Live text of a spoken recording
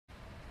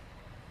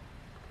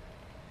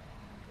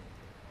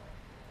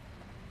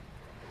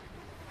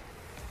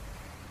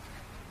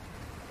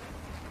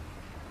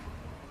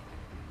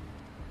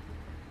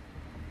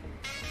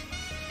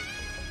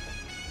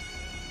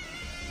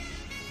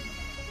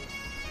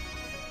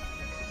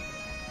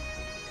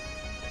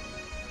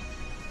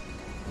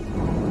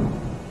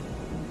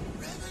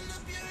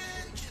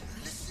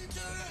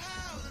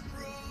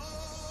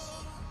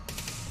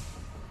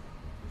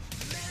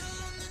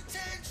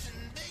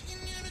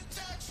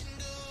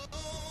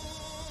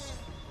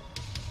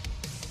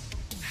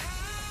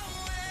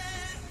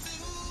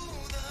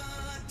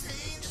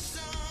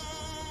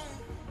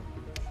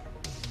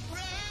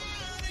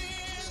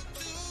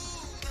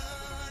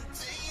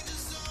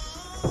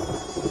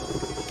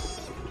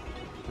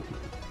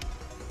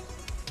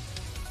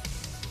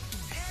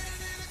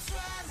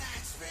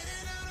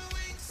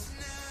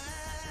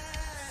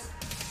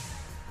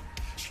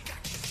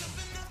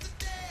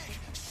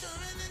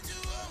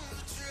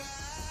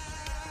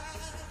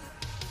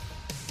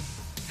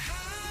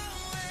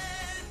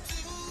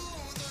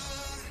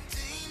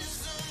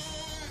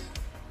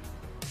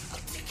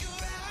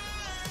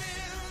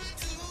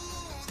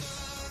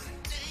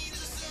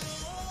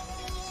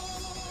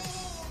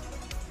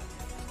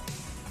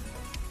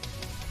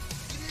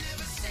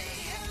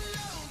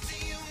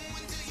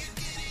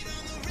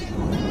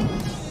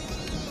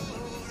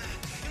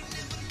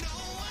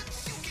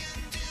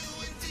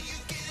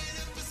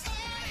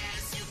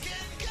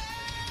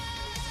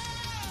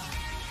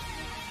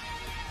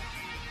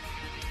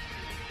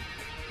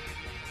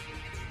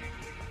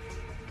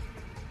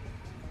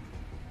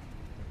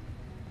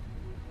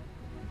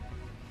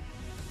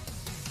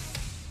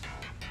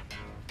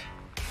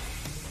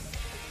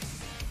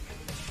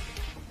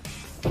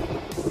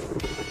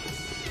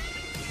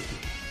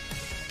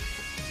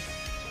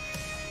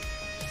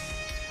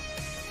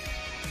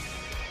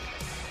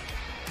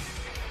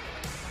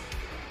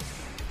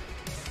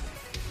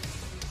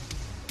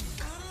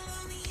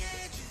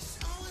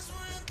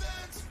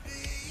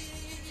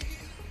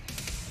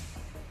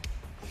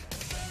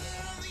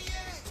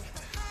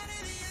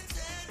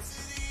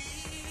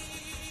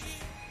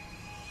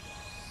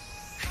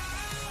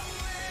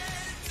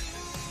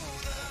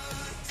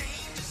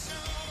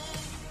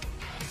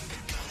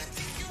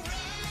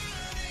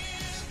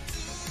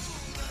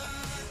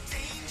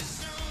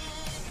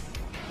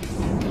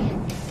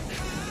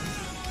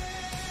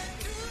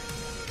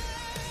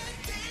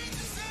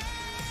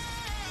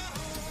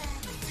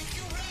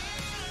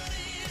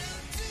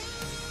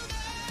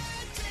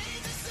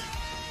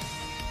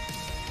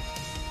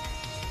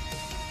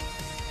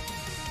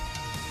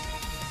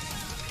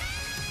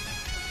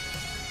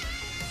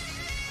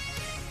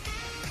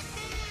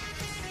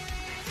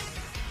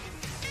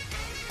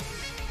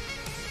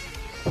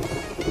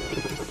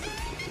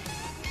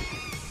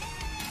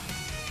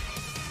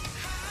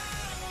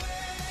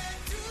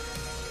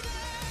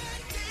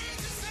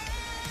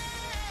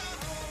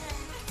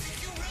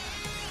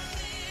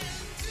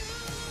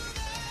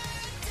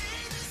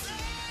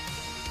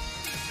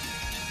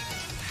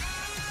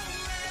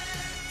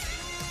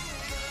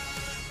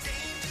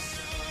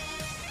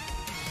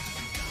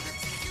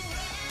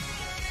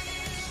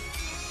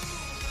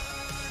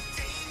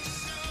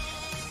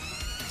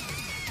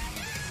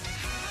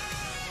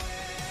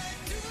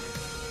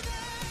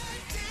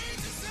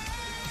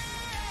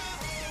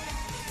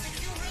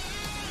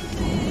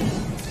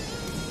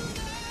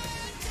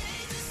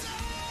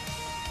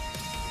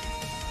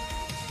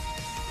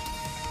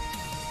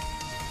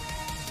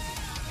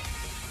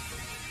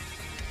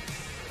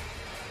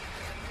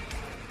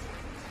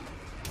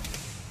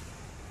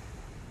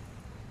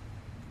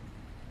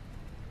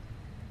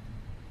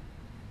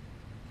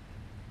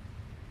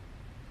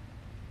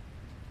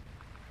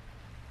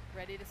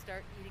ready to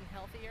start eating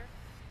healthier?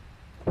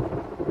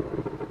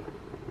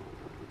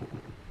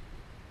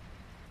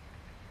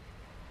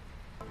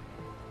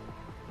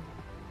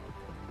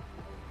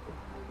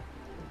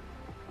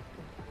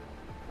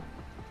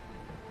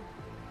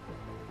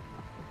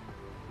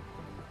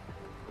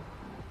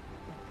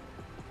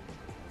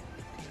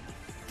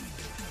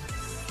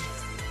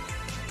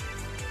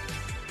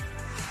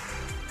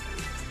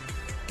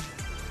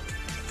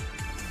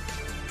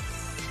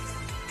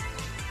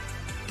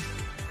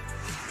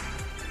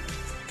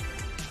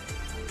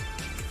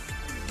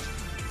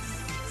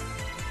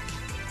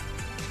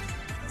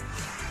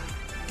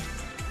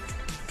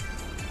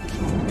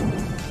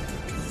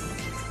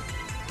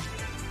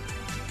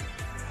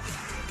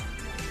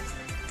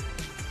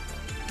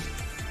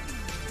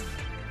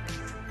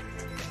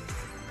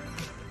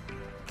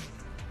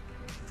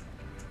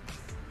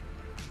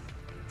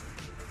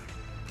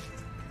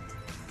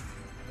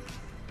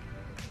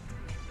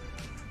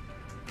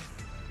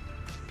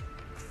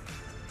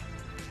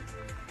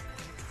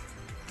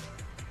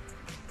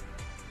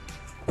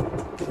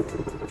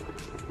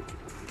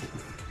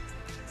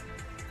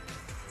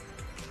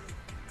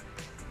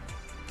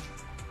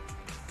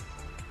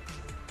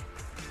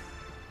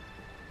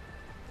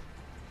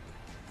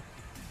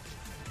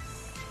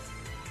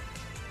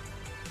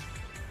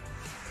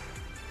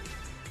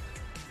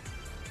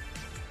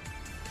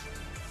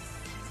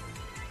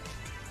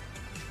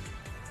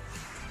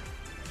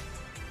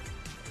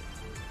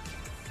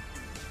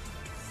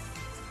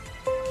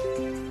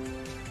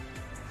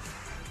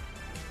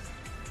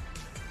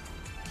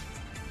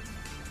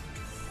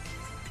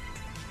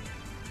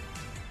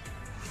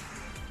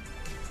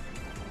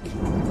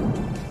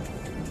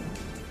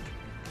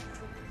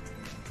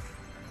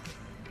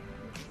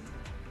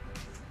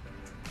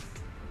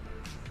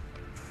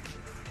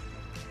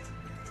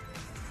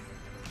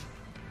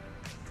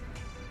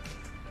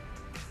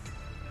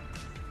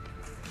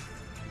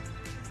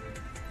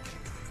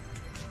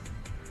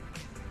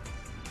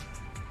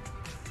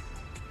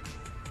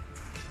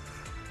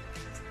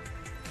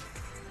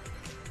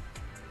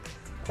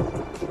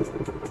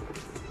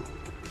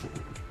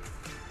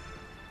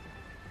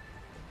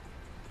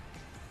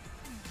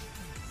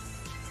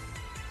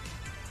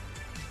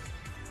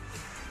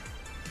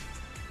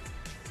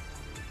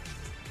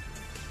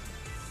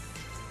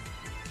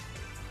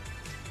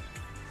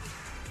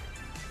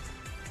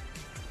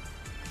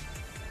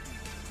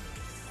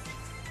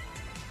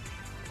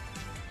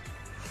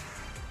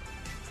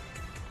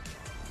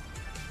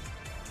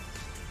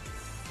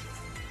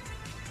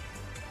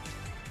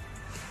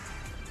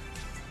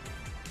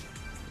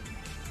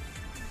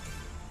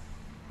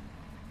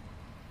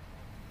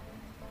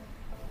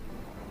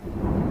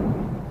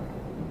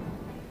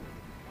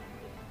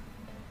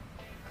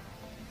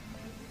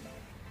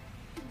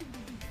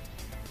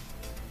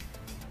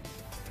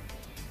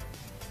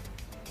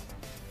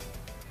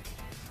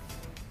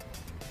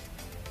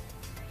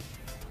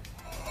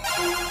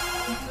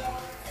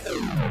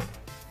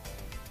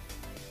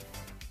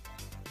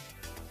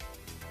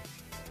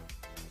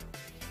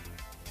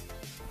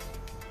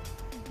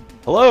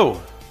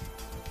 Hello,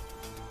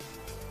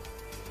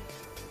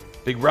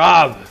 Big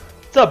Rob.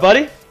 What's up,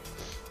 buddy?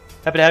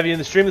 Happy to have you in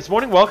the stream this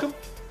morning. Welcome.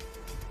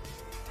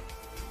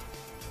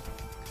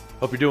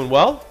 Hope you're doing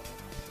well.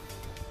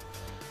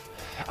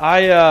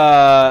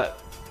 I'm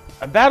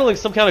battling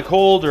some kind of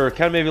cold, or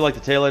kind of maybe like the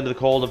tail end of the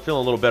cold. I'm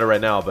feeling a little better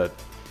right now, but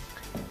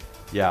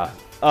yeah.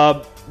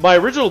 My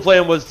original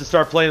plan was to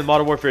start playing the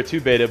Modern Warfare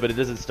 2 beta, but it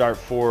doesn't start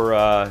for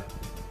about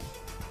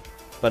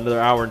another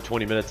hour and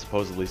 20 minutes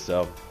supposedly.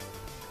 So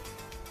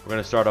we're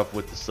gonna start off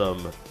with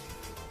some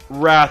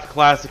Wrath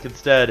Classic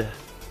instead.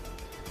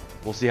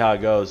 We'll see how it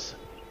goes.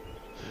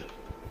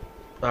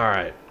 All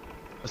right.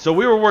 So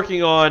we were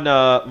working on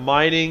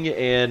mining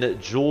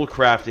and jewel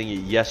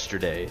crafting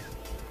yesterday.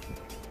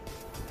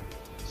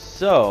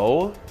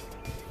 So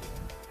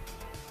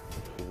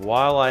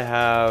while I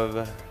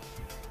have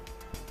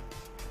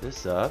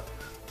this up,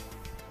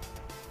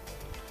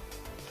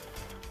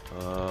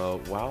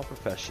 WoW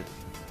Professions,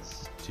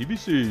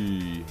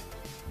 TBC.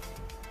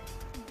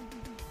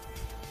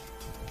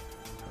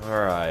 All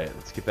right,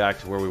 let's get back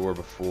to where we were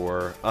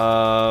before.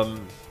 Let's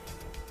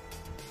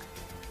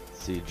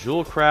see,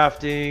 jewel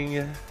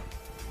crafting.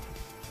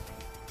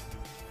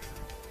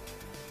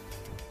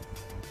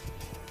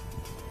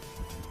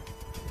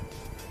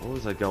 What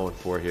was I going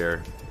for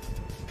here?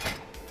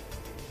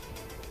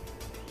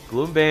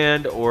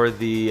 Gloomband or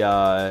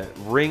the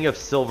Ring of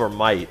Silver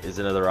Might is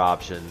another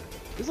option.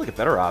 Feels like a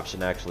better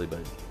option actually, but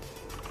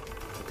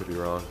I could be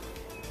wrong.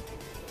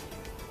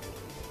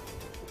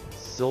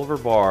 Silver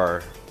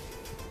bar.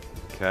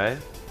 Okay.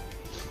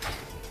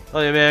 Oh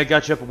yeah, man, I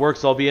got you up at work,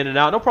 so I'll be in and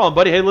out. No problem,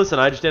 buddy. Hey, listen,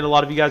 I understand a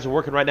lot of you guys are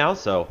working right now,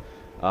 so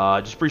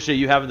just appreciate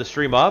you having the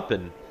stream up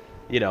and,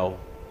 you know,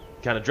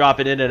 kind of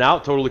dropping in and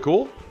out. Totally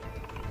cool.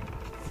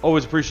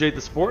 Always appreciate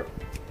the support.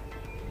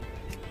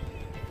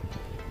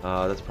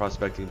 That's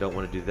prospecting. Don't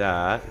want to do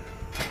that.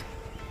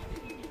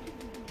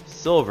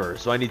 Silver.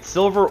 So I need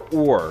silver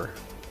ore.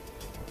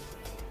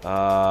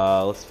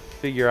 Let's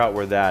figure out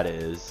where that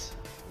is.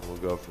 we'll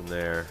go from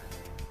there.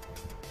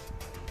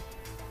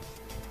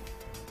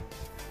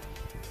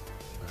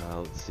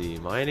 Let's see,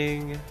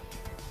 mining.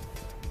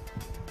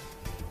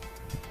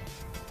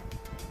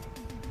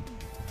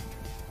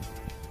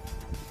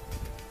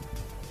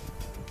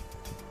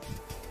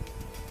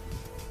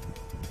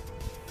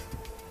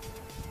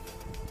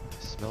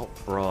 Smelt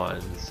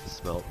bronze,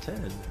 smelt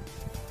 10.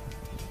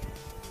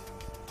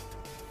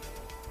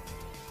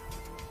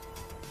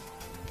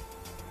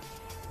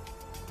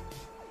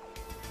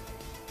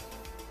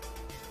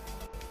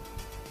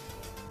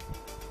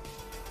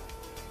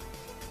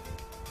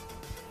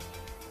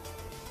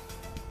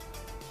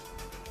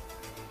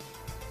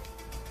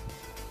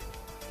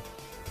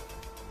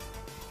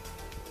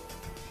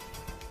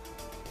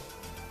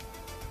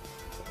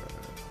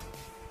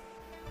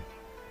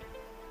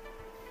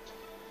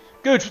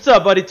 Gooch, what's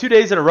up, buddy? 2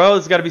 days in a row.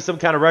 It's got to be some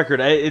kind of record.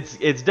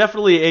 It's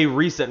definitely a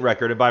recent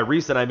record, and by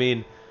recent I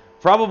mean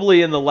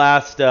probably in the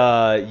last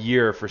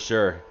year for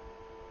sure.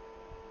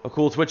 Oh,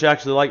 cool. Twitch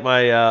actually liked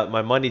my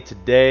my money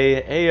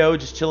today. Ayo,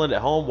 just chilling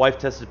at home. Wife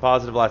tested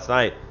positive last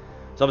night,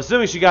 so I'm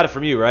assuming she got it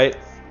from you, right?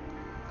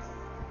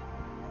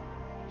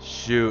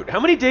 Shoot, how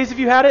many days have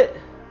you had it?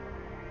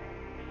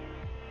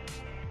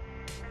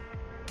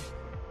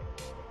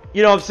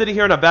 You know, I'm sitting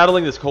here and I'm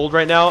battling this cold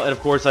right now, and of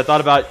course I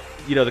thought about,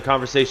 you know, the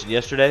conversation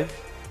yesterday,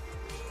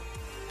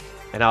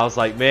 and I was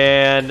like,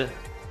 man,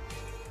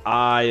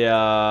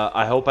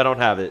 I hope I don't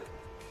have it,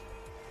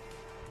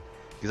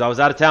 because I was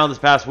out of town this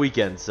past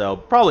weekend, so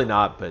probably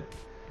not. But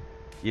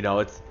you know,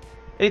 it's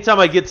anytime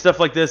I get stuff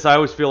like this, I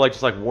always feel like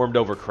just like warmed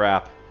over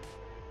crap.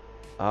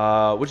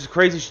 Which is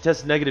crazy. She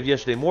tested negative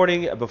yesterday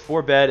morning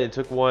before bed and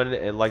took one,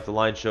 and like the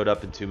line showed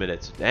up in 2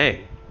 minutes.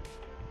 Dang.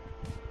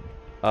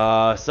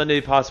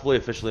 Sunday, possibly,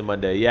 officially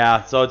Monday.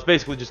 Yeah, so it's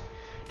basically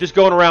just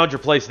going around your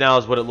place now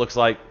is what it looks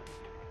like.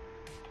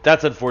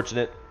 That's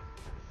unfortunate.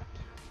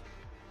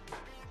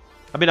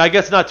 I mean, I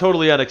guess not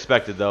totally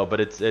unexpected though, but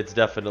it's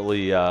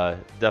definitely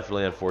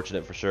definitely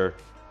unfortunate for sure.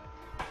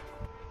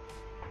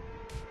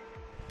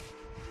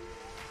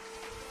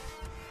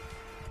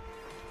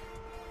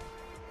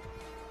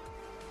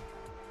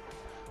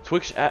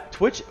 Twitch,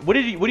 what do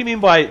you mean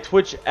by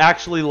Twitch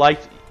actually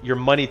liked your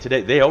money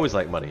today? They always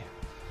like money.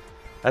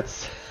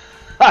 That's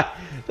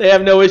they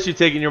have no issue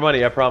taking your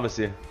money, I promise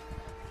you.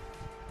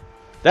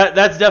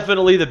 That's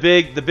definitely the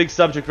big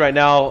subject right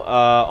now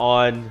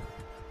on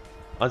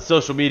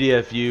social media.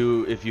 If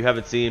you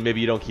haven't seen,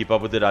 maybe you don't keep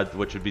up with it,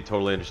 which would be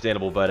totally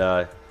understandable. But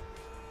a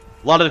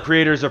lot of the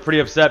creators are pretty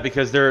upset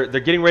because they're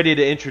getting ready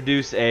to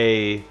introduce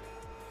a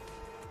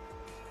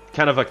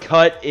kind of a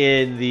cut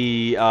in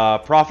the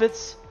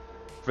profits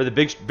for the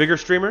bigger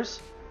streamers.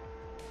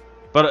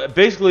 But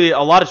basically, a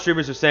lot of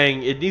streamers are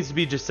saying it needs to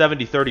be just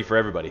 70-30 for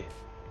everybody.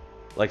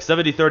 Like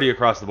 70-30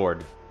 across the board.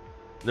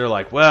 And they're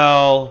like,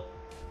 well,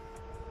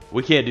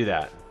 we can't do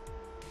that.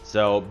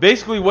 So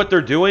basically what they're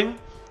doing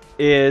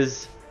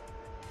is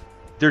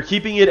they're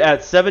keeping it at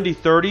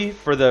 70-30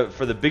 for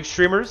the big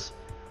streamers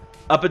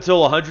up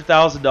until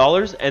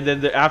 $100,000. And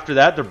then after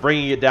that, they're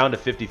bringing it down to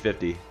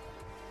 50-50.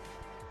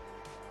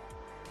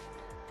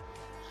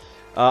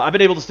 I've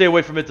been able to stay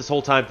away from it this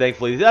whole time,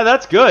 thankfully. Yeah,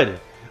 that's good.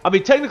 I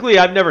mean, technically,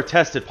 I've never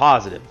tested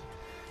positive.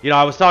 You know,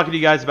 I was talking to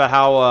you guys about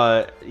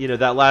how, you know,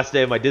 that last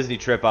day of my Disney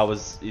trip, I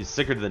was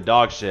sicker than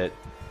dog shit.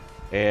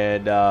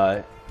 And,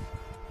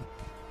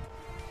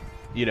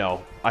 you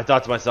know, I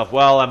thought to myself,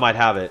 well, I might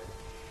have it.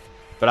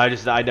 But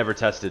I never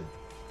tested.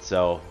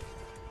 So,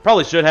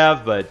 probably should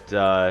have, but,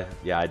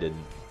 yeah, I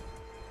didn't.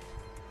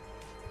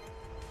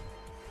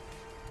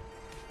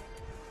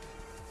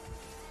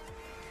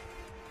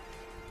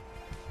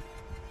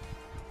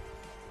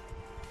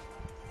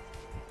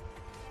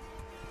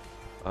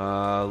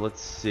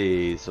 Let's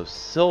see. So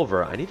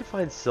silver. I need to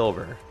find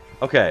silver.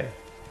 Okay.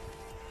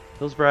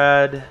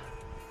 Hillsbrad.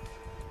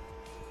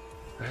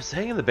 They're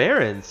saying in the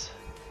Barrens.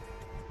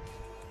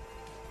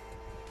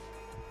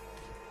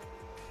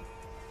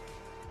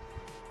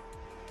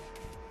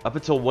 Up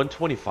until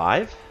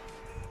 125?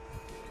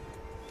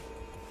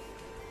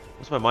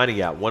 What's my mining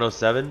at?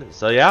 107?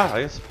 So yeah,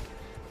 I guess.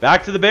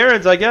 Back to the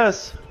Barrens, I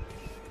guess.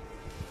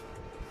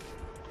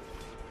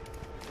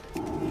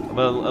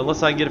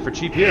 Unless I can get it for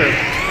cheap here.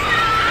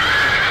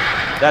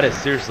 That is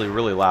seriously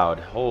really loud.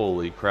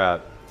 Holy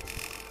crap.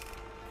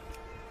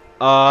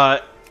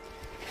 I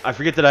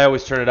forget that I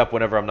always turn it up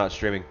whenever I'm not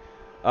streaming.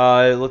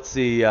 Let's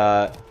see.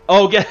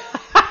 Oh, get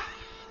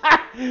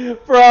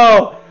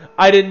Bro,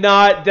 I did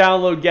not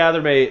download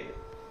GatherMate.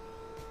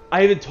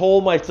 I even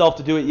told myself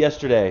to do it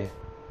yesterday.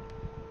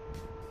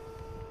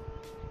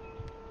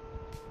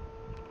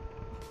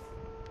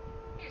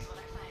 Here's what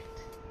I find.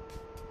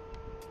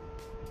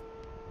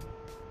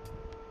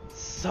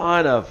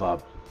 Son of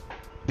a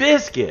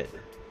biscuit.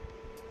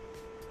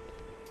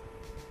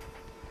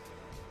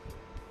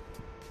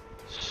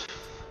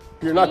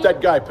 You're not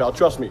that guy, pal.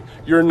 Trust me.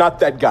 You're not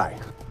that guy.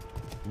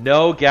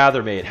 No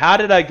GatherMate. How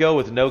did I go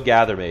with no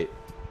GatherMate?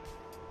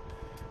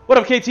 What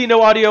up, KT?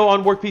 No audio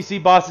on work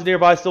PC. Boss is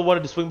nearby. Still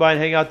wanted to swing by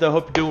and hang out, though.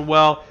 Hope you're doing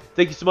well.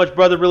 Thank you so much,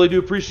 brother. Really do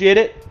appreciate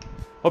it.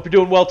 Hope you're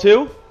doing well,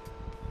 too.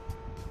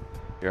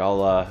 Here,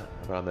 I'll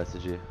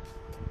message you.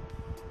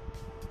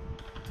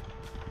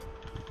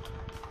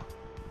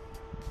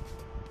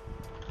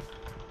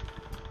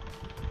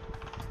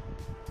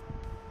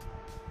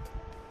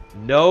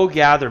 No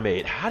gather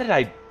mate. How did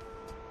I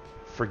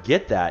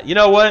forget that? You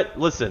know what?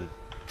 Listen.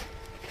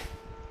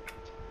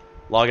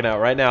 Logging out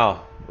right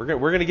now. We're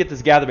gonna get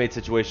this gather mate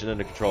situation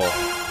under control.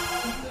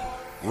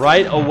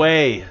 Right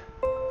away.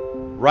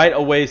 Right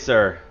away,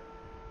 sir.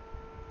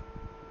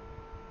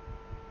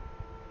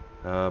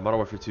 Modern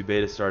Warfare 2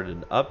 beta started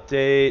an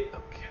update.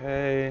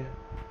 Okay.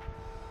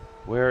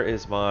 Where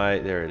is my...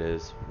 There it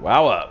is.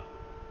 Wow up.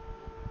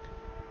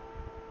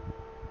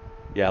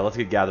 Yeah, let's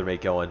get gather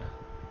mate going.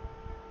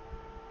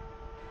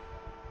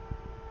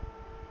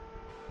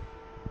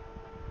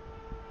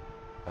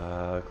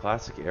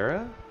 Classic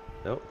era?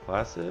 Nope,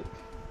 classic.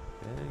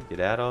 Okay, get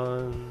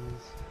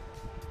add-ons.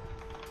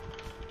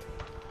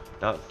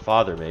 Not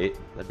father mate.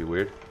 That'd be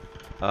weird.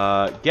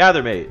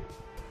 Gather mate.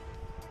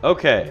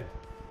 Okay.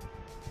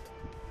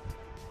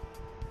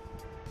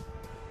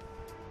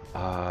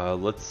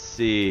 Let's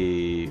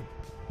see.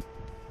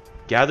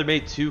 Gather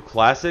mate 2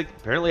 classic.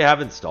 Apparently I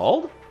have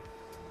installed.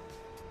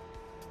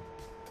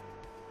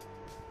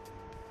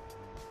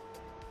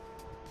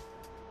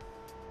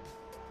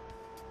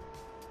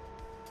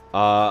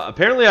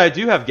 Apparently I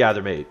do have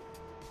GatherMate. It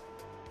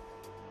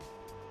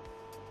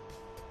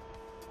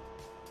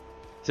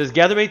says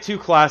GatherMate 2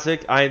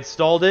 Classic. I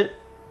installed it.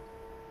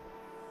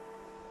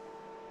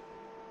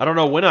 I don't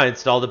know when I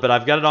installed it, but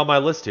I've got it on my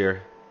list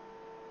here.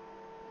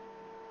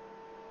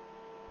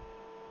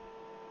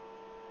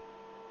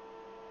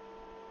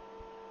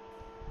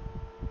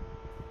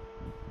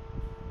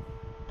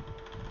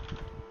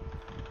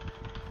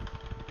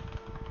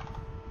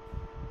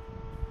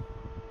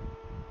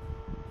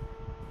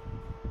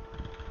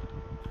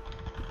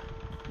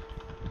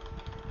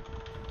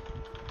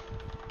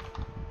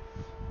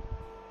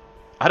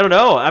 I don't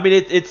know. I mean,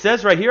 it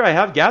says right here I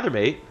have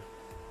GatherMate.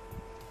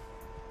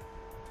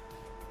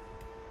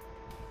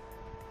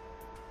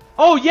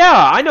 Oh,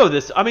 yeah, I know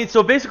this. I mean,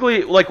 so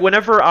basically, like,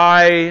 whenever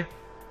I,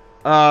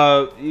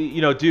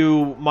 you know,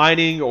 do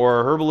mining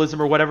or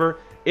herbalism or whatever,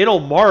 it'll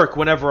mark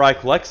whenever I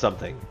collect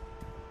something.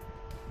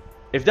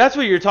 If that's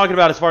what you're talking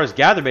about as far as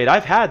GatherMate,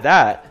 I've had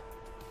that.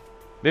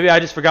 Maybe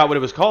I just forgot what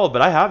it was called,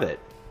 but I have it.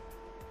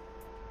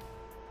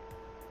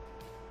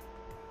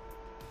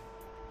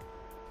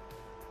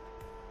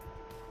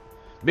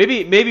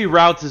 Maybe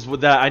routes is what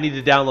that I need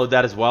to download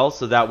that as well,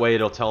 so that way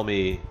it'll tell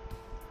me,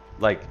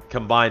 like,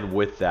 combined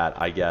with that,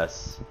 I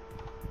guess.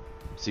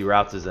 See,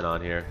 routes isn't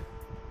on here.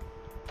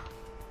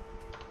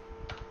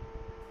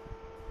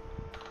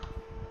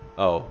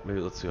 Oh,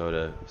 maybe let's go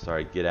to,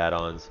 sorry, get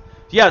add-ons.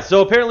 Yeah,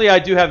 so apparently I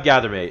do have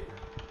GatherMate.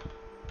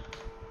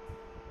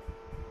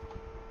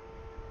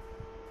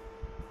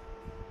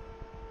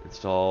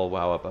 Install,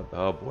 wow, up.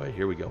 Oh boy,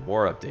 here we go.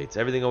 More updates.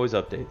 Everything always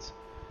updates.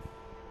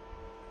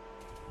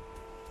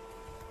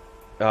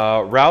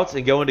 Routes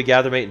and go into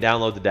GatherMate and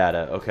download the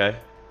data. Okay.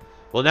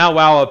 Well, now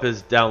WowUp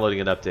is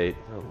downloading an update.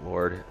 Oh,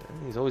 Lord.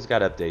 He's always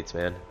got updates,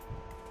 man.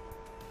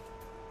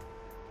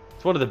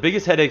 It's one of the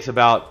biggest headaches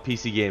about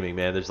PC gaming,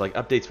 man. There's, like,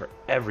 updates for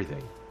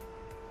everything.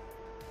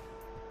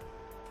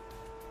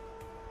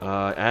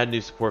 Add new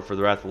support for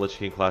the Wrath of the Lich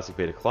King Classic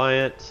Beta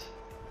Client.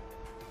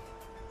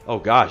 Oh,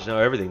 gosh. Now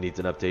everything needs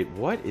an update.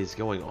 What is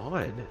going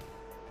on?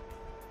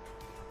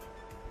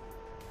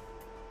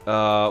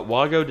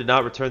 Wago did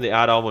not return the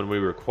add-on when we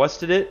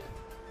requested it.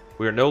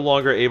 We are no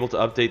longer able to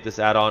update this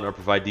add-on or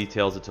provide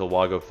details until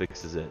Wago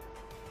fixes it.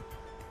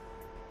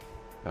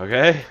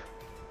 Okay.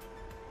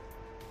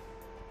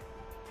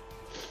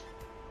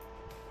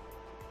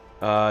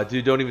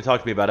 Dude, don't even talk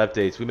to me about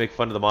updates. We make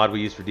fun of the mod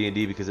we use for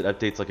D&D because it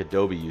updates like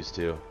Adobe used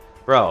to.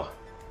 Bro.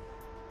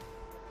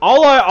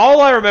 All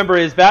I remember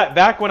is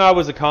back when I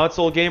was a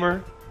console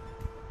gamer,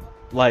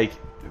 like,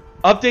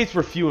 updates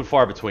were few and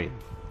far between.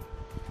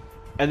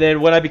 And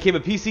then when I became a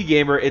PC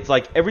gamer, it's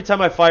like every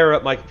time I fire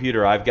up my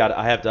computer, I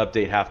have to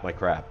update half my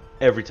crap.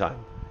 Every time.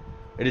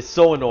 It is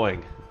so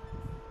annoying.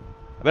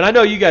 I mean, I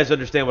know you guys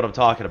understand what I'm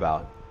talking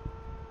about.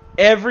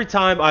 Every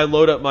time I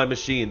load up my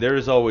machine, there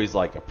is always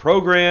like a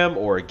program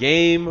or a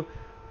game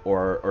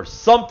or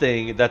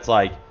something that's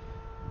like,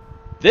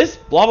 this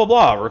blah blah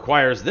blah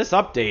requires this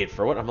update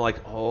for what? I'm like,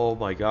 oh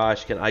my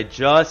gosh, can I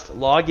just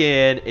log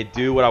in and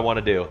do what I want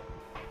to do?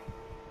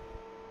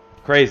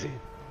 Crazy.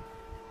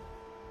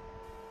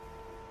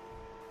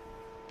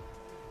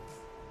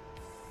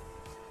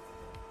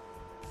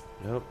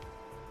 Nope.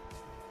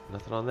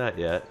 Nothing on that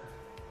yet.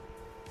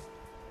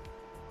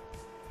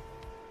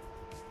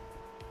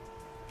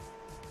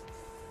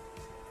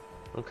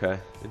 Okay,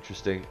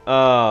 interesting.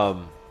 The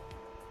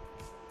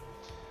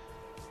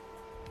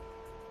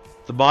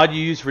mod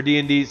you use for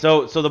D&D.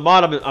 So the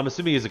mod I'm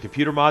assuming is a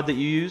computer mod that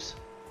you use.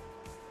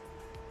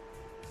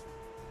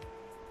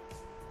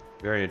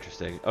 Very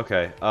interesting.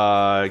 Okay.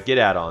 Get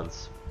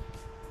add-ons.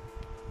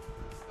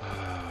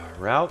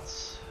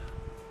 Routes.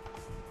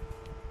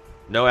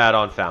 No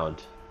add-on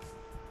found.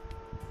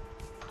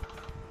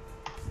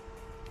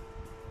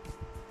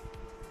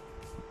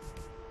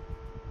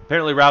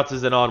 Apparently routes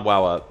isn't on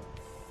WoW Up.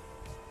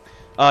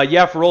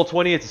 Yeah, for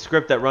Roll20, it's a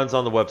script that runs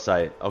on the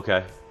website.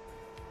 Okay.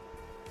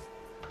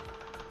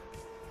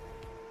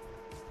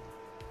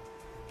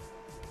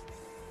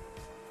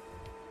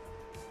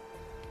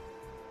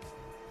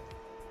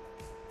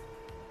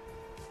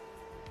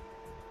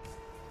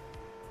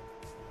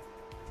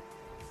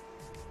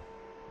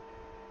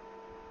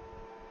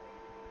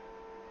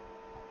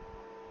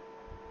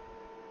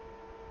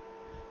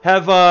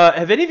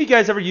 Have any of you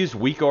guys ever used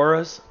weak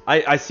auras?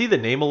 I see the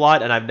name a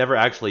lot, and I've never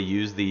actually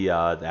used the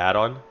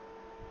add-on.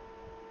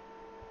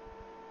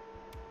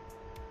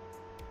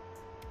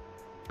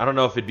 I don't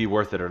know if it'd be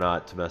worth it or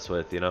not to mess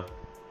with, you know?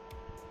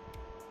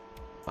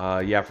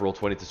 Yeah, for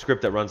Roll20, it's a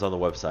script that runs on the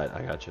website.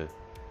 I gotcha.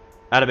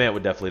 Adamant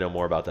would definitely know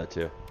more about that,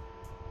 too.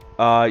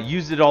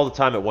 Used it all the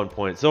time at one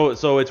point. So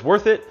it's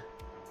worth it?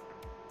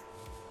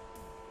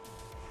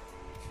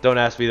 Don't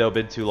ask me, though.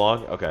 Been too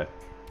long? Okay.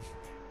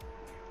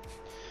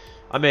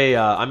 I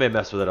may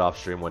mess with it off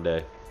stream one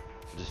day.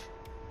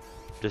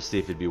 Just see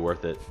if it'd be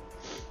worth it.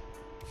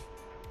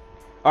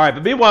 Alright,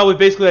 but meanwhile, we've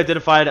basically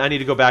identified I need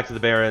to go back to the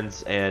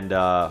Barrens and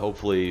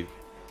hopefully,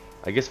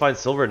 I guess, find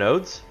silver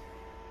nodes.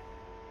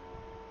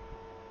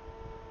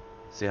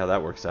 See how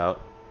that works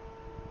out.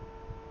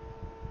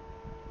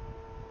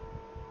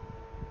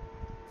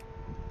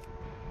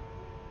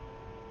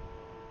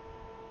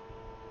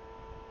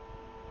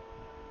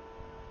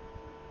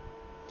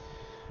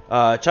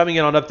 Chiming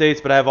in on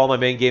updates, but I have all my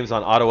main games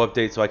on auto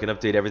update so I can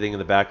update everything in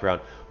the background.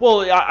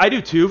 Well, I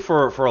do too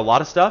for a lot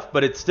of stuff,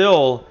 but it's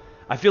still,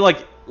 I feel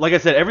like I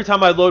said, every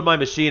time I load my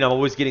machine, I'm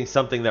always getting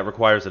something that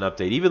requires an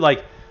update. Even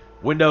like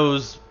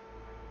Windows,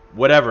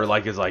 whatever,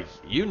 like is like,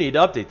 you need to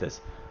update this.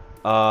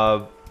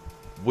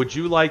 Would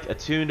you like a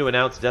tune to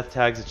announce death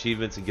tags,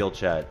 achievements, and guild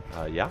chat?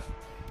 Yeah.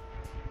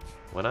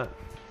 Why not?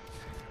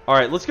 All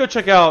right, let's go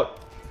check out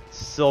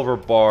silver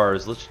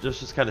bars. Let's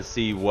just kind of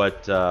see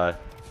what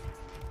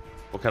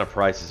kind of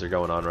prices are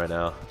going on right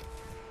now.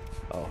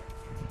 Oh.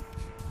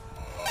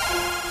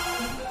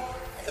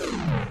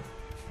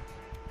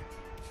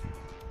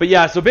 But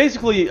yeah, so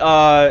basically,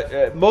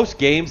 most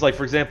games, like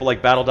for example,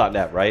 like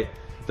Battle.net, right?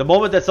 The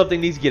moment that something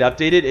needs to get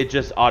updated, it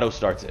just auto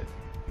starts it.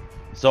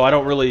 So I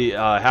don't really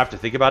have to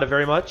think about it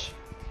very much.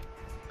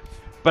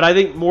 But I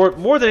think more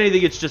than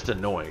anything, it's just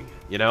annoying,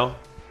 you know?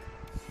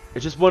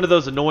 It's just one of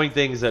those annoying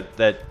things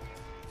that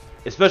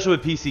especially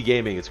with PC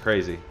gaming, it's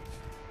crazy.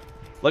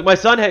 Like my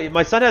son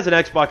has an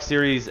Xbox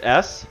Series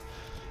S,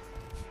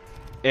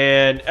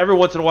 and every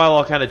once in a while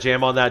I'll kind of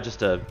jam on that just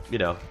to, you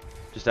know,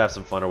 just to have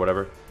some fun or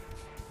whatever.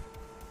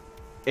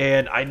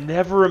 And I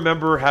never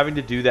remember having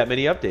to do that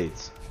many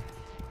updates.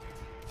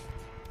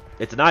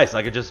 It's nice.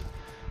 I could just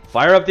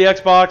fire up the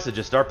Xbox and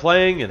just start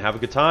playing and have a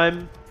good time.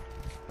 Don't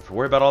have to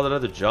worry about all that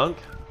other junk.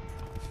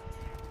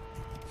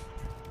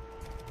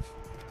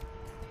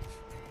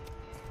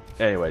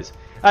 Anyways,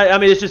 I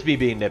mean, it's just me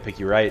being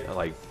nitpicky, right?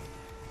 Like,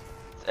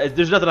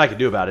 there's nothing I can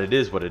do about it. It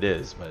is what it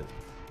is, but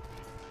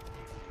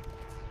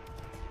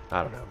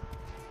I don't know.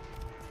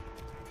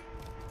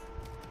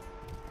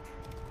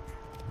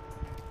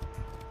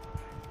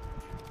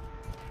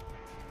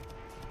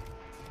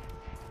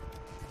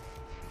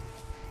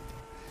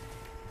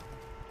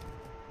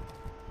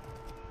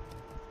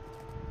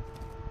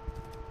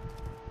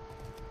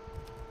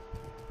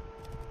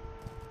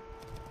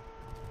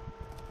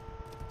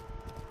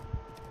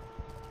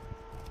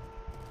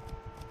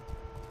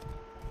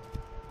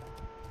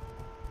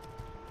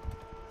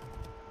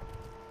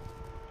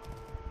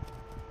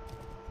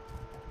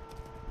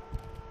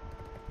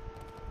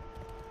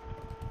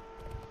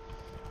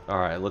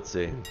 Alright, let's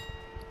see.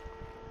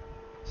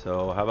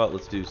 So, how about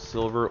let's do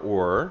silver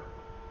ore.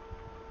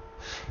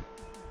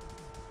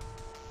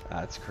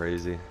 That's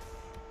crazy.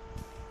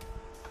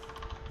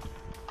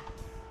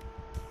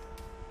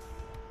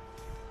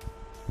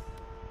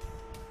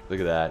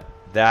 Look at that.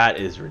 That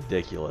is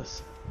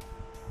ridiculous.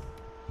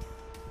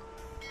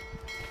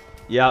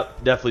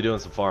 Yep, definitely doing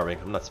some farming.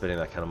 I'm not spending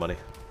that kind of money.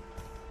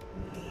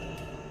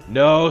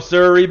 No,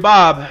 sirree,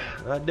 Bob.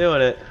 Not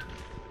doing it.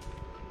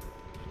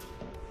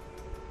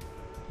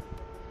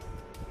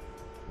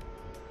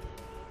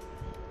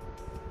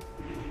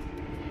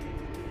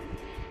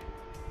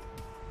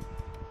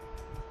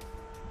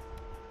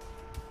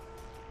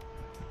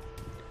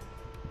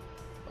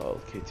 Oh,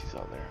 KT's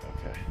on there.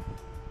 Okay.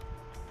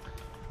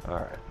 All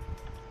right.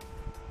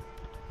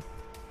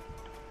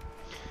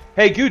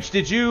 Hey, Gooch,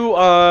 did you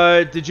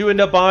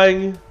end up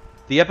buying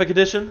the Epic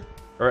Edition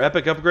or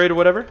Epic Upgrade or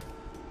whatever?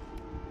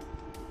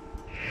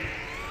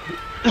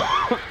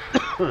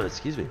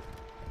 Excuse me.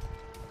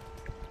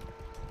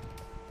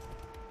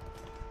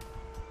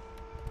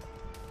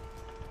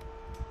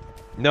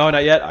 No,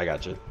 not yet. I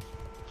got you.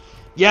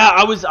 Yeah,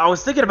 I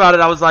was thinking about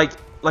it. I was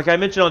like I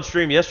mentioned on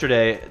stream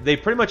yesterday, they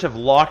pretty much have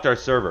locked our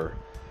server.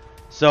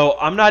 So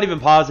I'm not even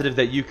positive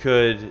that you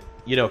could,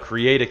 you know,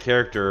 create a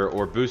character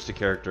or boost a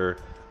character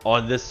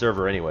on this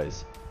server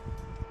anyways.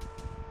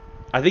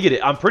 I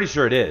think I'm pretty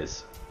sure it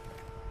is.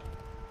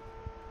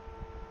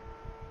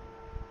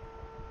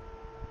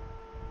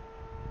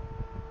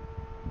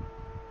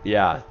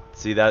 Yeah,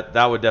 See, that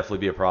would definitely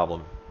be a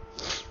problem.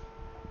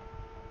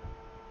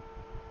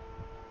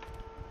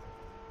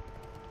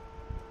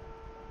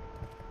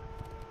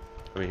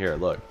 I mean, here,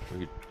 look. We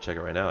can check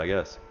it right now, I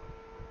guess.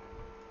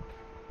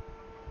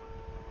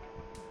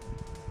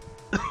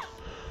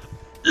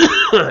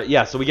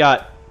 Yeah, so we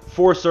got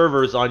 4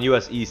 servers on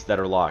US East that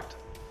are locked.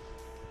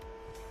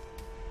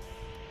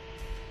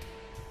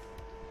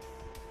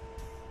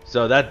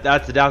 So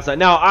that's the downside.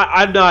 Now,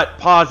 I'm not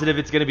positive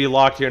it's going to be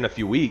locked here in a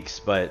few weeks,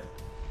 but,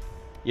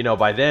 you know,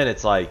 by then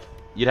it's like,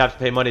 you'd have to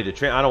pay money to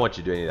train. I don't want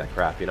you to do any of that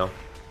crap, you know?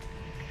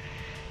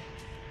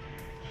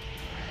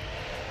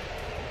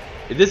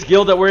 This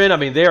guild that we're in, I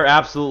mean, they are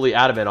absolutely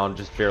adamant on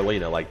just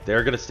Fairlena. Like,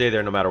 they're going to stay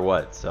there no matter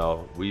what.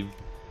 So,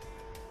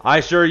 I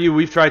assure you,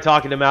 we've tried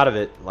talking them out of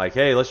it. Like,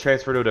 hey, let's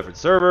transfer to a different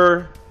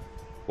server.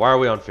 Why are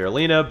we on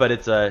Fairlena? But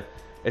it's a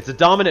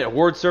dominant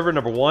Horde server,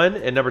 number 1.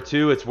 And number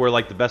 2, it's where,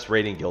 like, the best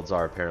raiding guilds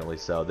are, apparently.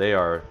 So,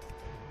 they're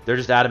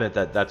just adamant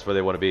that that's where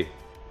they want to be.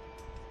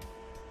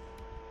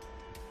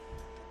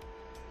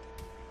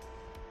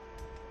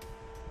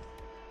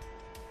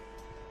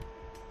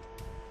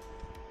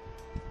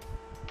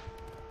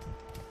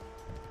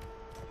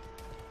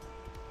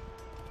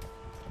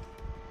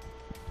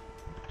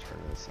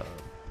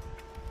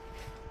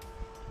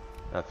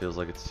 That feels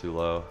like it's too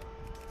low.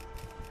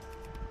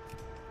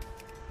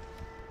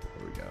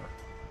 There we go.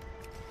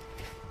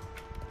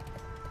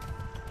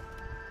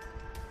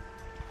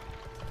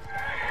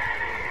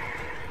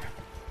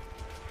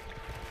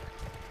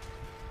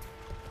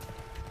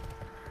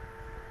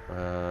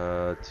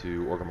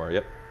 To Orgrimmar,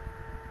 yep.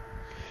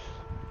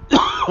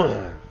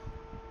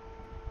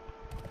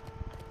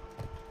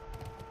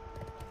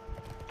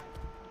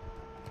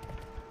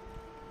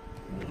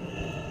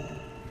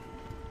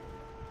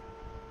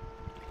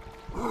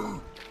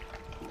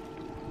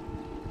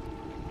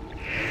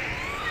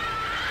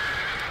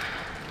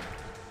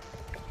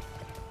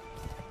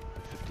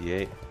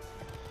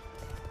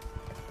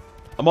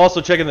 I'm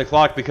also checking the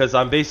clock because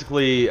I'm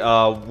basically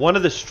one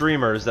of the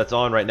streamers that's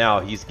on right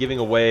now. He's giving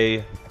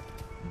away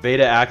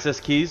beta access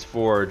keys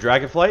for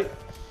Dragonflight,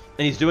 and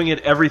he's doing it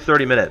every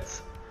 30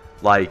 minutes,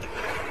 like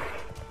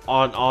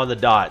on the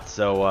dot.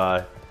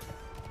 So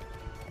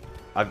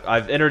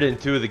I've entered in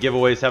 2 of the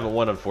giveaways, haven't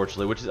won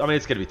unfortunately, which is, I mean,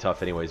 it's gonna be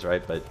tough anyways,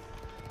 right? But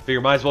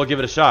figure might as well give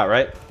it a shot,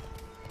 right?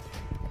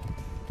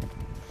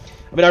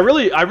 I mean, I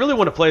really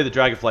want to play the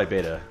Dragonflight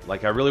beta.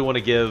 Like, I really want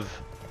to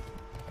give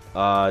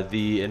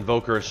the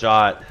Invoker a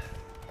shot.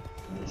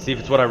 See if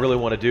it's what I really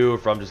want to do, or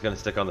if I'm just going to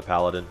stick on the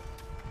Paladin.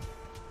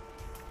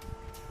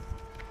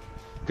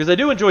 Because I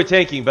do enjoy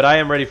tanking, but I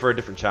am ready for a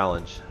different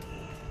challenge.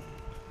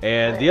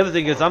 And the other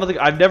thing is,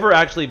 I've never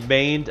actually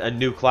mained a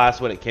new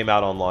class when it came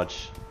out on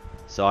launch.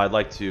 So I'd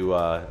like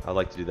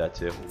to do that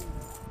too.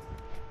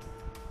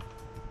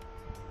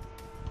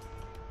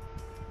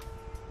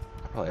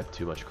 I probably have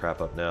too much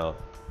crap up now.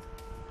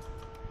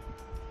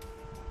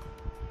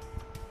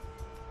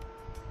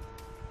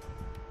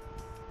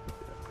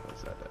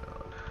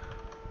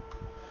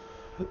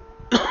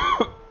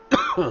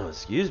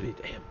 Excuse me,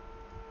 damn.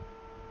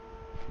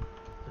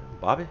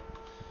 Bobby?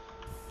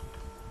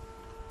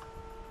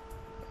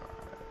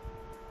 Alright.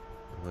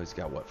 Well, he's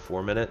got, what,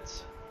 4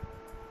 minutes?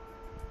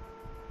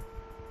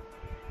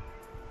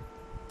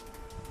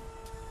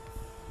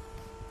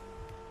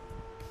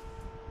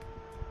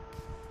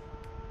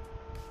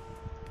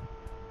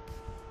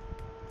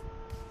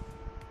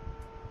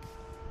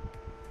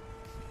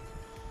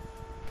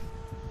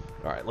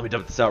 Alright, let me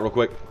dump this out real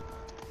quick.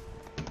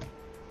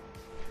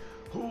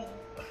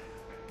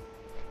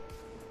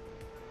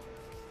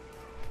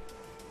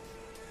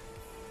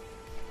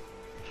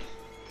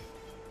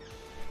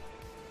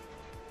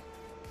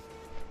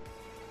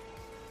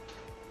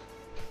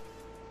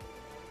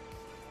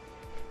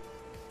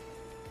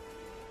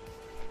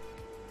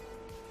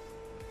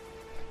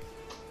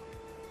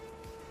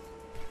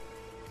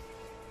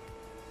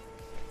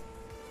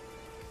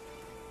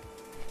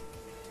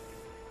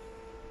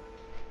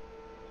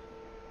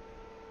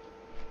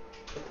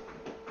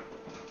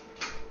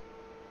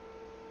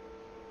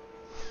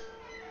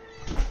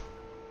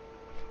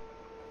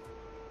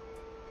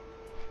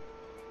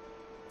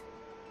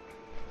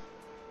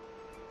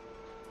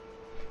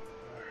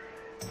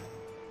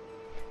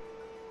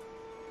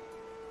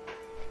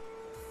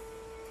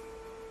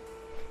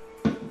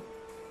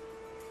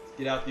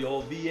 Get out the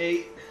old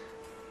V8.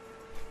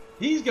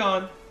 He's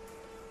gone.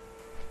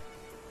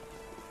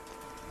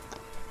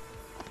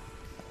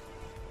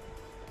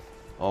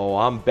 Oh,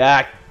 I'm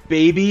back,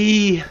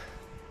 baby.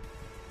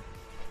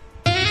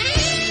 What's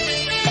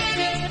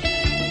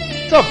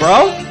up,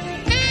 bro?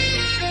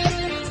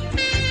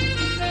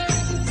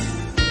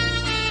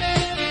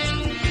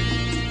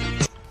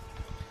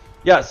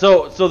 Yeah,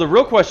 so the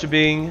real question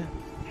being,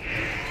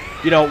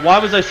 you know, why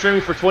was I streaming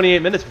for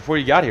 28 minutes before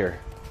you got here?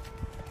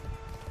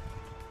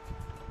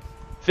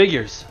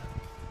 Figures.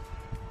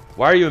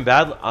 Why are you in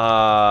bad?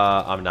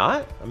 I'm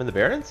not. I'm in the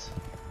Barrens.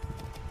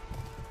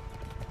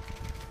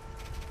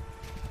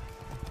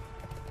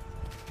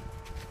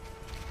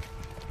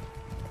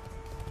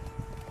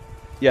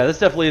 Yeah, this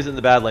definitely isn't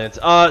the Badlands.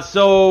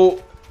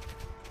 So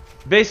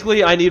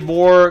basically, I need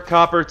more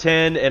copper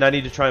 10, and I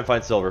need to try and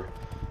find silver.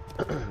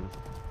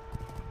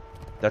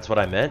 That's what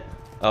I meant?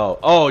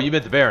 Oh, you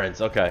meant the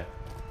Barrens. Okay.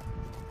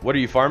 What are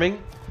you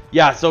farming?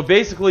 Yeah, so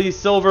basically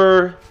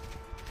silver,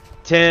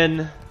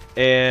 tin,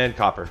 and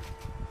copper.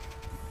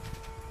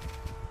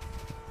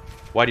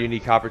 Why do you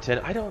need copper 10?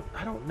 I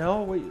don't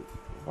know. Why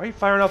are you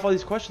firing off all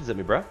these questions at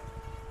me, bro?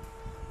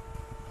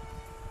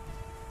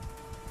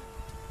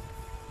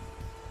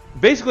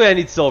 Basically, I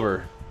need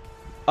silver.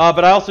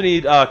 But I also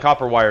need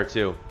copper wire,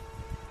 too.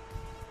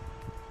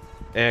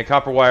 And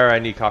copper wire, I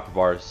need copper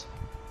bars.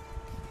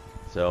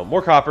 So,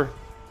 more copper.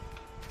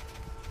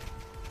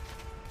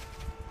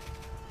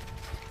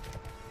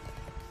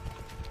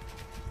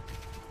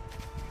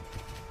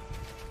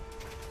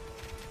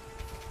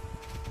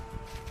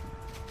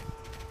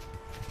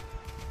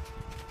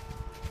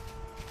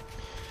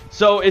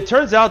 So, it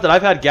turns out that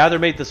I've had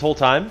Gathermate this whole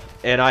time.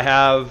 And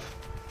I've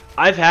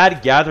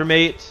had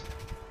Gathermate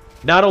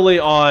not only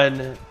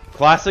on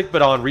Classic,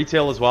 but on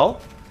Retail as well.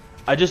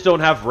 I just don't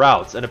have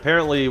routes, and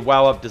apparently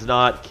WoWup does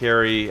not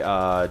carry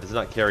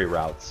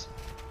routes.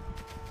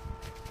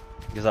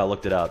 Because I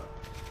looked it up.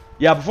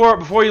 Yeah,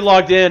 before you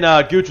logged in,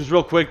 Gooch was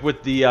real quick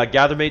with the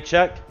Gathermate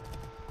check.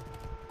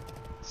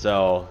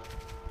 So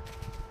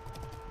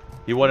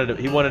he wanted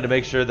to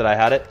make sure that I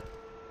had it.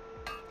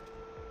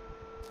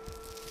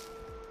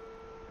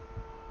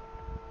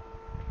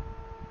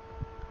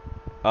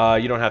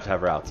 You don't have to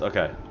have routes.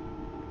 Okay.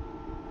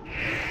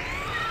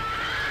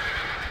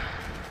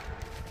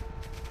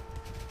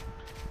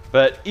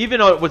 But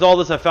even with all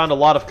this, I found a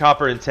lot of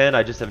copper and tin.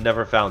 I just have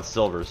never found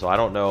silver, so I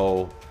don't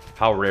know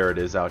how rare it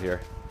is out here.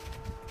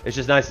 It's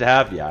just nice to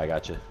have. Yeah, I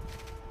got you.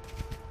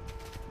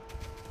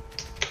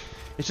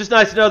 It's just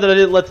nice to know that I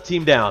didn't let the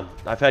team down.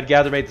 I've had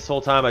Gathermate this whole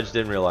time. I just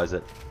didn't realize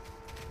it.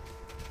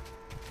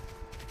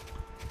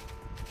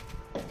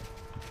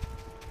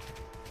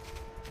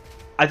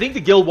 I think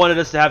the guild wanted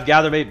us to have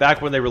Gathermate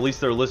back when they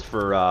released their list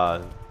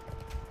for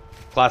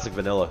Classic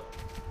Vanilla.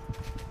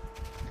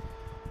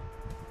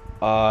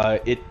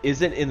 It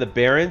isn't in the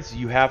Barrens.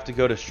 You have to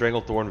go to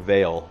Stranglethorn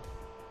Vale.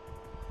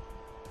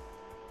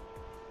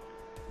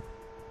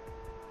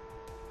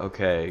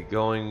 Okay,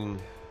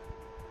 going...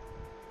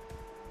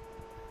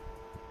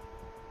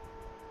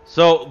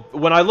 So,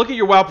 when I look at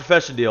your WoW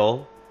Profession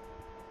deal,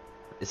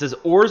 it says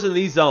ores in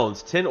these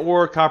zones. Tin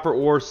ore, copper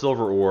ore,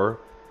 silver ore.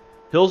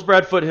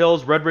 Hillsbrad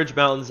Foothills, Red Ridge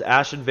Mountains,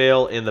 Ashen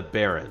Vale, and the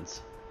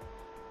Barrens.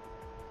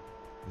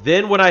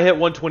 Then when I hit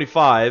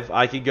 125,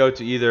 I can go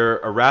to either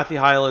Arathi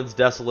Highlands,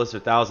 Desolus, or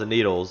Thousand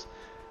Needles.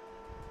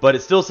 But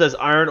it still says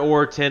iron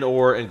ore, tin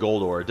ore, and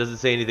gold ore. It doesn't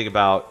say anything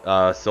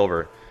about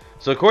silver.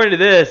 So according to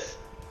this...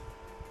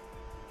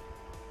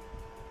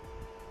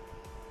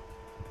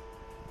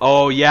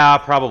 Oh, yeah,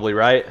 probably,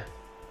 right?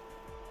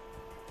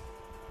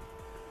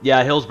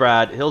 Yeah,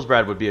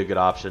 Hillsbrad would be a good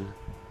option.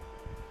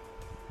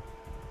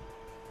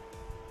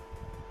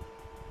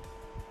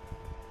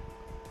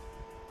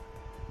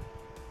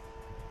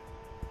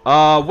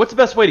 What's the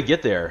best way to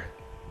get there?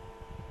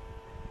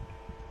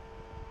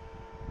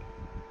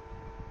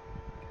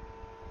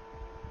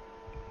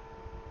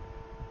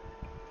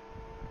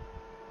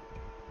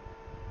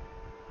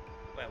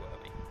 Where were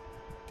we?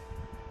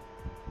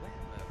 Where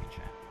were we,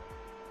 chap?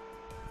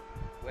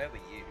 Where were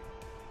you?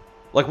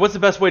 Like, what's the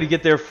best way to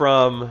get there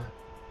from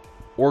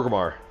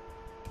Orgrimmar?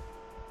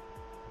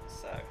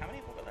 So, how many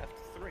have we got left?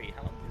 3.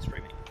 How long have we been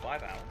streaming?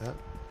 5 hours? Yep.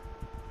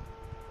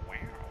 Wow.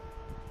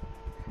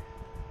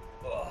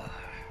 Ugh.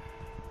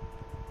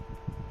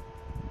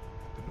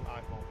 The new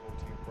iPhone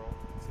 14 Pro.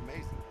 It's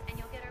amazing. And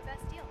you'll get our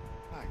best deal.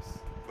 Nice.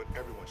 But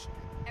everyone should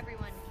get it.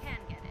 Everyone can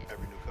get it.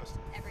 Every new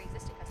customer. Every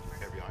existing customer.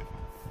 Every iPhone.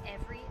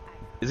 Every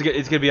item.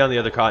 It's gonna be on the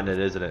other continent,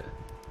 isn't it?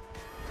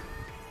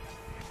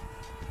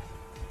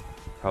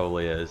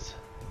 Probably is.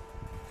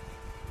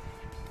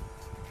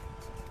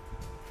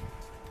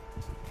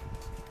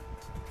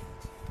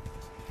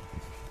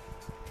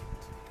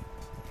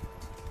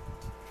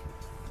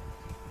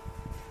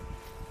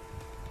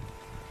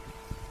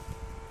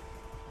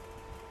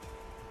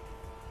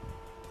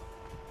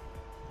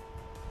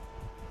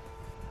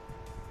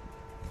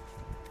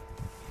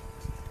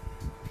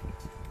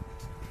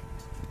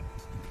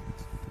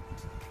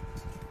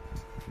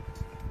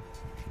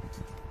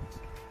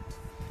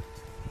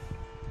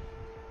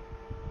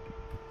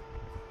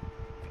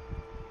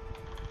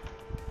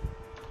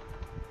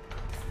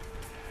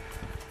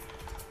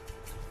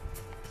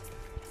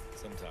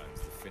 Sometimes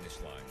the finish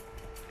line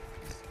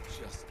is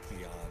just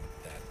beyond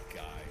that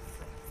guy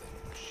from the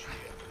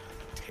gym,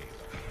 Taylor.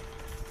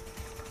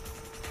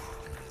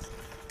 Is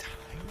it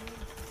time?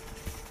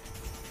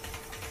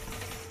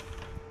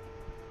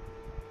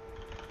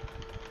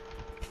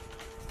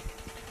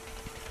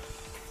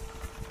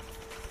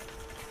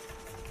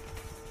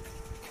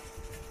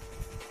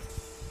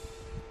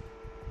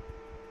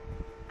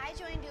 I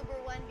joined Uber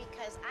One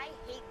because I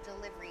hate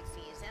delivery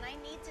fees and I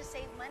need to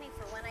save money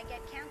for when I get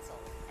canceled.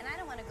 And I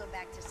don't want to go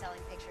back to selling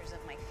pictures of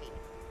my feet.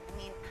 I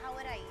mean, how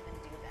would I even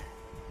do that?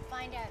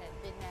 Find out at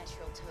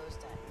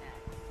bignaturaltoes.net.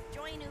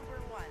 Join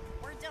Uber One,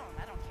 or don't.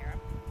 I don't care.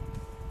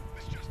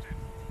 This just in.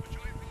 A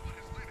giant robot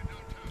has landed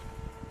downtown.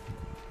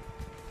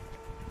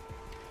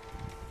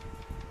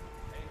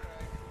 Hey,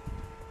 Craig.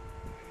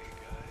 Hey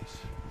guys,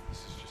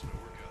 this is just my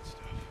workout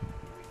stuff.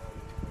 We know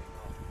you're doing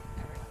well.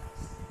 Everyone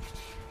else.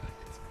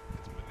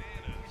 It's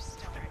bananas. You're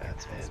still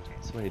Ads, man.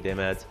 So many damn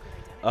ads.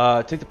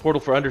 Take the portal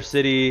for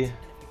Undercity.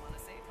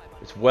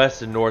 It's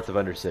west and north of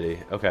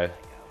Undercity. Okay.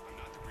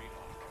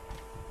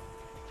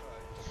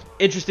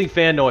 Interesting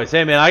fan noise.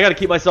 Hey, man, I gotta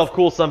keep myself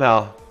cool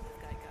somehow.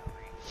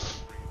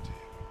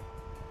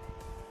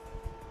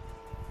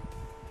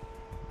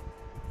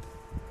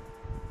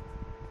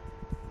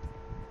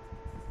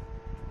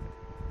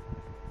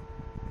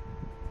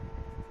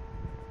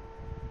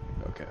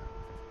 Okay.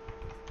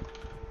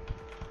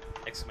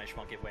 Exclamation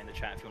mark giveaway in the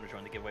chat if you want to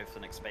join the giveaway for the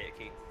next beta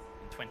key in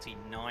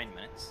 29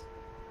 minutes.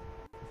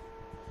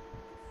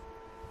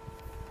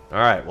 All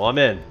right. Well, I'm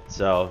in.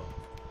 So,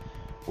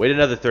 wait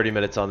another 30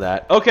 minutes on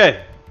that.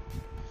 Okay.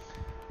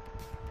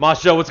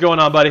 Moss Joe, what's going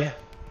on, buddy?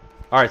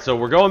 All right, so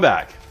we're going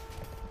back.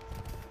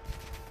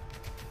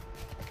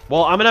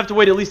 Well, I'm gonna have to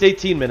wait at least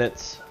 18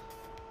 minutes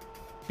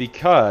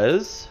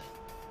because,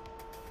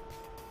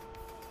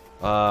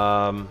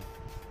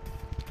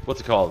 what's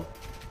it called?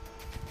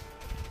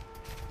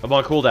 I'm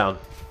on cooldown.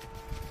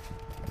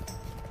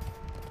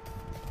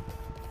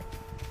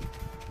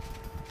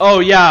 Oh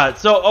yeah.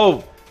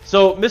 So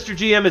Mr.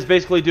 GM is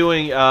basically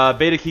doing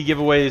beta key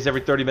giveaways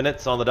every 30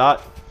 minutes on the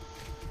dot.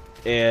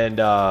 And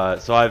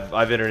so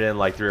I've entered in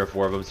like 3 or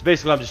 4 of them. So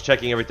basically I'm just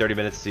checking every 30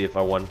 minutes to see if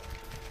I won.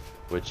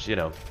 Which, you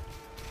know,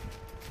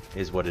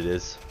 is what it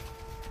is.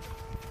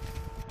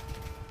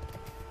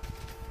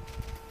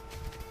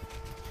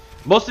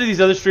 Most of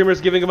these other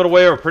streamers giving them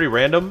away are pretty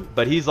random.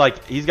 But he's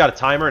got a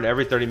timer and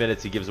every 30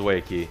 minutes he gives away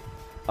a key.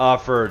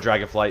 For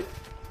Dragonflight.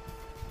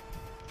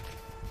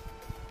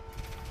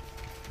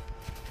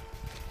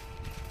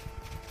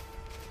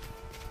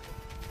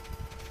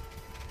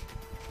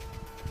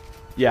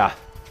 Yeah.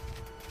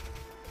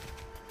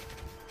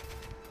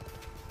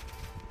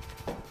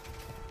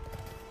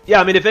 Yeah,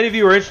 I mean, if any of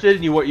you are interested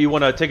and you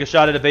want to take a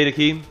shot at a beta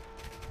key,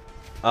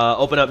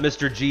 open up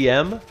Mr.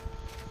 GM.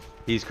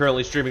 He's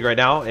currently streaming right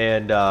now,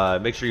 and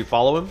make sure you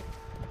follow him.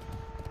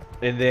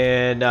 And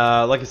then,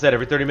 like I said,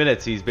 every 30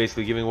 minutes, he's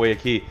basically giving away a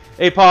key.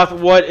 Hey, Poth,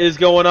 what is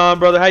going on,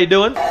 brother? How you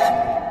doing?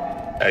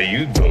 How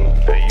you doing?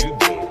 How you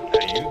doing?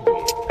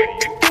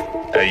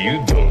 How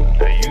you doing? How you doing?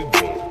 How you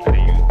doing? How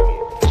you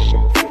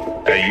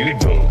doing? How you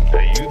doing? How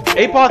you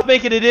doing? Apoth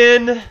making it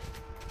in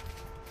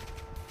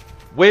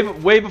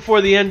way before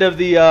the end of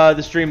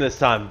the stream this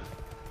time.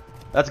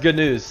 That's good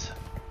news.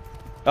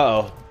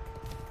 Uh-oh.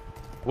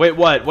 Wait,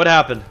 what? What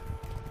happened?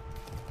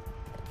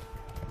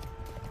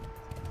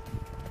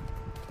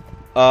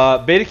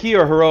 Beta key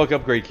or heroic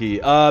upgrade key?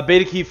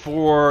 Beta key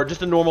for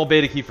just a normal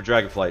beta key for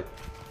Dragonflight.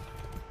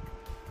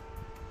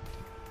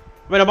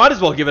 I mean, I might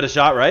as well give it a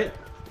shot, right?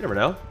 You never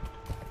know.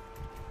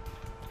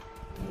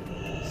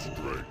 Strength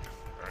and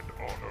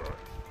honor.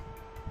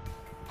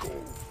 Go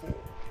forth.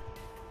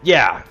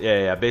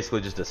 Yeah.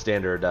 Basically just a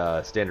standard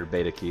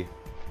beta key.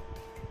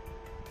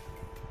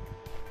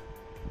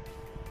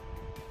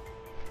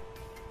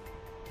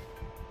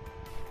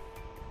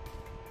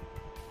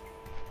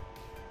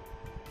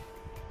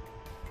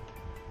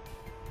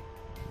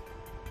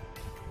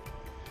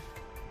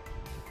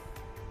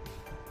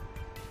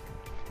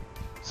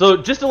 So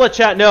just to let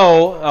chat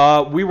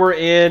know, we were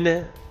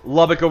in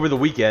Lubbock over the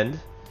weekend,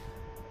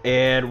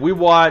 and we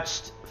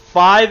watched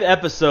 5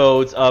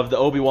 episodes of the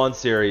Obi-Wan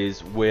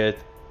series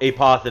with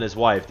Apoth and his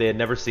wife. They had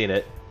never seen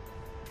it.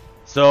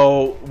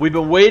 So we've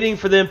been waiting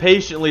for them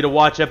patiently to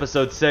watch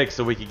episode 6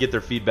 so we could get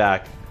their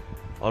feedback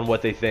on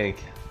what they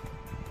think.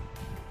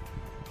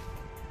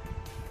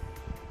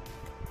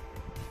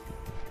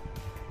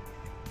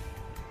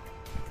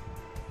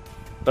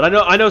 But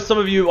I know some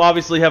of you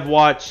obviously have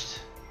watched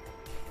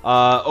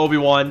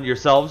Obi-Wan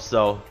yourselves,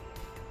 so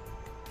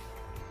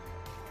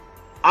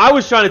I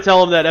was trying to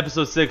tell him that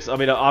episode 6, I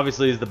mean,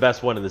 obviously is the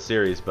best one in the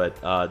series, but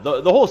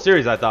the whole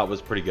series I thought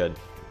was pretty good.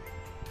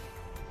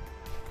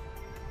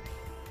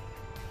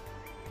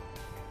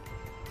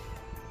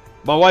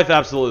 My wife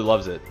absolutely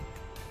loves it.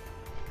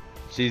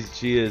 She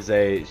is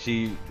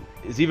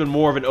even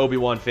more of an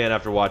Obi-Wan fan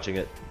after watching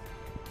it.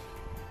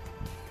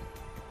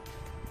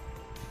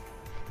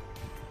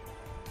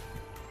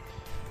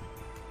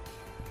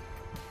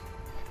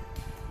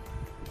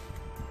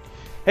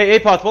 Hey,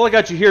 Apoth, while I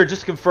got you here,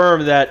 just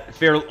confirm that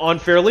on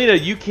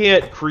Fairlina, you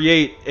can't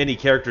create any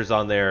characters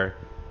on there.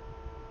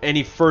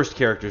 Any first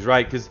characters,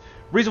 right? Because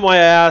reason why I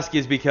ask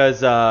is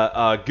because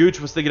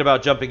Gooch was thinking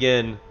about jumping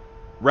in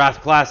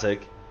Wrath Classic,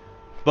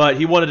 but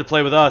he wanted to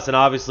play with us, and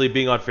obviously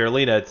being on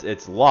Fairlina,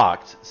 it's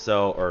locked.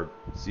 So, or,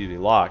 excuse me,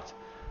 locked.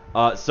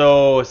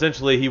 So,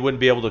 essentially, he wouldn't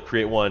be able to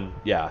create one.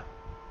 Yeah.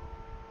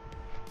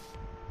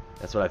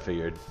 That's what I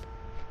figured.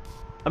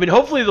 I mean,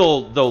 hopefully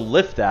they'll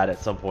lift that at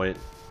some point.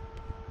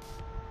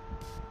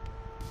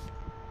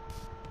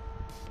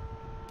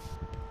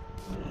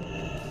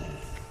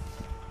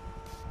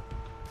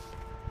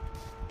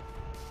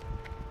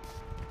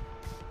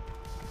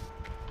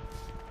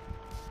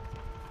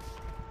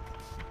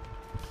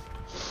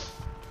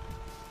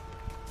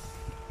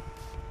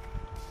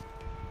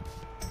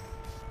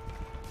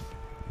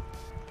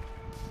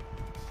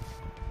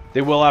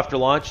 They will after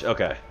launch?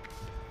 Okay.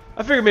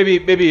 I figure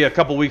maybe a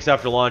couple weeks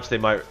after launch they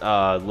might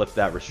lift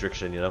that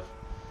restriction, you know?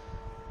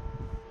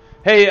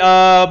 Hey,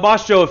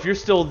 Boss Joe, if you're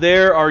still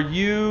there, are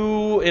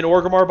you in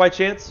Orgrimmar by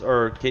chance?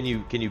 Or can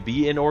you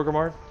be in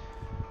Orgrimmar?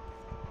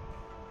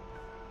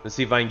 Let's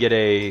see if I can get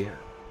a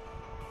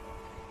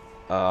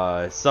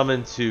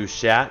summon to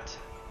Shat.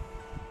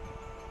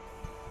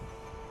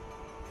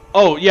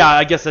 Oh, yeah,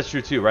 I guess that's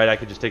true too, right? I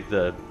could just take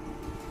the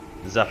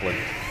Zeppelin.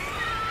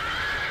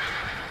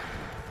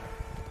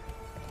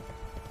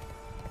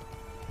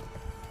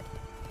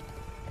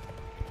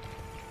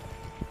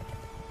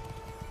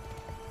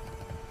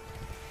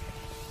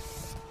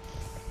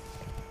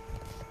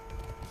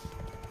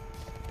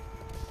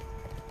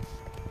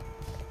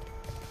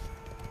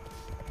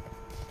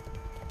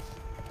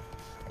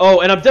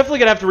 Oh, and I'm definitely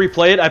going to have to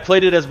replay it. I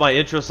played it as my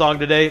intro song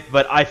today,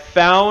 but I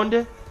found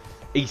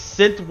a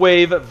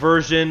synthwave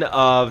version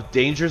of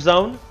Danger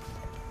Zone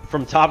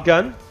from Top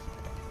Gun.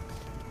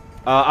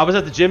 I was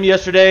at the gym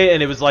yesterday,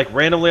 and it was like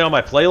randomly on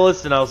my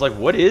playlist, and I was like,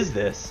 what is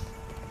this?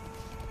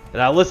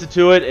 And I listened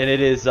to it, and it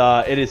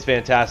is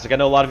fantastic. I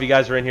know a lot of you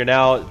guys are in here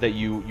now that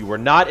you were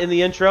not in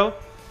the intro,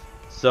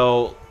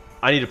 so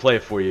I need to play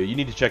it for you. You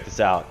need to check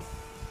this out.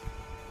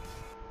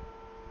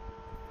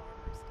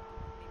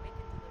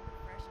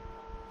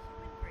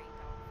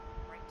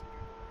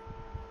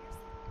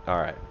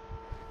 Alright.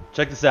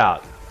 Check this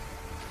out.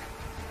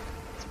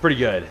 It's pretty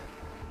good.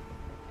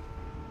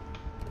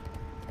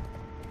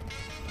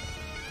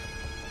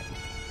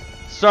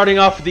 Starting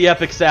off with the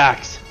epic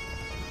sax.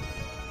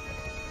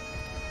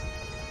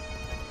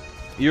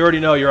 You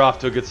already know you're off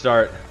to a good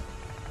start.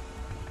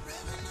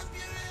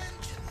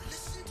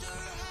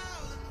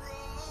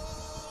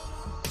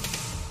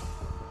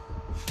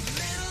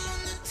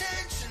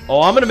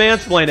 Oh, I'm gonna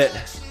mansplain it.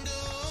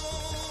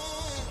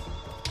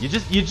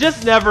 You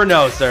just never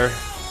know, sir.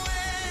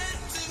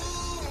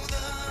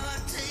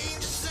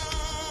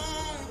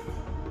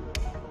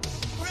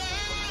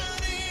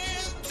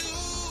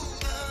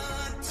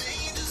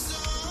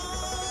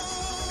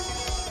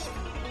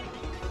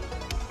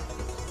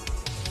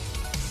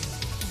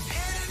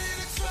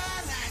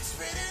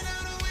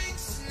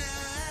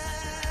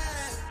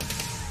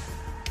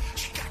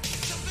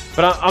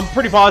 But I'm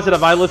pretty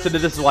positive I listened to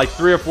this like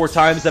 3 or 4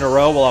 times in a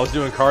row while I was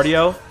doing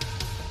cardio,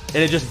 and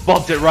it just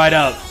bumped it right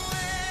up.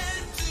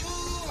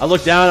 I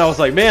looked down and I was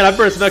like, man, I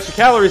burned some extra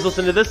calories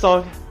listening to this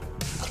song.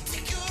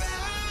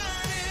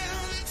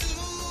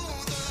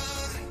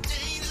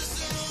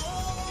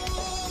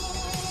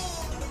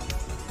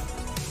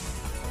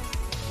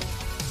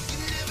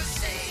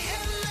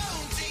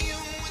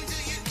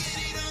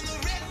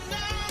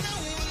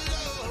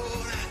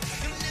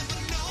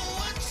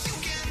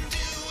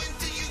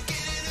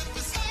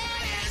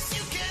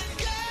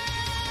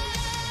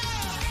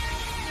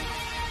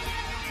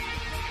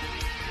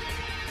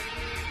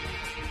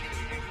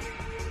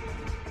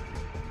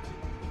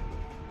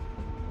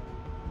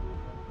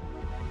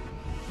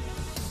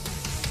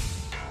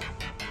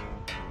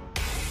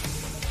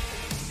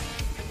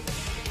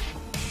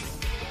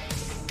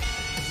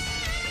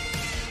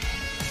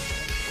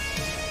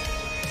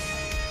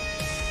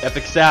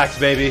 Epic sax,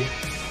 baby.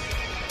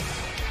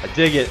 I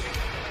dig it.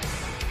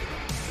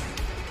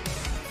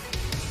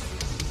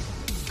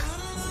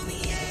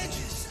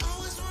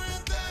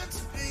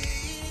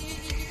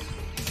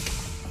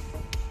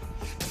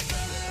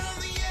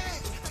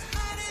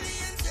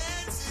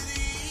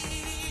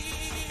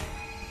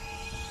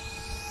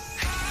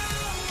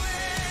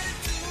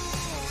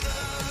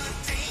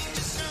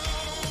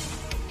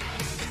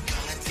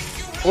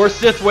 Or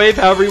Sith Wave,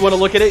 however you want to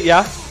look at it,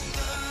 yeah.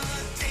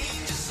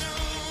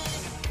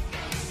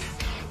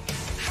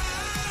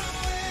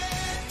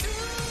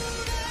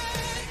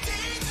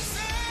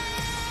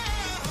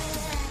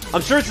 I'm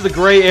sure it's the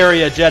gray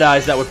area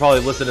Jedis that would probably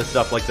listen to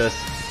stuff like this.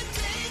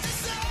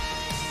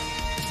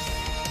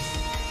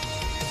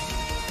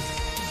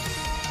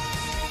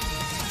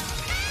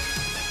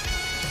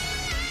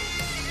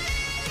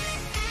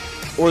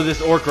 Or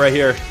this orc right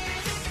here.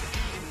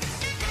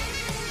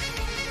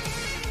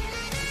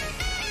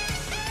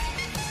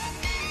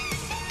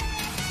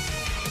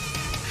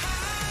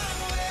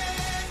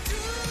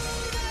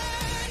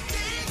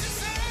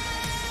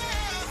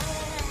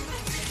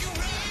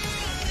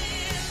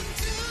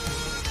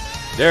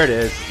 There it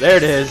is. There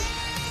it is.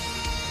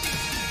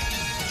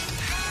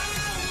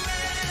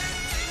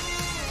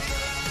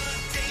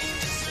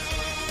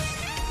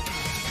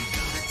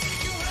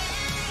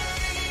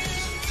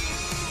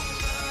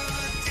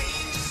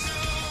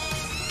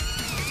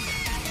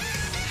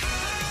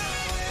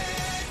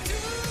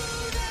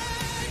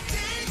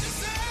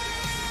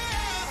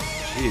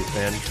 Jeez,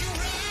 man.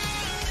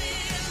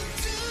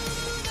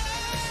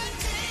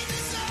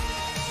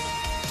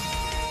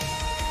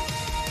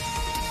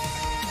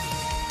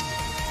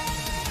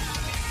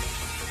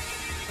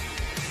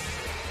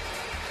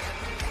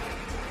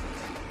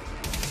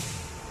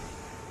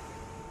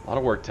 A lot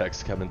of work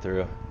text coming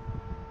through.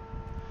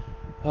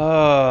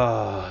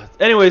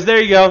 Anyways, there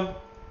you go.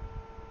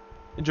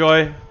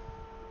 Enjoy.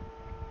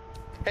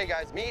 Hey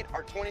guys, meet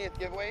our 20th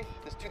giveaway.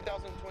 This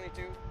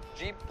 2022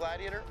 Jeep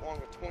Gladiator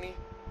along with 20.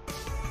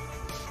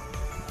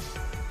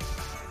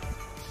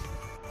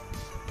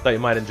 Thought you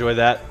might enjoy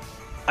that.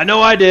 I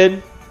know I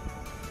did.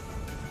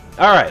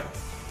 All right.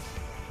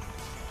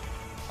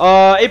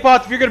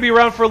 Apoth, if you're going to be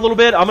around for a little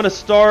bit, I'm going to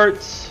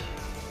start...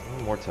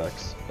 Oh, more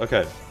text.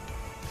 Okay.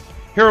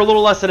 Here, a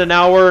little less than an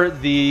hour,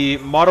 the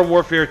Modern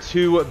Warfare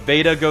 2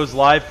 beta goes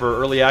live for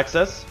early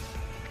access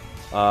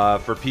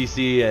for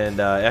PC and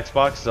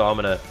Xbox. So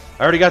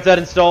I already got that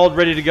installed,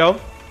 ready to go.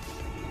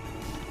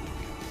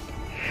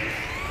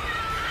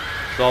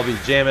 So I'll be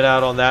jamming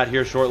out on that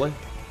here shortly.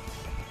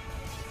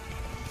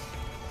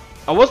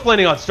 I was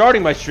planning on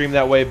starting my stream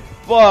that way,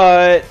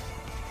 but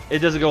it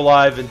doesn't go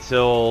live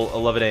until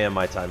 11 a.m.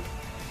 my time.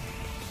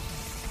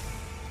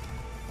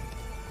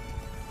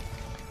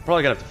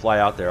 Probably gonna have to fly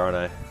out there, aren't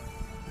I?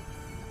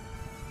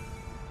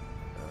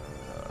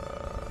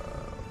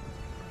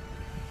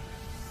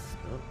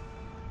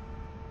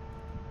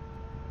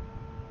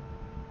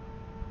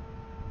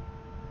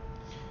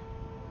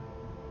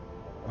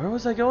 Where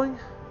was I going?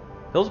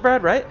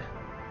 Hillsbrad, right?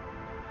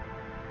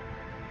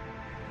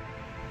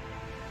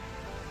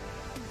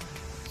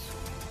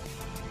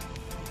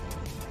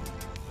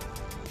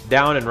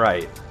 Down and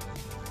right.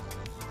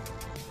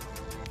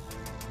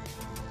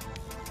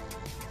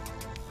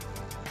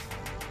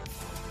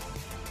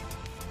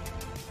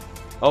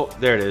 Oh,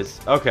 there it is.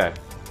 Okay.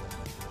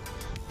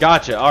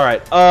 Gotcha. All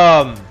right.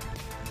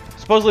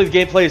 Supposedly the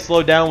gameplay is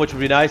slowed down, which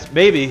would be nice.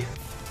 Maybe.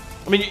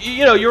 I mean,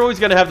 you know, you're always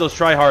going to have those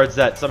tryhards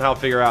that somehow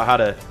figure out how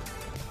to,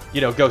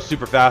 you know, go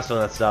super fast on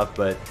that stuff,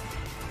 but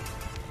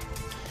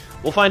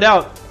we'll find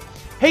out.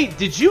 Hey,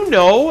 did you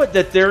know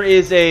that there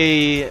is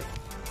a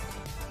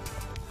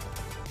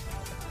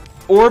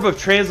orb of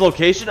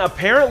translocation?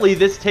 Apparently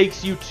this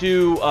takes you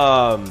to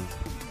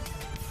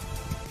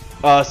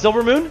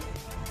Silver Moon?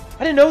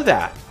 I didn't know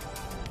that.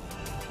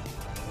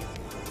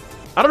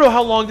 I don't know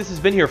how long this has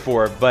been here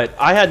for, but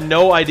I had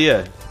no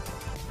idea.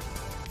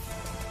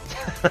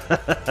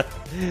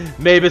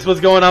 Mavis, what's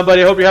going on,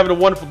 buddy? I hope you're having a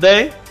wonderful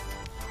day.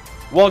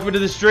 Welcome to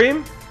the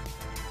stream.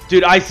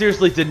 Dude, I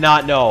seriously did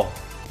not know.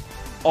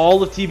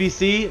 All of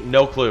TBC,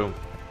 no clue.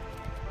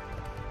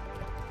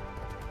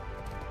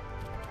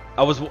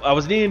 I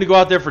was needing to go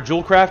out there for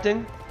jewel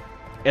crafting,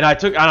 and I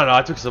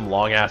took some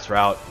long ass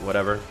route,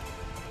 whatever.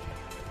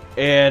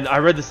 And I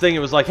read this thing, it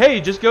was like, hey,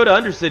 just go to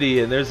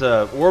Undercity and there's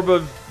a orb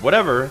of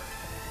whatever.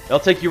 They'll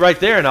take you right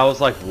there, and I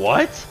was like,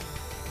 what?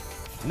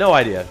 No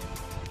idea.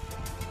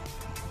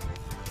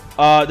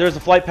 There's a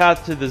flight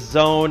path to the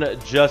zone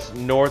just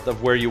north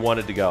of where you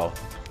wanted to go.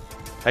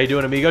 How you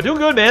doing, amigo? Doing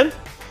good, man.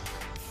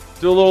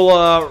 Do a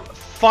little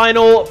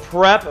final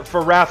prep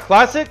for Wrath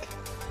Classic.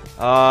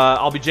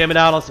 I'll be jamming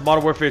out on some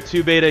Modern Warfare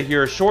 2 beta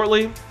here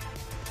shortly.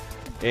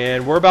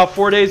 And we're about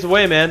 4 days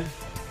away, man.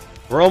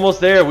 We're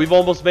almost there. We've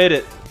almost made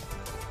it.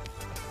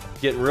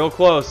 Getting real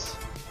close.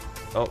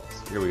 Oh,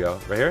 here we go.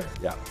 Right here?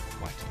 Yeah.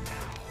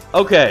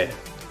 Okay.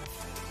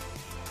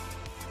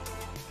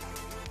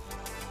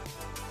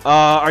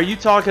 Are you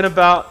talking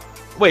about...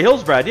 Wait,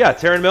 Hillsbrad. Yeah,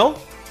 Terran Mill.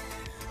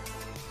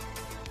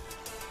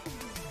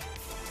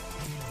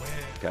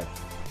 Okay.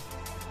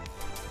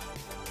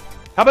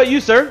 How about you,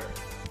 sir?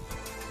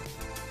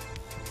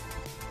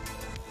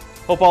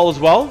 Hope all is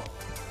well.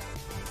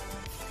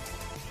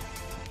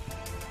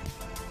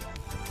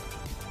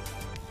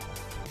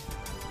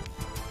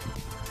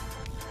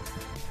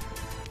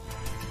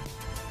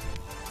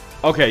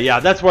 Okay, yeah,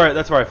 that's where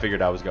I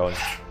figured I was going.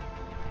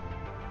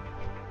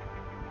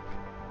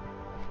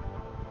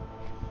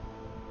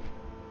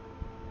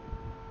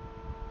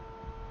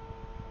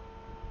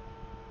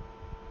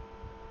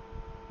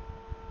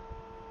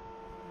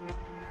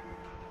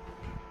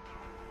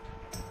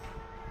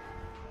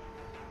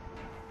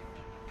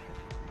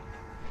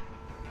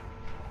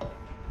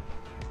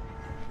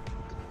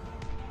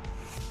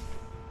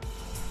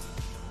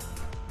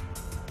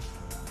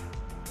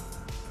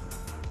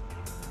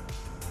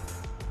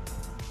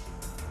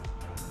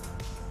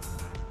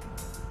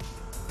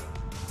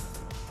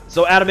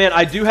 So, Adamant,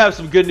 I do have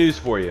some good news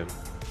for you.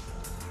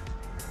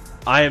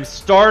 I am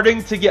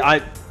starting to get...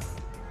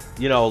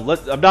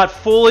 I'm not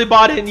fully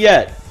bought in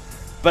yet,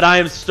 but I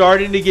am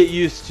starting to get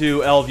used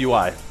to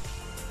LVUI.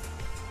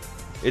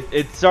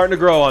 It's starting to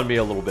grow on me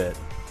a little bit.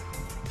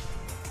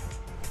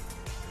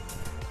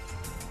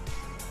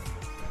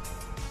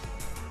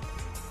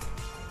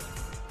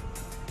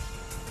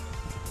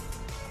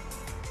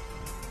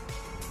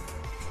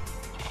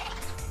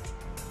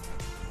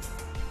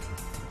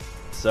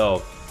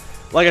 So...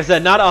 Like I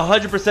said, not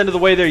 100% of the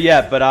way there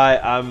yet, but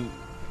I'm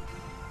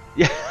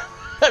yeah,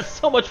 that's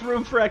so much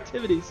room for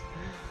activities.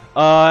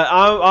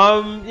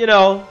 I'm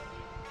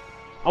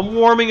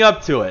warming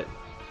up to it.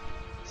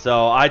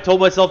 So I told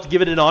myself to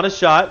give it an honest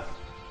shot.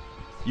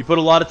 You put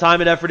a lot of time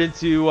and effort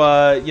into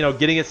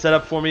getting it set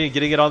up for me and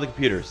getting it on the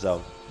computer.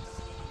 So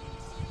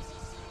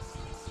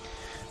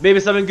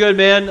maybe something good,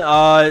 man.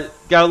 Got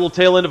a little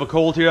tail end of a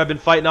cold here I've been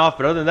fighting off,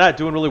 but other than that,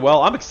 doing really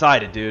well. I'm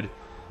excited, dude.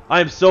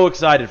 I am so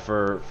excited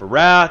for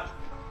Wrath.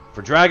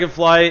 for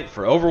Dragonflight,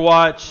 for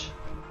Overwatch,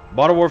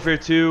 Modern Warfare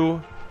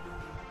 2.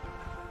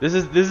 This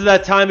is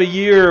that time of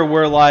year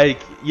where, like,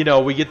 you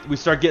know, we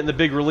start getting the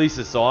big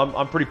releases, so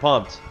I'm pretty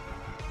pumped.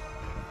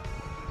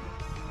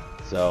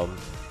 So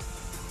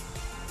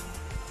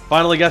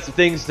finally got some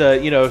things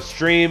to, you know,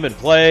 stream and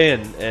play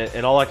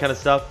and all that kind of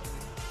stuff.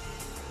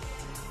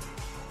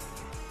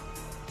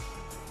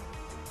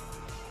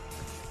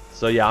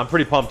 So yeah, I'm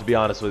pretty pumped, to be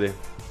honest with you.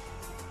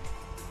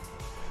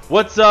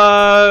 What's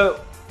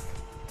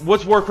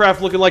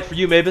Warcraft looking like for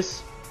you,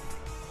 Mavis?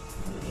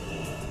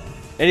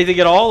 Anything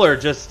at all, or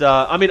just,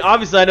 I mean,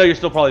 obviously I know you're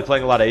still probably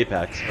playing a lot of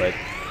Apex, but...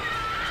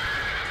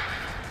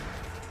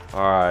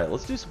 Alright,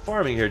 let's do some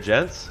farming here,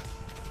 gents.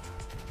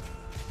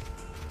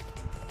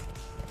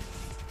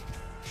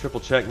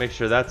 Triple check, make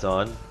sure that's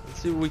on. Let's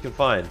see what we can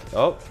find.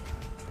 Oh,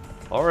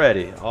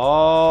 already,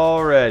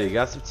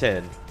 got some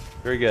tin.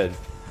 Very good.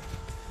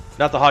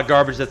 Not the hot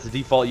garbage, that's the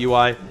default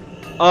UI.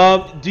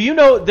 Do you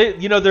know,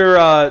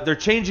 they're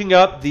changing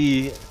up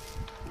the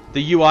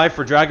UI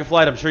for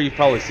Dragonflight. I'm sure you've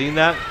probably seen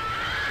that.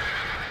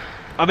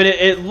 I mean,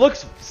 it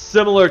looks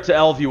similar to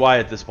Elf UI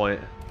at this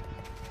point.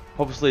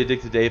 Hopelessly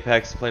addicted to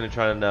Apex, planning to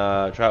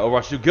try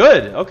Overwatch 2.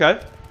 Good, okay.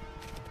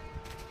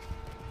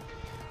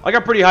 I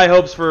got pretty high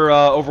hopes for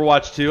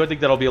Overwatch 2. I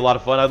think that'll be a lot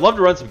of fun. I'd love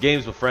to run some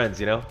games with friends,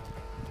 you know?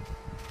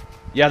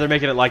 Yeah, they're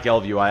making it like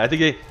Elf UI. I think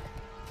they...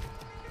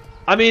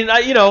 I mean,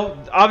 you know,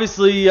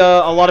 obviously a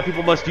lot of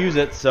people must use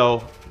it,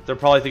 so they're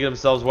probably thinking to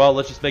themselves, well,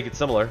 let's just make it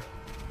similar.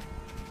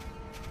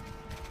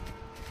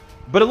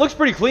 But it looks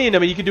pretty clean. I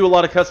mean, you can do a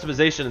lot of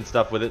customization and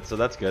stuff with it, so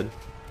that's good.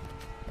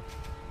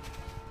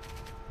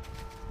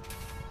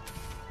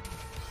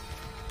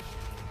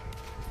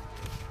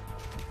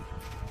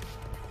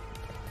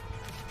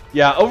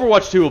 Yeah,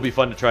 Overwatch 2 will be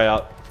fun to try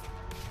out.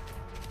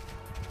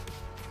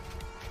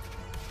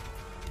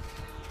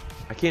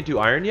 I can't do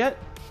iron yet?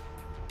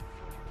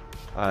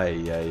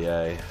 Ay, ay,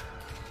 ay.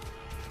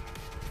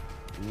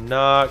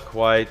 Not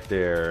quite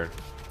there.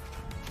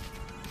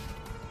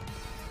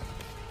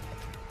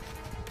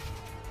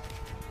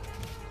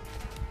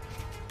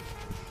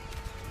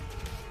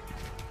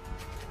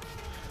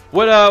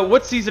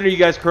 What season are you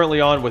guys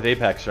currently on with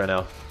Apex right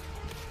now?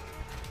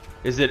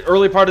 Is it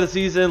early part of the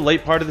season,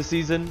 late part of the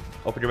season?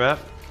 Open your map.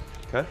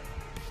 Okay.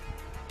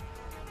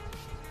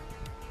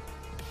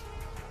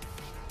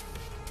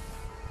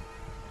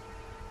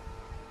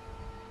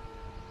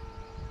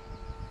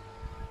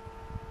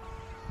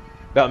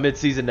 About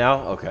mid-season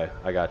now? Okay,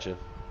 I got you.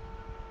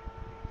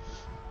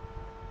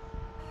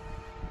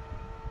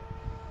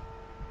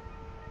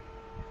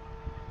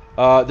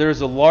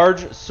 There's a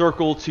large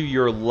circle to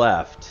your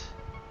left.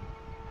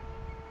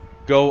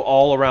 Go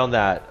all around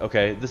that.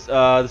 Okay, this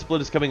the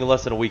split is coming in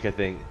less than a week, I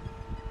think.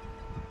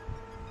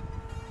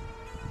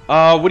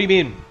 What do you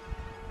mean?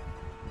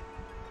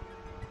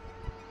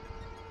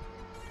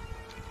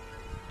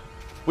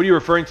 What are you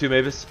referring to,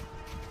 Mavis?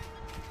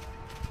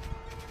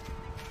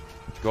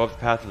 Go up the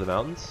path of the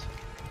mountains?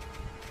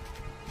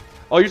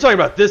 Oh, you're talking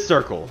about this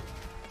circle.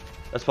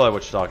 That's probably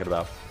what you're talking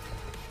about.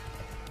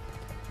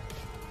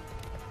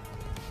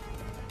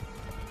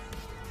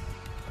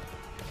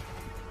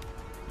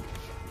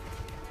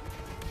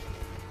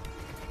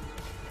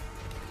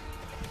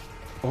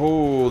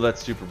 Oh,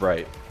 that's super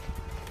bright.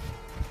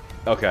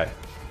 Okay.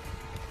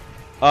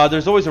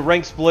 There's always a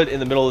rank split in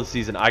the middle of the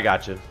season. I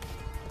gotcha.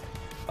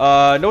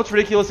 No, it's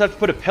ridiculous. I have to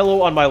put a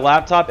pillow on my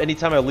laptop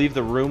anytime I leave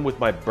the room with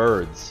my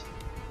birds.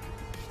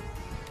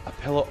 A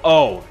pillow?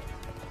 Oh.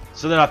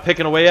 So they're not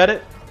picking away at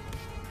it?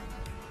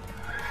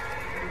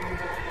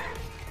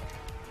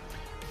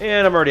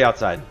 And I'm already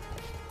outside.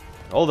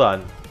 Hold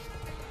on.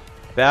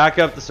 Back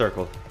up the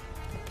circle.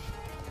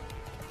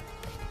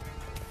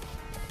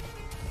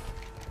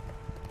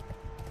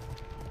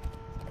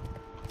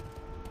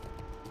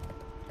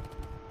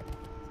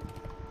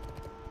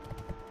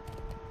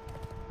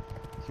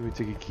 We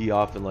took a key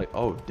off and like,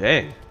 oh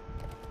dang.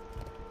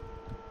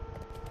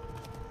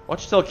 Why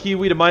don't you tell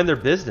Kiwi to mind their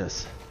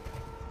business?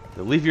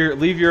 Leave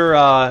your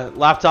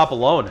laptop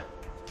alone.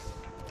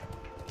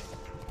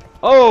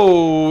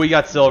 Oh, we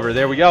got silver.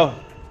 There we go.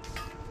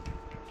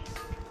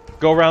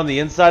 Go around the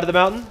inside of the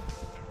mountain.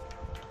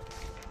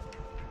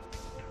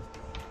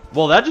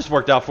 Well, that just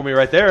worked out for me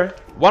right there.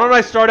 Why don't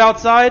I start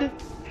outside,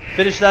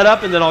 finish that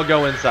up, and then I'll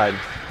go inside.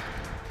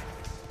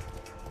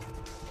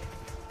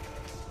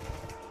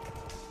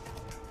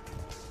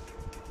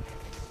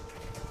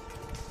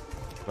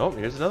 Oh,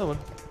 here's another one.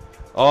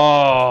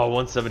 Oh,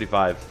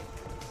 175.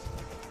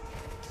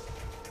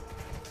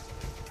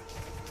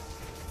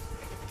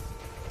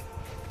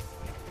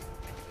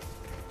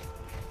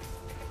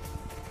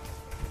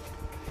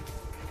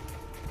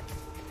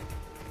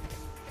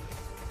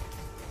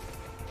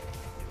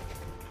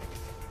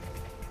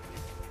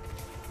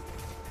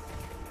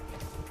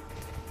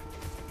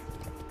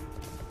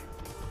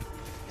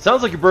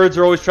 Sounds like your birds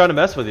are always trying to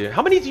mess with you.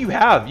 How many do you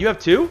have? You have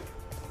 2?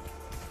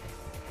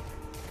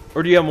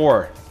 Or do you have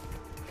more?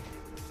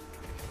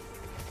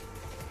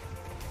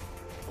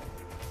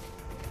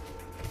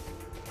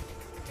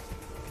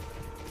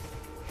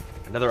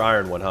 Another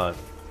iron one, huh?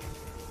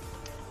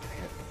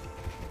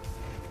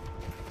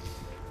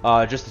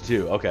 Just the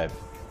 2. Okay.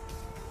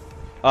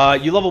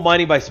 You level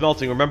mining by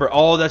smelting. Remember?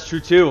 Oh, that's true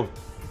too.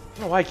 I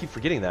don't know why I keep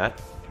forgetting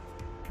that.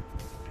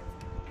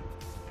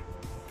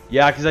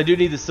 Yeah, because I do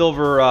need the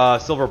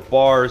silver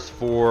bars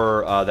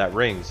for that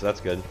ring, so that's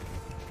good.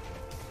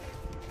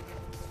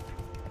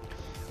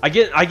 I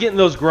get in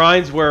those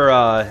grinds where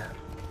I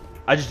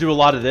just do a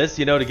lot of this,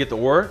 you know, to get the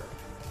ore,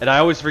 and I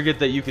always forget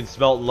that you can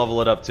smelt and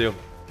level it up too.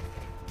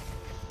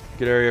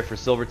 Good area for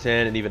silver,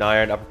 tin, and even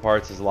iron. Upper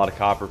parts is a lot of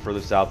copper.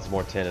 Further south is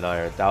more tin and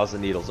iron. 1,000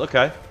 needles.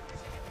 Okay,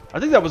 I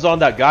think that was on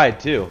that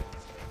guide too.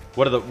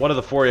 What are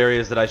the 4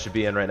 areas that I should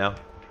be in right now?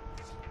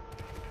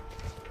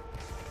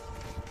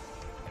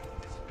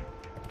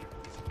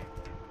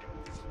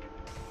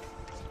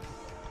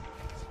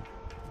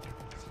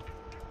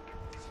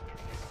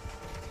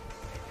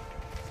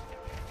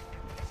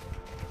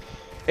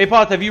 Hey,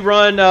 Poth, have you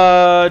run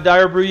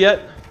Dire Brew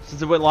yet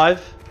since it went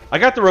live? I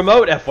got the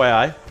remote,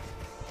 FYI.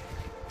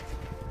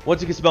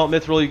 Once you can smelt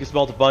mithril, you can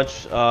smelt a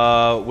bunch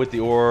with the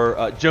ore.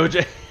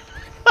 Jojo.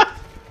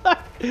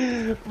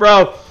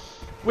 Bro,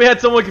 we had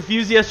someone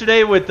confused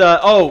yesterday with,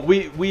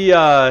 we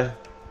had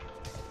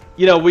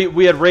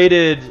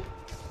raided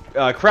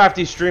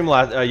Crafty stream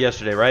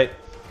yesterday, right?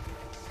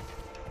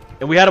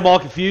 And we had them all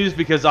confused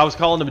because I was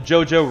calling him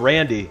Jojo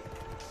Randy.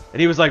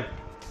 And he was like,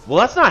 well,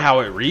 that's not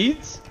how it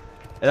reads.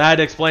 And I had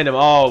to explain to him,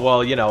 oh,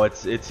 well, you know,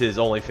 it's his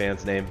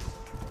OnlyFans name.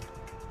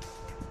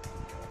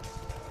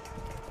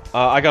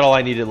 I got all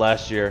I needed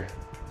last year.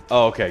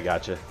 Oh, okay,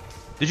 gotcha.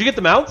 Did you get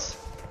the mounts?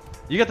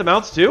 You got the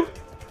mounts too?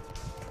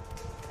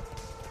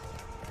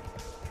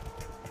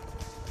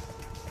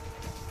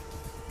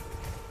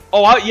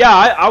 Oh,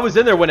 I was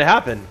in there when it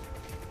happened.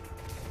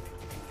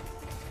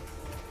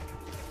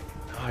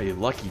 Oh, you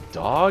lucky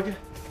dog.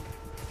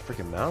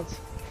 Freaking mounts.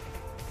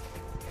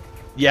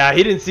 Yeah,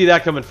 he didn't see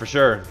that coming for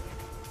sure.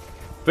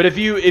 But if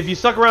you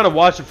stuck around and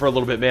watched it for a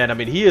little bit, man, I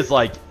mean, he is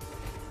like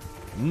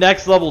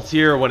next level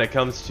tier when it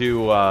comes to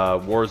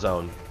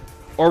Warzone.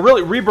 Or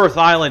really, Rebirth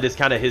Island is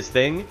kind of his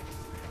thing.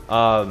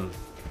 But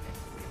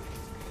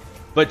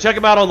check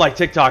him out on like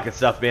TikTok and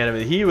stuff, man. I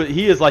mean,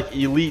 he is like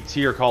elite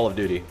tier Call of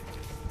Duty.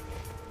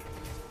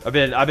 I've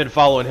been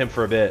following him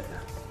for a bit,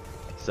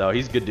 so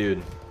he's a good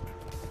dude.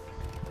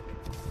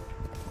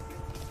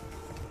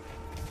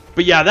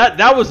 But yeah,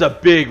 that was a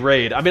big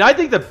raid. I mean, I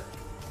think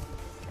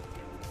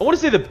I want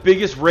to say the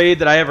biggest raid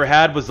that I ever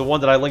had was the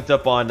one that I linked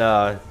up on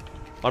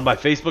my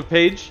Facebook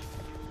page.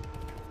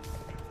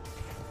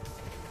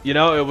 You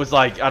know, it was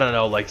like, I don't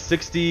know, like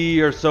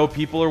 60 or so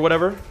people or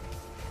whatever.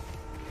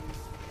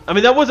 I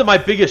mean, that wasn't my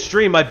biggest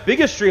stream. My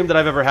biggest stream that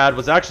I've ever had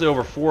was actually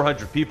over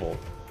 400 people.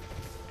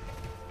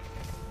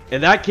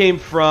 And that came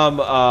from,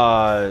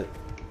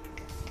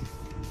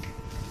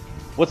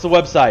 what's the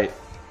website?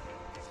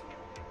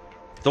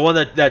 The one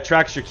that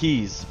tracks your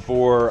keys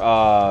for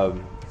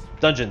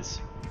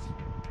dungeons.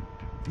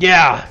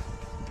 Yeah,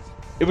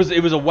 it was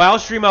a WoW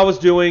stream I was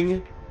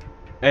doing,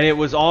 and it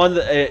was on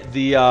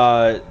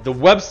the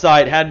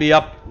website had me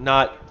up.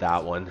 Not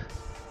that one.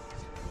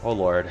 Oh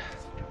Lord.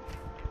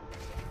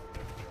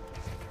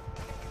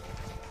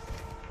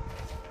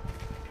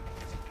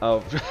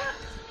 Oh,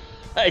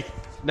 hey,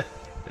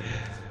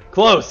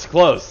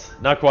 close,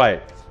 not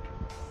quite.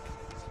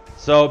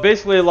 So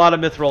basically, a lot of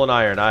mithril and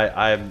iron.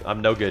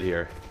 I'm no good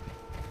here.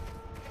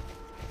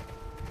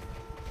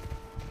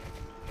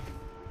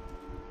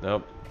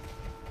 Nope.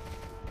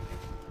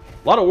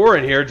 A lot of ore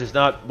in here, just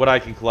not what I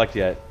can collect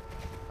yet.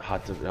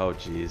 Oh,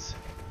 jeez.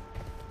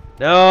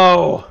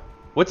 No!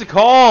 What's it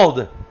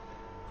called?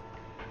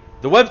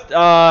 The web...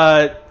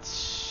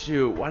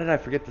 shoot, why did I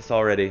forget this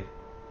already?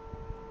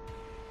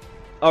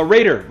 Oh,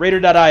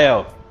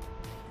 Raider.io.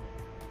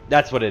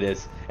 That's what it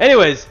is.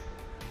 Anyways,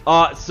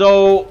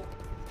 so...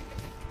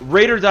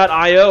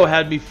 Raider.io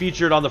had me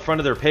featured on the front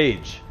of their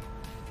page.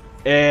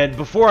 And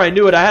before I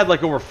knew it, I had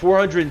like over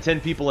 410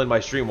 people in my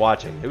stream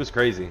watching. It was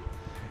crazy.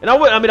 And I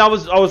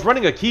was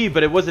running a key,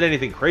 but it wasn't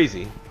anything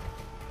crazy.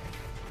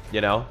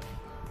 You know?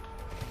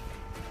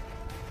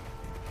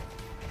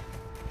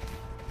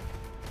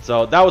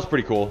 So that was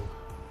pretty cool.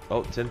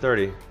 Oh,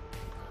 10:30.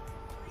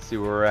 Let's see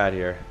where we're at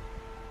here.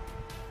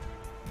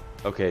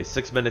 Okay,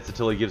 6 minutes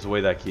until he gives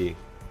away that key.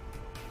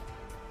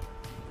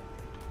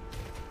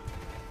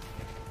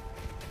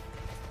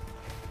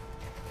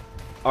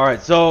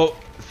 Alright, so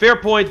fair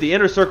point, the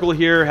inner circle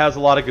here has a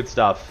lot of good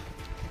stuff.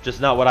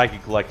 Just not what I can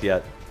collect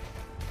yet.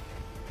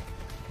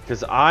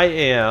 Because I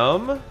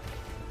am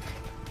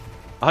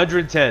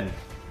 110.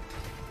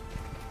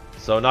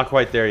 So not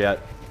quite there yet.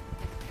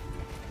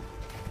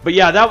 But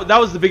yeah, that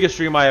was the biggest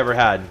stream I ever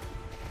had.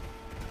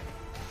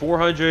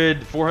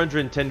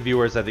 410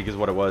 viewers, I think is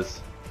what it was.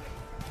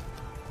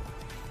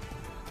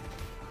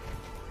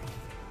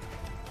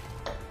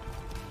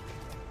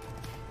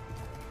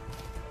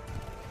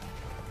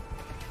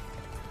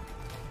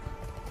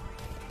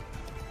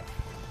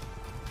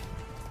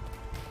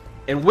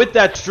 And with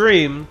that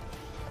stream,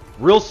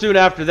 real soon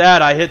after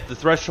that, I hit the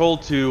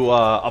threshold to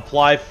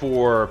apply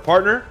for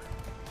partner.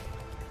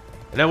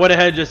 And I went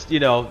ahead and just, you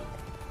know,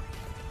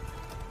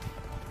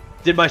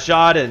 did my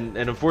shot and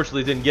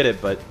unfortunately didn't get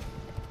it, but...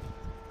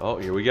 Oh,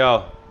 here we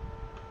go.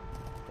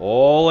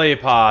 Ole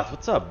Path.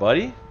 What's up,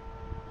 buddy?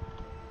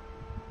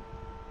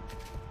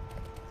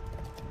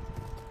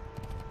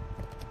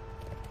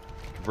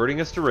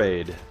 Converting us to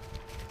raid.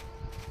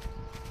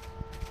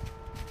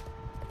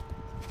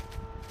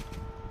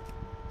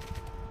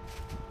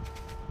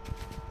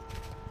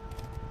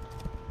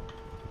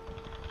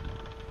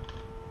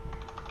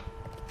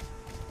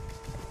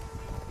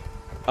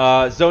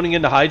 Zoning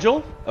into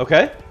Hyjal?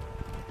 Okay.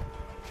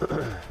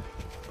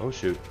 Oh,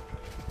 shoot.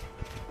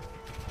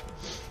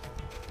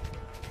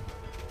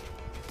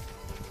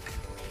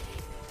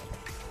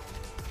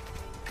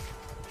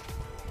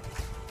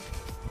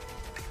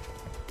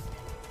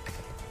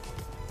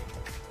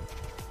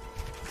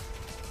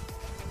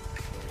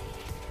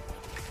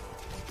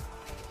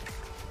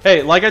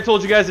 Hey, like I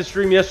told you guys at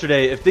stream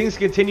yesterday, if things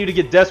continue to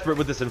get desperate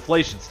with this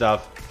inflation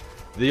stuff,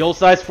 the old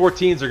size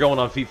 14s are going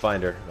on Feet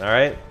Finder,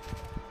 alright?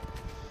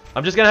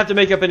 I'm just gonna have to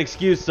make up an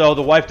excuse so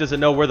the wife doesn't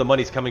know where the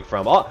money's coming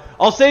from.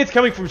 I'll say it's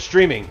coming from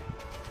streaming.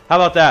 How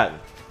about that?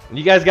 And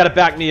you guys gotta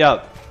back me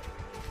up.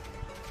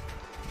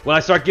 When I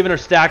start giving her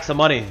stacks of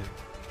money,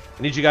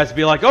 I need you guys to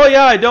be like, oh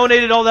yeah, I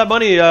donated all that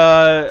money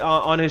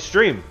on his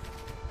stream.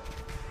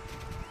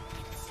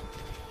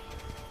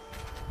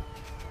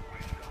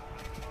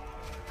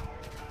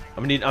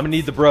 I'm gonna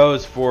need the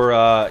bros for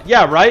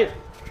yeah, right?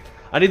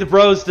 I need the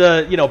bros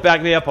to, you know,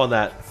 back me up on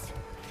that.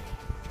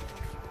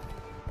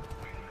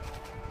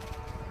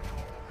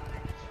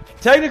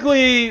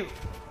 Technically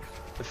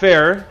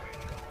fair.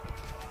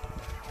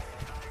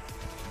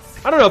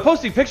 I don't know,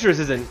 posting pictures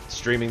isn't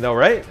streaming though,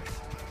 right?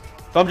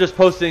 If I'm just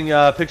posting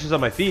pictures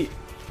on my feet.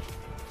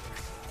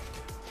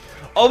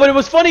 Oh, but it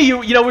was funny,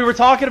 you know, we were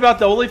talking about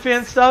the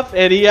OnlyFans stuff,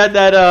 and he had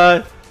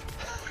that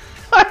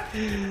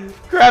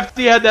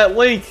Crafty had that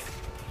link.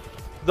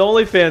 The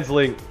OnlyFans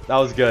link. That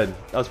was good.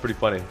 That was pretty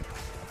funny.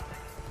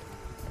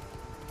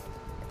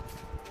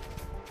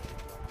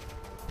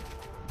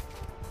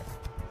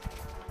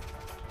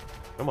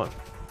 Come on.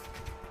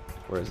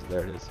 Where is it?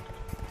 There it is.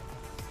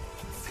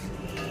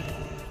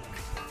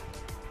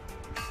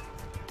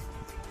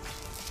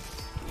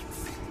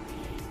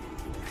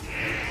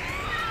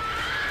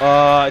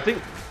 I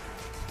think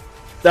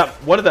that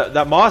one of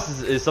that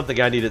moss is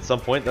something I need at some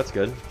point. That's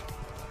good.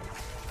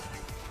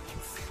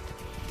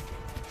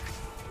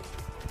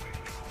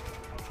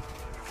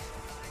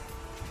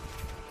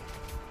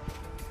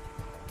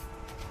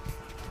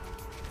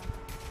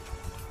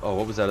 Oh,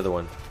 what was that other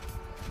one?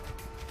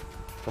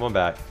 Come on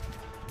back.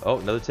 Oh,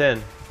 another 10.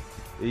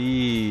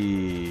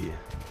 Eee.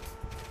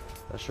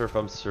 Not sure if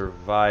I'm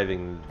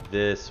surviving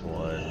this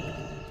one.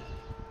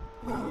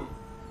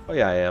 Oh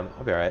yeah, I am.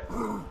 I'll be alright.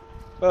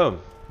 Boom.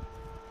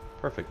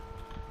 Perfect.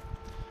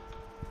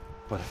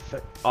 But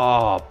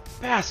oh,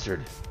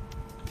 bastard.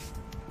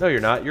 No,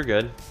 you're not. You're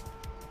good.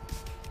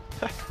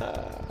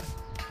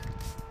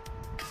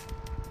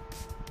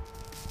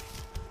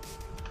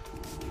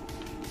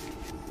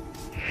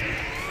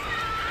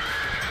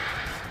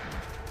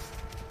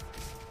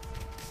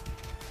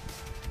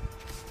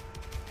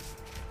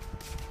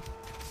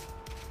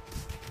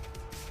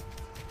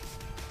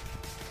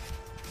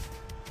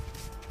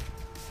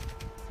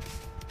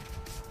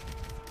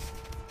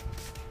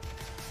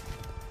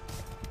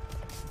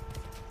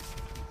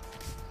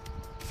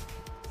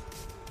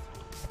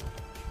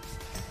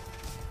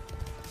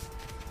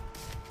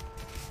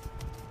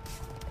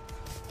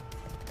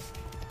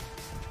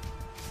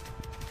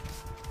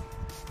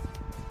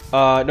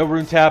 No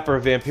rune tap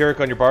or vampiric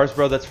on your bars,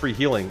 bro. That's free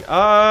healing.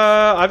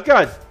 I've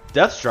got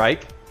Death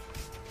Strike.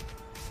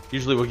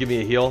 Usually will give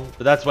me a heal,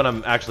 but that's when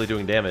I'm actually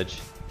doing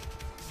damage.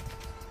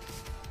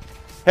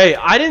 Hey,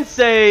 I didn't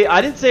say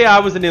I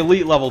was an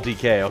elite level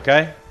DK,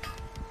 okay?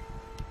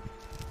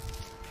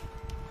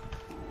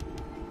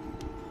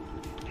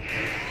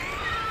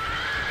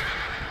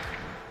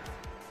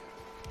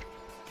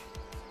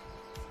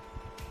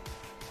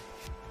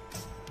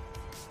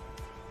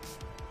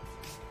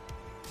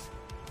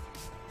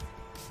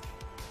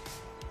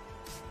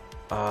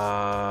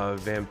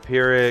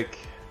 Vampiric.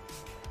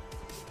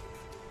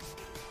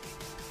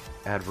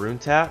 Add rune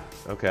tap?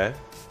 Okay.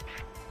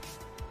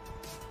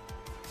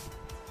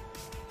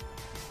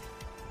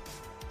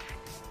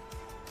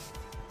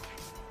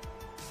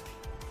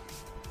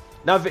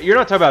 Now, you're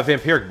not talking about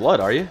vampiric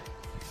blood, are you?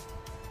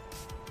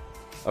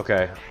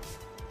 Okay.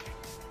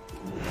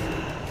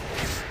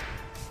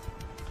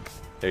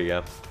 There you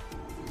go.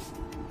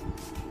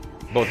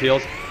 Both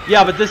heals?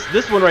 Yeah, but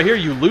this one right here,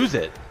 you lose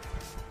it.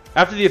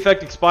 After the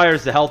effect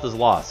expires, the health is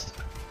lost.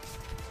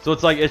 So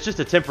it's like, it's just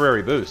a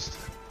temporary boost.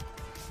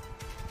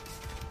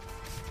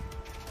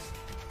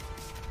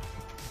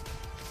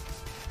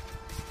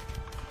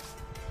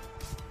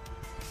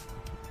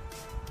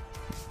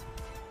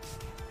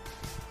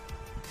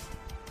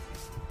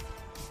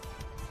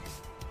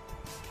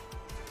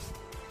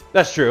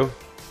 That's true.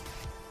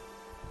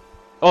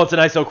 Oh, it's an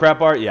ISO crap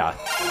bar? Yeah.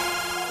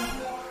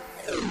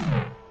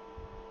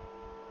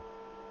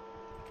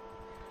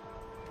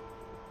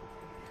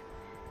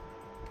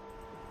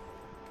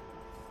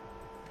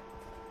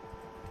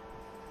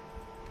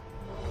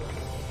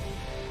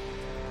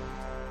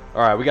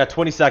 Alright, we got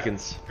 20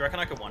 seconds. Do you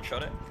reckon I could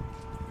one-shot it?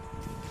 Do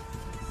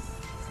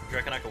you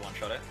reckon I could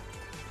one-shot it?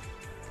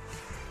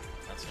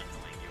 That's an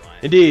annoying UI.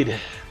 Indeed.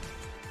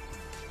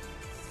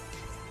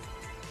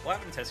 What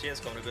happened to test yet? It's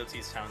common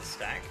abilities, talent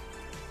stack.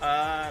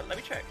 Let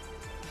me check.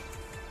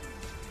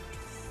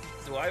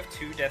 Do I have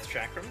 2 death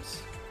chakrams?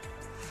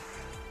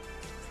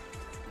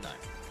 No.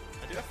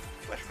 I do have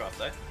fleshcraft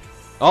though.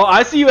 Oh,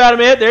 I see you,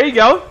 Adamant. There you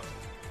go.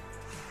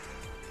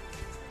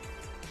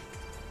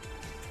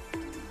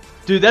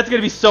 Dude, that's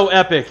gonna be so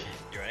epic.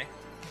 You ready?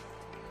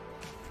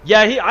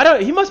 Yeah,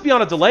 he must be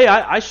on a delay.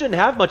 I shouldn't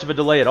have much of a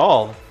delay at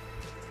all.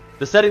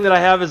 The setting that I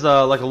have is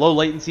like a low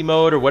latency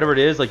mode or whatever it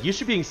is. Like you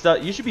should be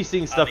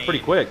seeing stuff pretty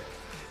quick.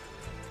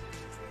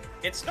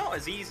 It's not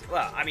as easy.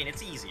 Well, I mean,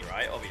 it's easy,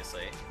 right?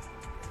 Obviously,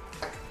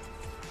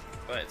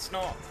 but it's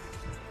not.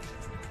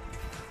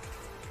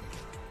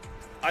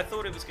 I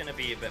thought it was going to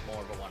be a bit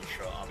more of a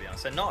one-shot. I'll be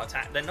honest. They're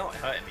not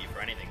hurting me for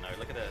anything though.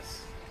 Look at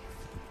this.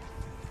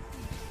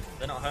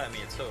 They're not hurting me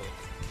at all.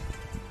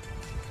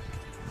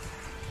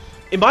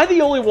 Am I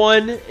the only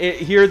one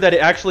here that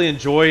actually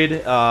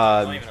enjoyed?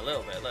 Not even a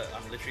little bit. Look,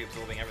 I'm literally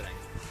absorbing everything.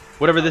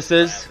 Whatever this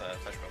is.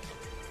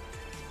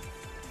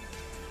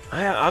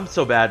 I have, I'm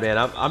so bad, man.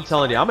 I'm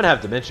telling you, I'm gonna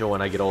have dementia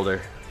when I get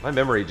older. My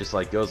memory just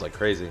like goes like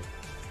crazy.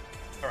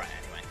 All right.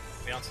 Anyway,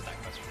 we answered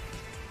that question.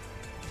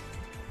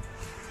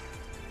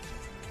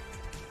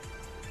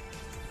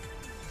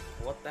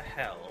 What the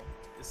hell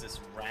is this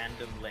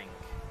random link?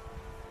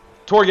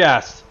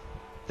 Torghast.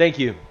 Thank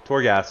you,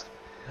 Torghast.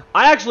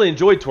 I actually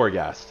enjoyed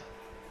Torghast.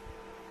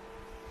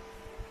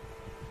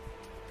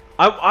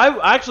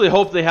 I actually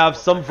hope they have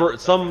some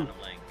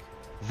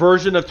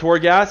version of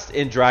Torghast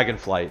in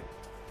Dragonflight.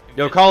 You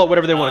know, call it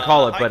whatever they want to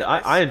call it, but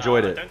I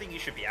enjoyed it. I don't think you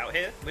should be out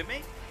here with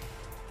me.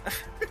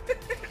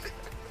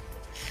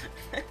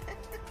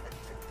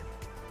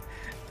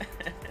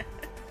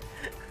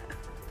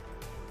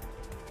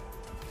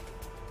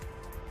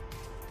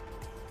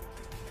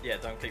 Yeah,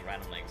 don't click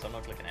random links. I'm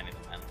not clicking any of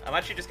them, man. I'm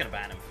actually just gonna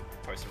ban him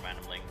for posting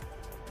random link.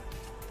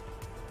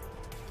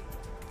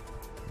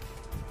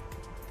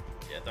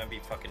 Yeah, don't be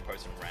fucking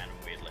posting random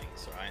weird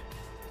links, alright?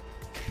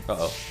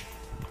 Uh-oh.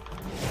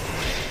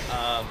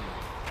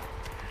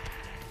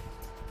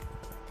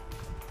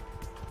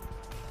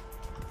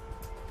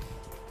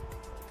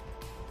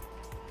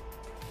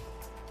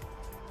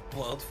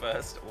 World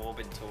first orb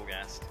in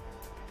Torghast.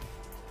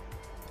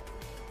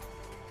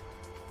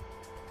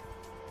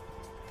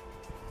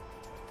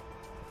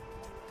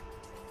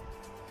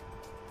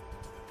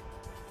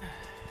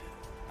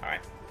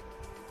 Alright.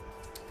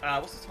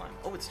 What's the time?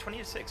 Oh, it's 20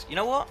 to 6. You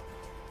know what?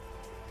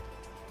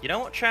 You know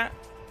what, chat?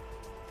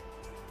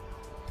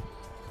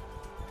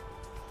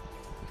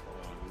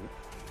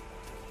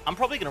 I'm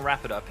probably going to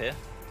wrap it up here.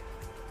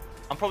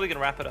 I'm probably going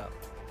to wrap it up.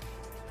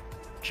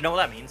 Do you know what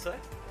that means, though? Do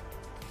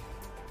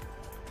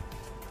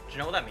you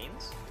know what that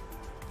means?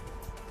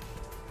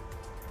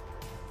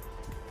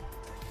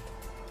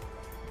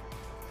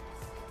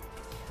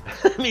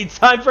 I mean,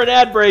 time for an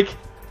ad break.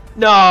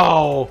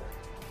 No.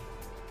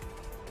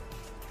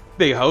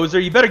 Big hoser,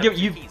 you better give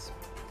you keys.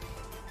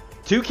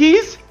 2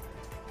 keys?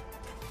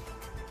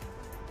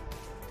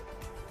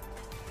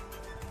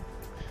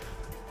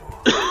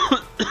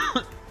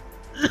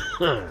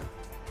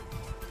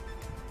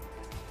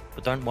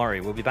 But don't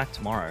worry, we'll be back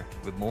tomorrow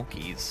with more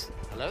keys.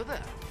 Hello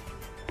there.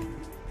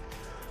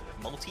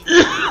 Multi.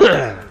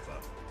 The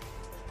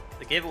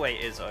giveaway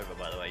is over,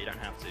 by the way. You don't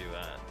have to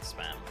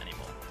spam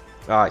anymore.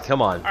 Alright,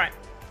 come on. Alright.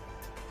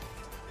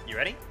 You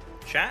ready?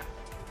 Chat?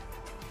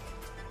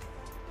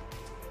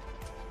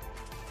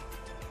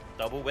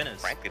 Double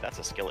winners. Frankly, that's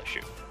a skill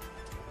issue.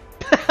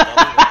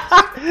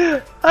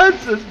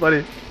 That's just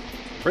funny.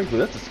 Frankly,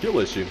 that's a skill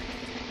issue.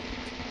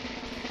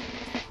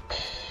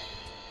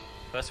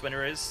 First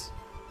winner is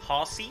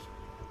Harsey.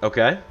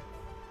 Okay.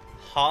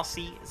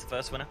 Harsey is the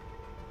first winner.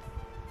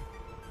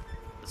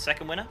 The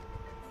second winner?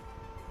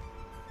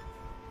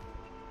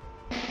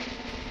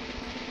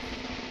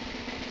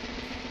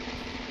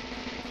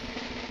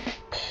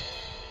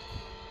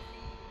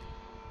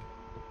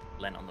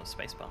 Len on the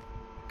spacebar.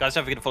 Guys,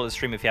 don't forget to follow the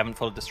stream if you haven't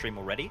followed the stream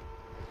already.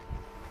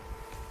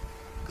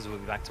 Because we'll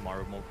be back tomorrow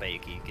with more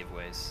beta key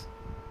giveaways.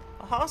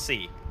 Oh,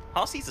 Harsey!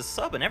 Harsey's a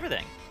sub and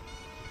everything.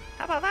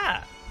 How about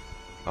that?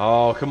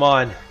 Oh, come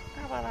on.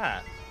 How about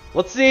that?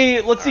 Let's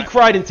see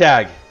Crichton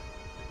tag.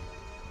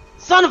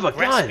 Son of a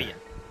gun! Graspian.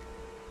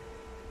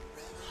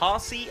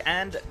 Harsey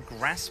and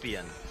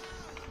Graspian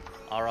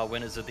are our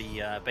winners of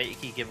the beta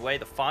key giveaway,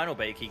 the final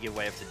beta key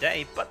giveaway of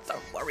today. But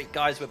don't worry,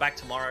 guys, we're back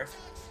tomorrow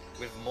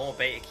with more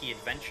beta key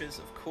adventures,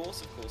 of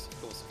course.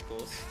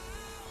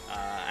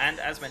 And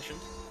as mentioned,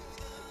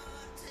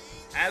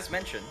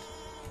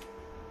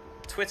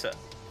 Twitter.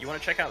 You want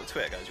to check out the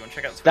Twitter, guys? You want to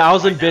check out the Twitter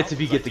 1,000 right bits now?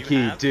 if you get the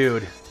key, Have.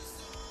 dude.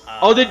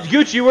 Oh, did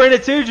Gucci, you were in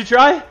it too? Did you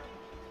try?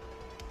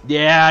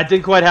 Yeah, it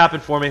didn't quite happen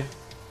for me.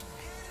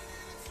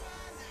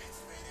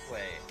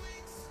 Wait.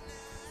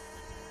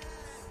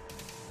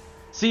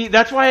 See,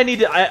 that's why I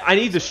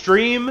need the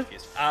stream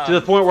to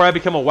the point where I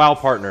become a WoW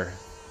partner.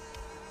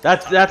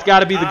 That's got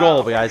to be the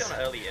goal, guys.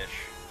 Early-ish.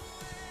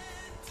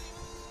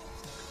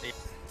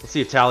 Let's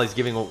see if Tally's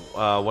giving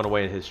one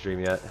away in his stream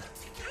yet. Hi,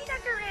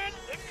 Dr. Rick.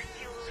 It's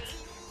Julie.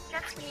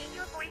 Just leaving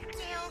you a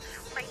voicemail.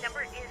 My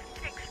number is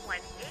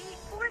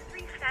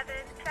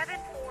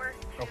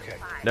 618-437-7425. Okay.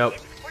 Nope.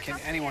 Can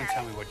anyone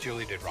tell me what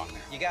Julie did wrong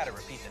there? You gotta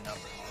repeat the number.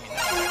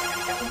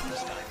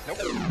 This time.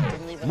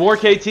 Nope. More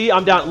KT.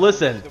 I'm down.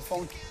 Listen, The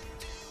phone.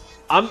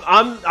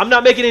 I'm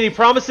not making any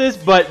promises,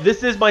 but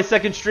this is my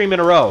second stream in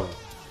a row,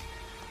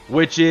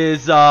 which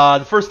is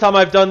the first time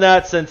I've done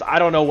that since I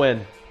don't know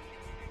when.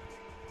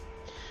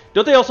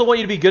 Don't they also want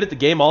you to be good at the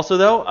game also,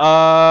 though?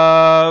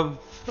 I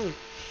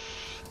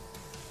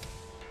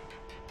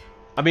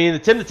mean, the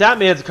Tim the Tap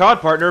Man's a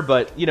COD partner,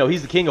 but, you know,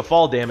 he's the king of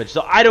fall damage.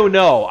 So I don't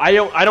know. I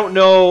don't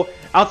know.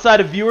 Outside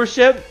of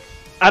viewership,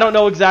 I don't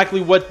know exactly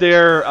what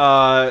their,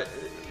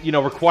 you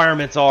know,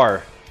 requirements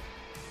are.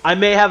 I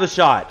may have a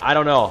shot. I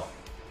don't know.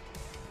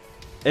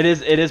 It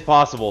is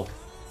possible.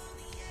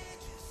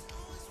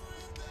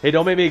 Hey,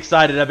 don't make me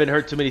excited. I've been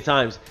hurt too many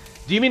times.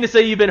 Do you mean to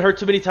say you've been hurt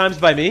too many times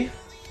by me?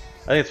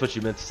 I think that's what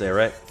you meant to say,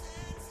 right?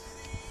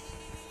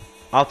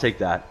 I'll take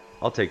that.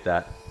 I'll take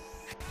that.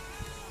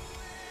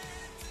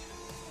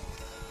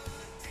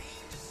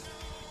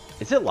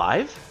 Is it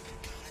live?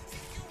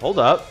 Hold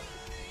up.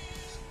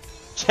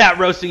 Chat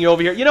roasting you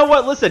over here. You know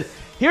what? Listen,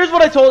 here's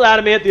what I told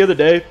Adamant the other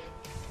day.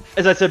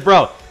 As I said,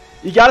 bro,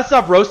 you gotta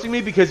stop roasting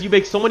me because you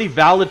make so many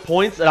valid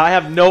points and I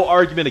have no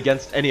argument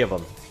against any of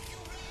them.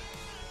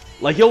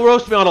 Like, he'll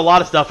roast me on a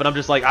lot of stuff and I'm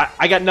just like,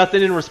 I got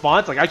nothing in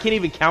response. Like, I can't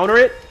even counter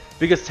it.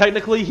 Because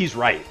technically, he's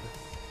right.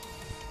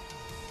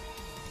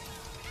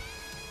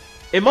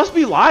 It must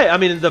be live. I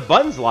mean, the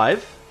button's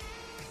live.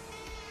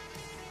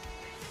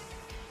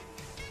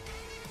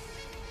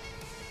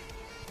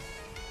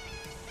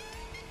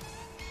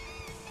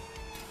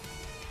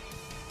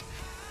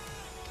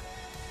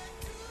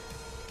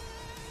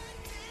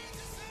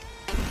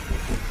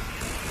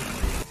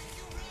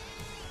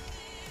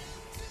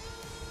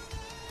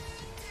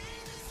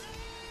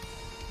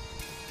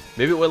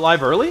 Maybe it went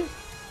live early?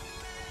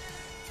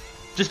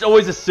 Just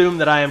always assume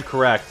that I am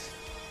correct.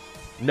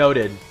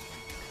 Noted.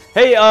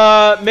 Hey,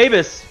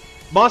 Mavis.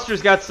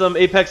 Monster's got some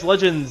Apex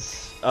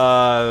Legends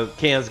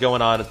cans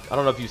going on. I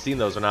don't know if you've seen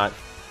those or not.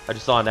 I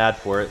just saw an ad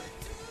for it.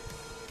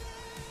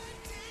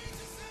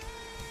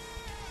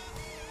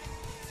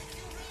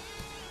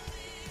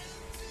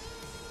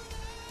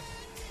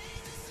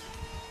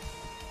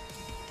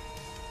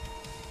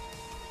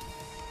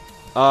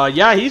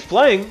 Yeah, he's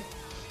playing.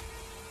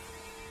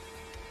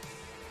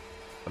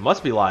 It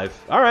must be live.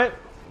 Alright.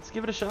 Let's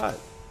give it a shot.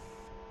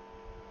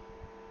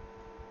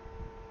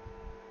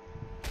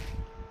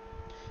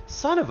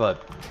 Son of a...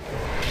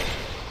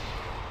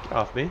 Get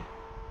off me.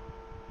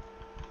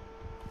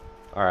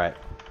 Alright.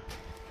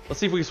 Let's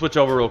see if we can switch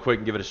over real quick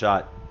and give it a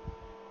shot.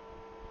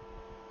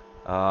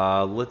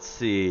 Let's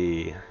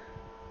see.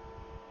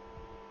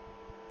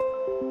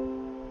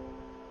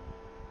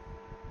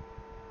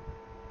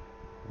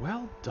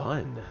 Well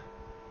done.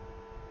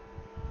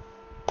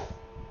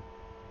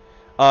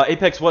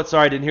 Apex what?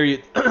 Sorry, I didn't hear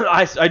you.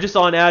 I just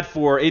saw an ad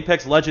for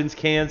Apex Legends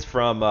cans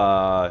from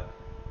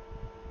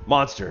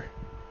Monster.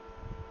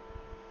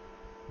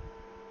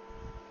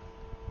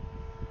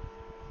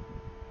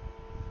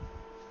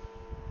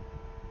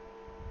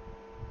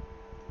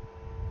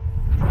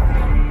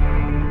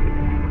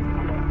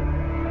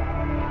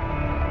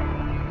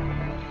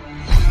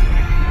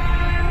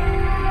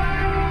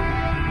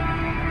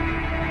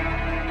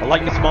 I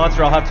like this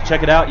Monster. I'll have to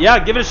check it out.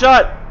 Yeah, give it a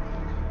shot.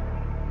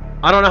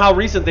 I don't know how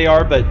recent they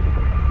are, but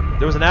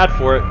there was an ad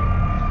for it.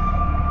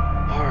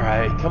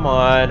 Alright, come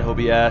on,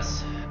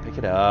 OBS. Pick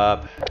it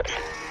up.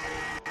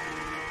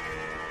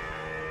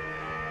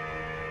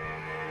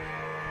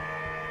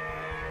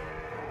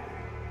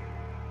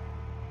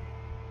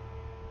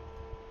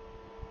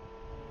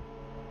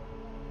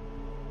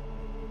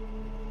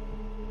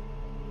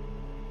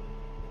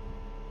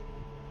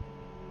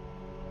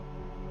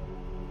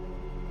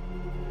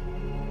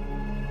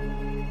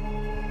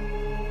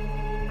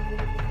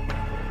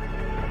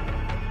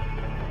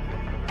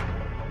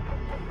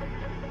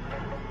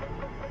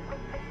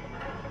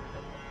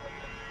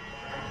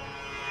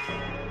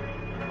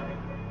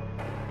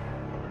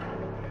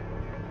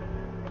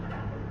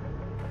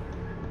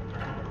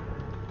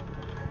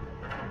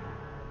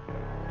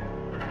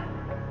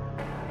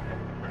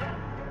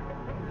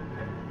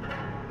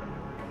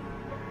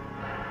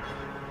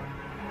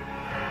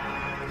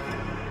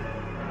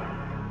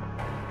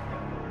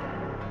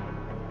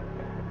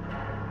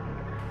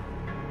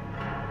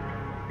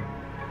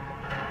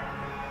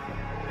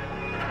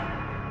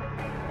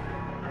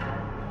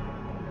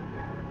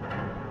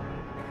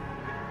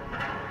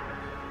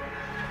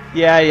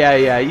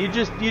 Yeah. You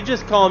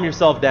just calm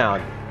yourself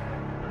down.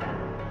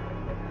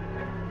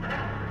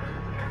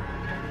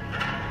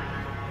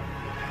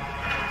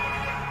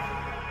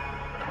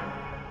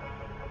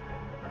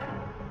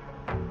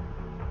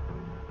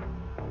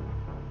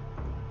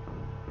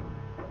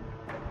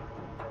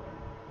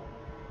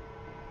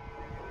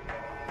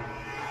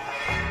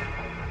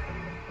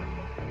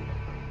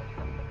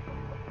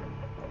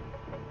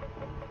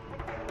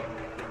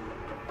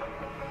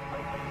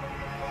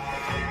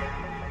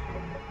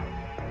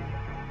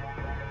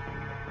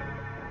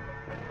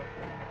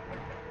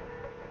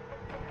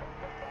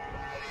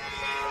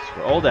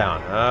 Scroll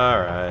down.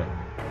 Alright.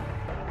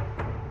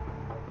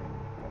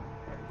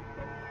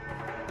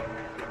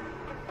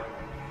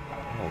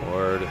 Oh,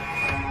 Lord.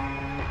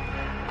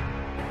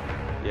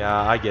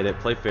 Yeah, I get it.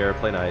 Play fair,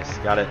 play nice.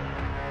 Got it.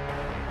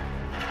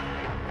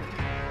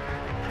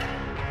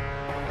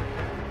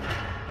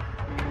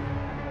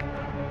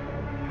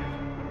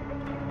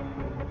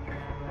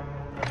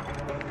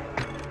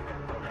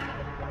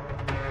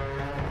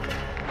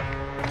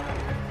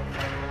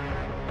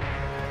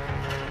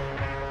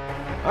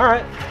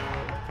 Alright.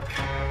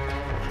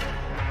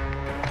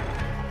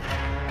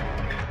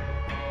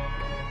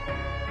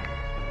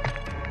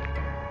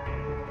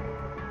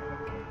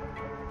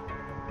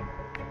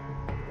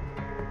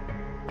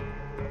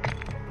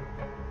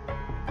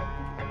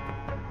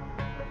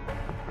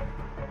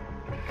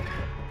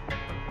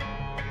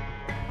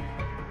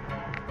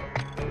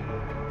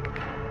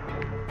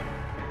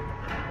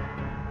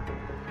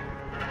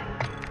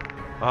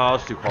 I'll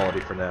just do quality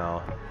for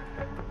now.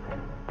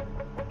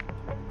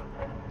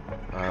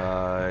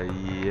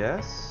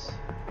 Yes.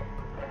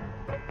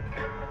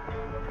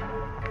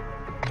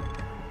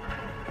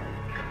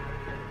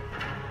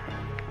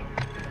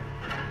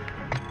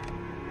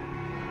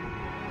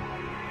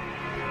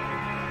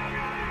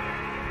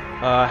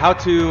 How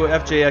to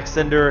FJ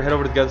Extender. Head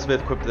over to the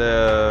gunsmith, equip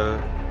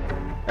the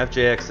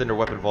FJ Extender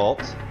weapon vault.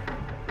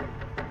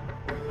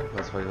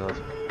 That's why.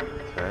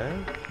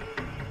 Okay.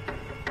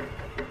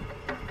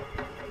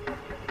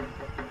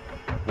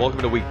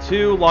 Welcome to week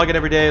 2. Log in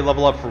every day.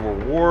 Level up for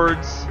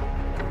rewards.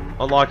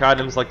 Unlock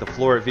items like the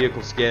Floret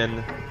vehicle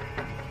skin.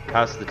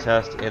 Pass the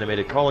test.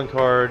 Animated calling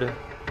card.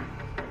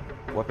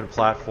 Weapon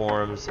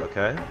platforms.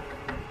 Okay.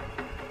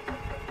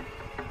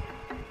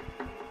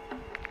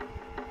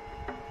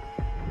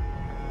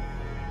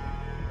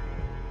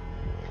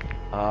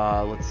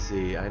 Let's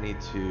see. I need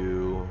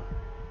to...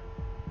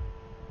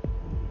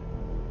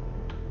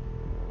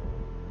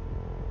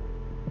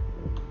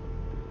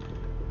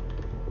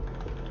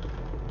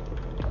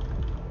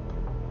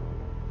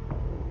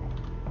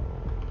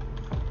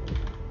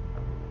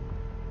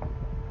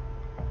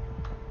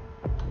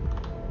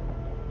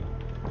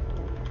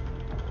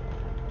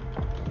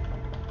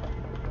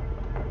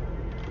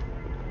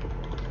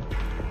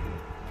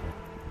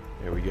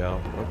 Here we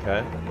go.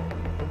 Okay.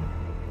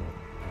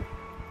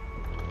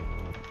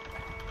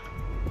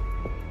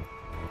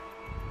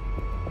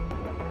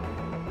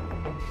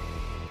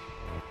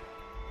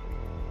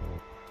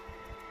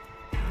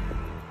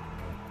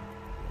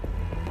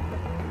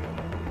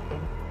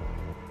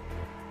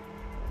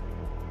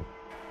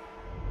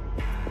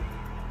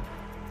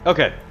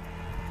 Okay.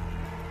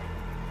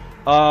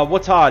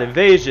 What's hot?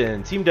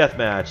 Invasion, Team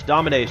Deathmatch,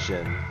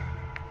 Domination.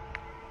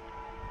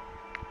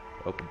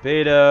 Open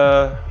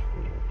Beta.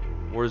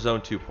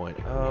 Warzone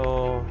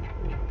 2.0.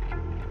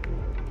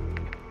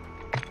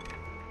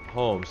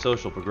 Home,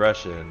 social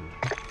progression.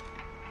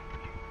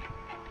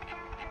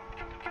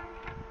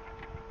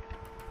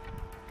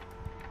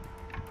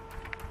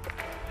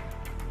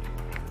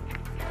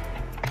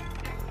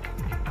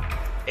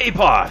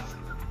 Apoth.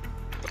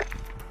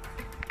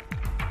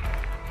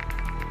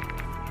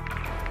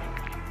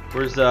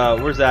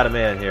 Where's Adam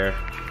Man here?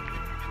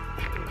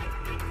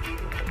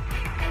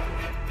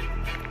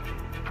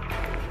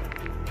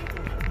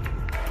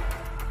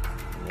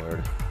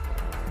 Lord.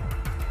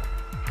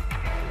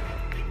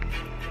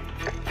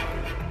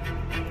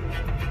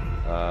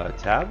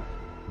 Tab?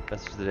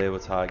 Message of the day,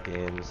 what's hot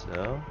games?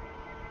 No?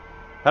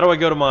 How do I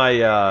go to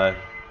my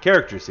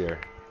characters here?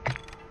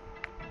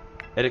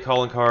 Edit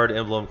calling card,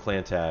 emblem,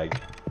 clan tag.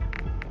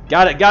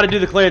 Gotta do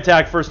the clan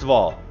tag first of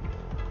all.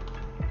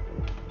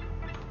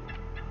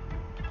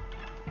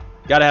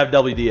 Gotta have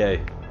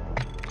WDA.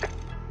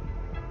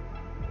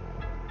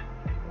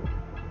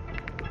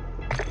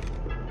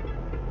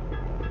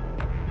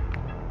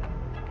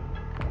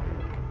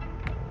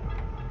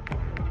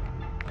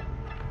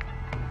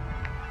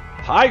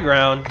 High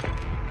ground.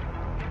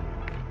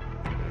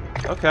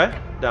 Okay,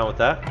 down with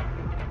that.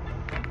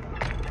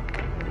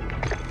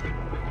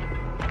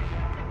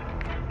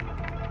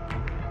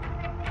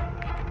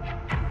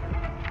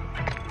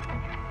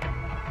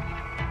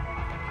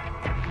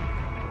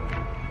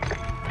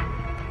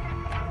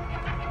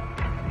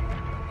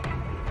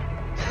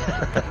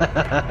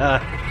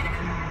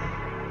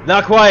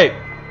 Not quite.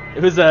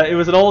 It was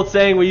an old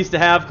saying we used to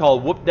have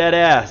called "whoop that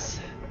ass,"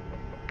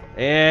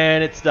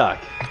 and it stuck.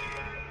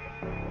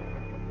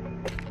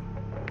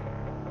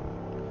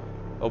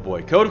 Oh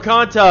boy, code of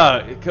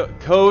conduct.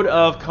 Code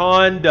of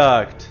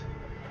conduct.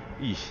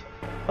 Eesh.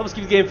 Help us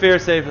keep the game fair,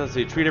 safe. Let's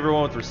see. Treat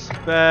everyone with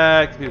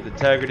respect. Be with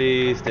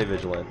integrity. Stay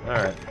vigilant. All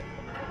right.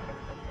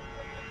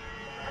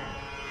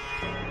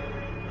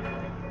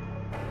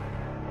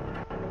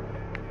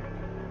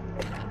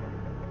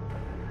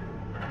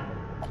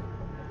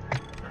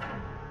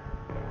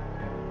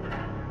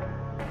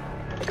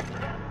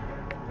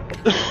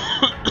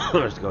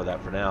 Let's go with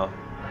that for now.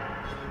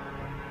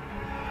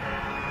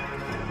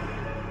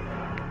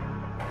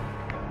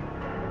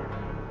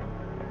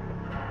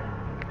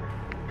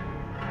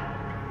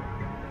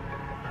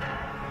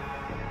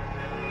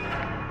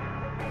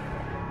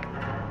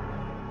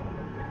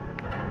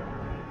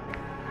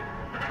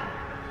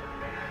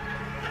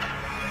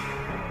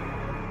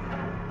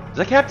 Is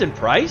that Captain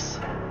Price?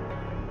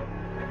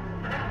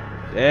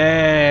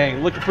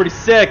 Dang, looking pretty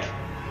sick.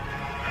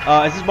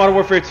 Is this Modern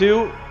Warfare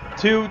 2?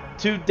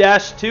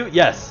 2-2?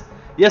 Yes.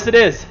 Yes, it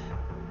is.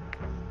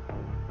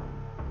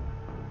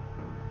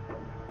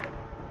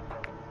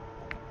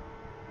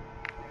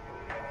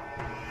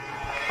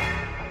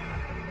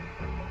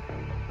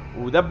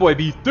 Ooh, that boy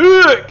be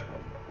thick!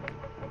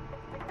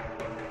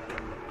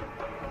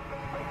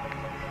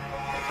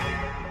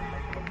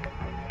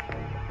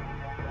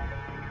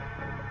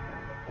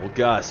 Well,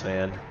 Gus,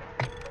 man.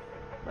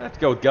 I have to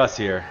go with Gus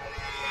here.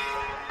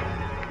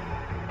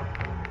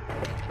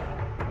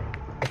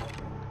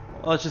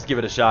 Well, let's just give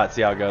it a shot,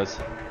 see how it goes.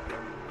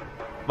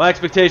 My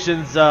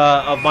expectations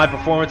of my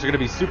performance are going to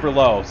be super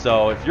low,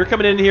 so if you're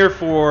coming in here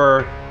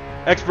for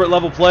expert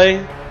level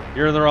play,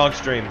 you're in the wrong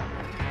stream.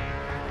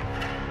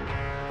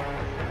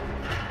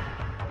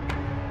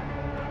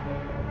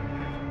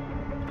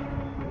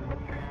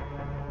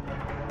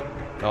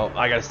 Oh,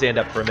 I gotta stand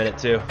up for a minute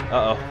too.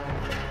 Uh-oh.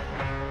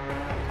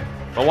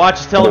 My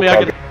watch is telling me I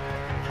can...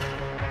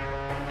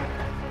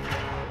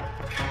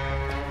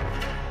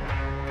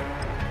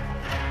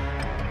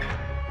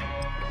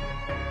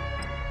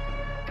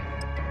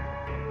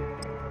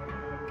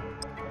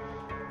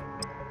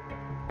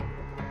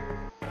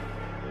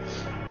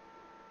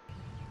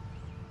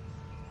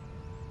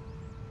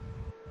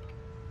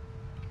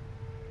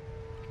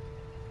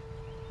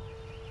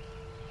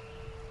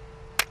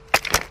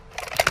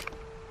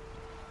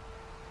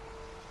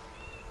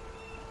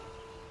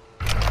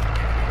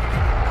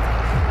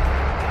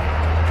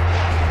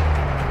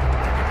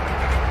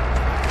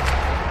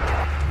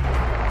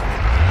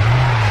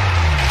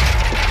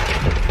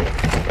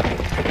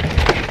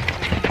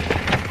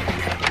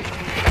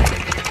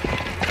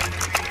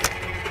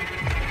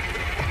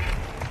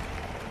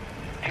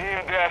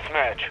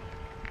 Deathmatch.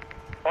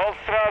 All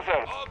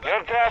Strasser,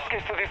 your task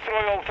is to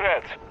destroy all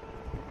threats.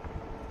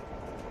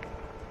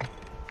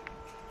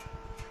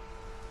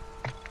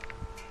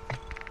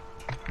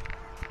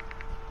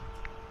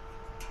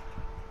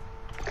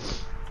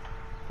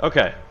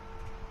 Okay.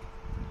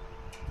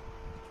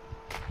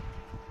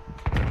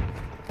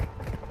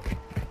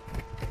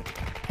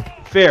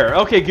 Fair.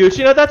 Okay,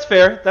 Gucci. No, that's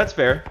fair. That's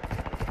fair.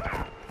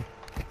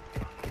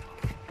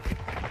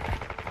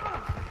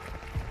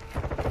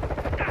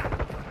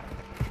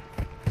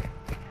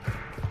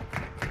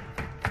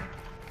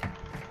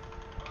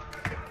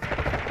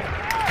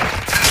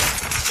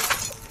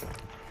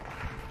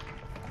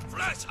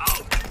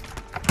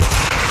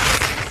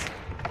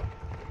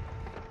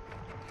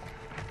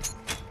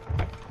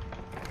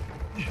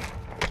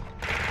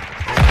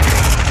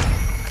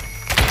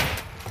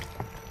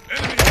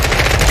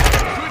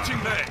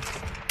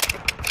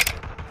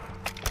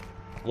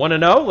 Want to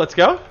know? Let's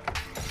go.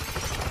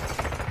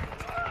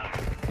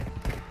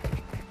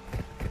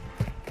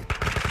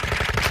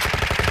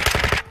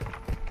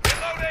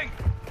 Reloading.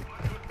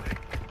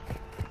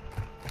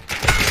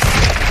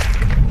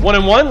 1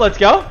 and 1. Let's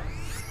go.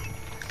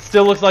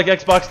 Still looks like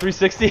Xbox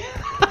 360.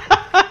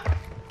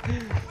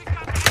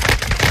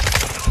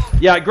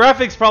 Yeah,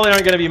 graphics probably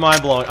aren't going to be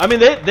mind-blowing. I mean,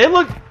 they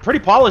look pretty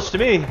polished to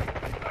me.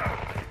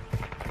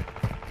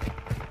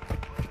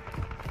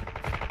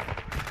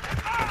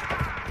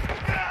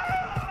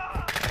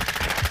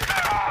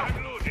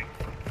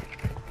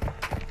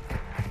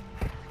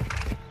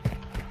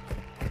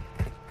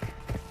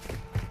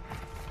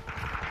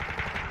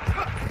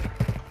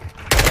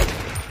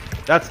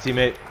 That's a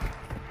teammate.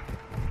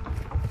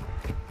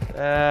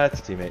 That's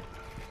a teammate.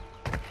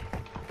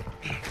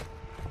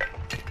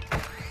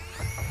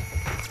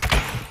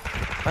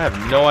 I have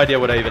no idea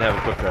what I even have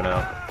equipped right now.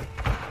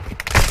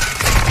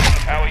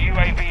 Our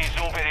UAV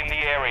is orbiting the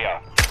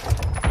area.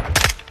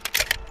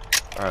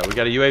 Alright, we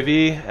got a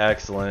UAV.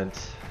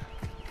 Excellent.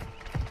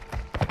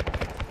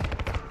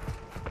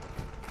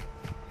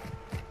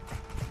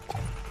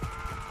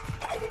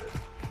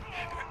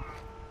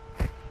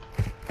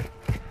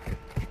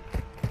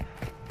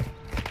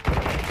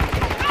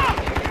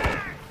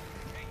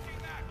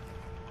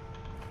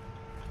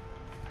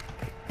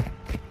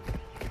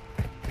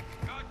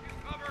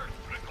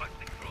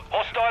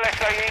 Hostile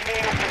SAE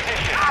near your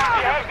position.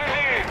 You have the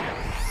lead.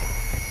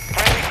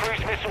 Friendly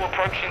cruise missile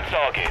approaching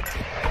target.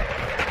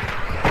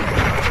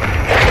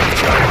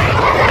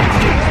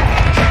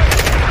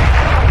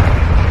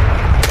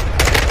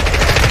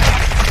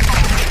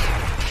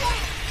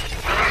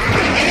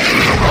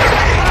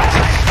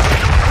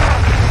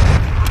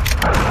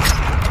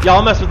 Yeah,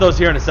 I'll mess with those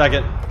here in a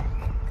second.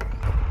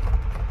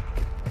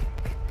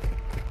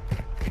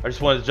 I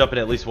just wanted to jump in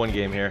at least one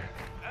game here.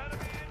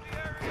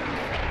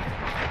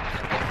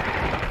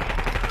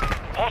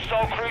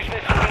 Hostile cruise missile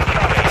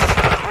incoming.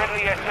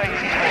 Friendly SAE.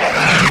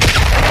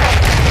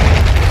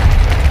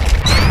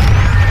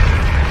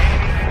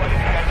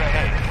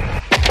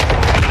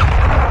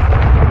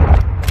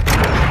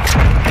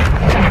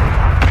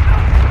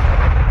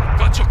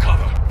 Got your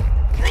cover.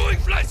 Throwing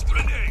flash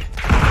grenade.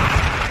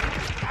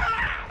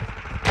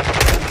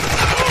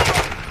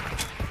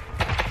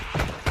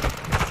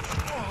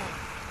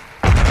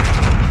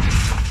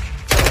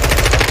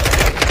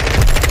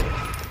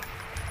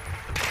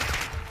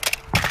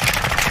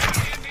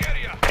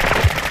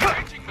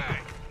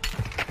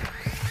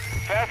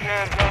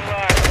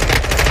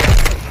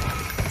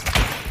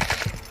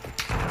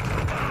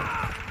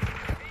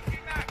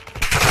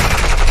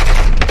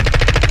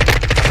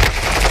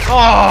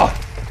 Oh,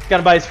 got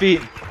him by his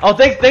feet. Oh,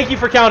 thank you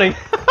for counting.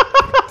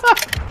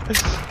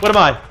 What am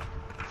I?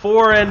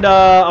 4 and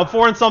I'm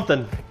 4 and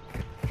something.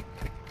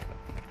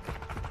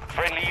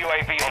 Friendly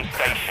UAV on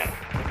station.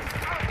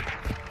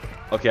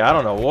 Okay, I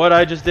don't know what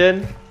I just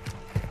did.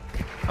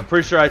 I'm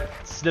pretty sure I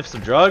sniffed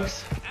some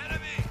drugs.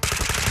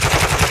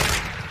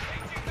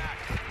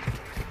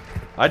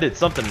 I did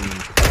something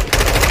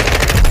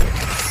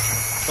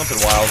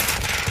wild.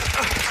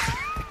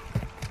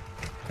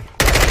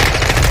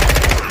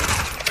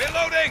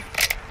 Reloading!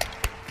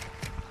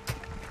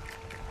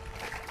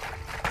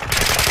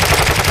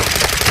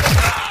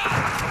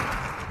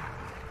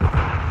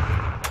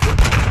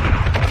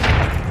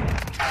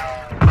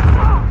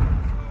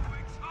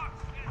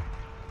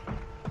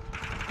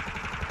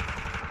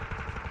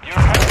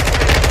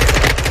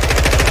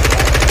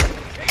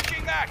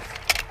 Changing back!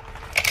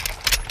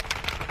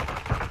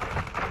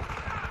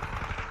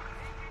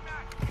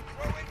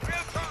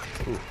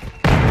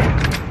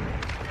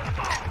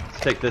 Let's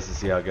take this and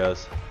see how it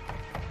goes.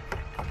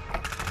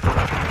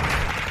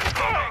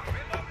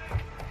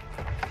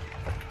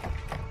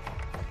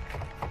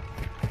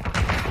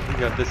 We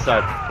got this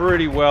side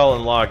pretty well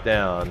and locked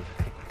down.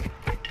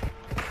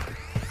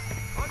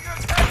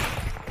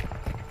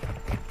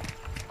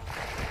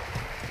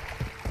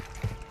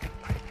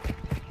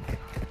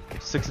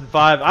 Six and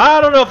 5.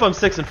 I don't know if I'm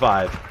 6 and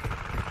 5.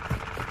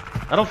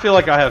 I don't feel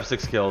like I have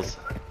 6 kills.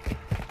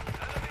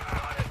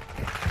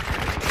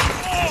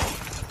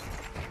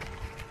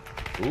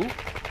 Ooh.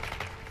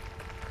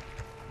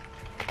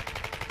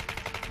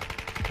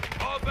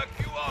 I'll back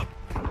you up.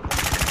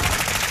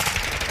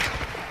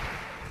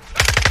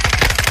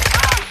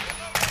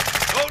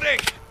 Loading.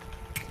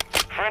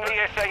 Friendly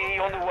SAE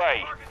on the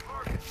way.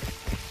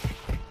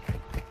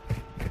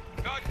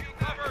 Got you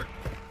covered.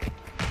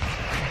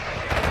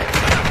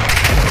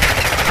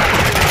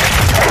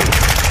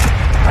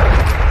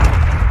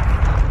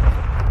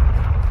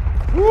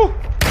 Woo!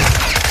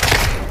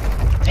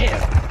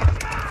 Damn.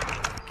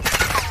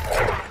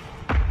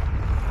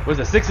 Was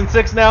it 6 and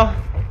 6 now?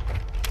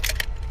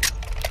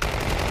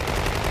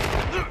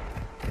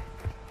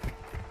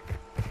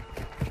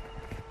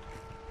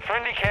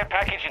 Friendly care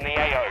package in the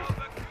AO.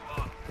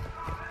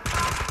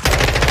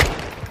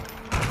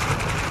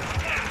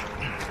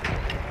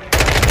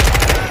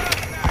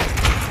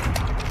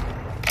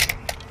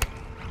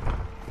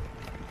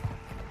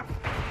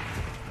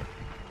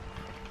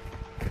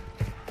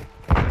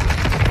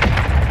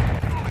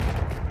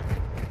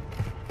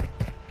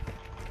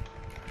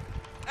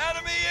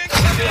 Enemy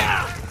incoming.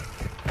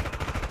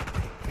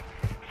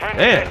 Friendly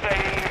Man.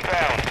 SAE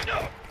inbound.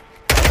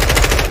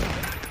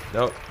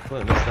 Nope,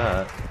 completely missed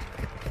that.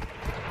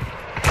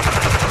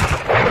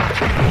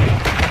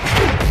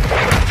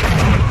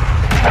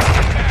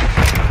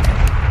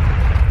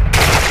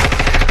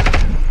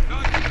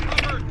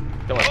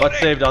 Got my butt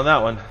saved on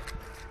that one.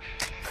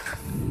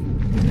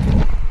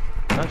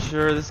 Not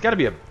sure. There's got to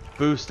be a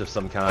boost of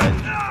some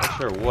kind. Not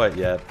sure what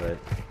yet, but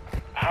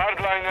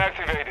Hardline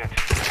activated.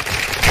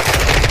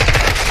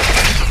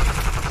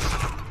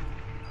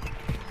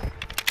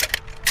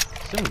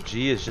 assume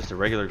G is just a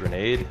regular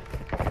grenade.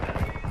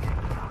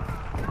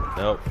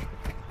 Nope.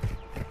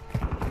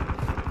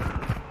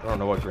 I don't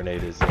know what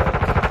grenade is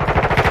yet.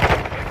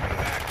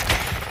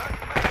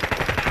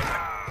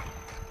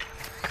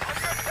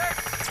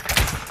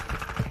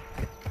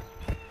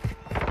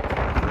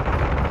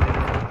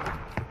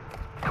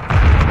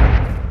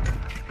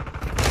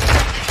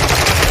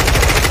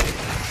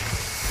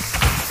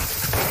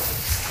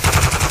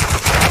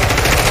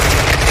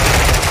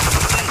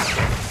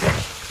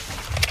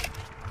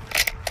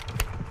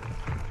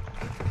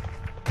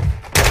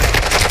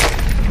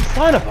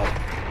 Son of a...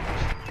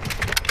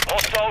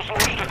 Hostiles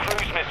launched a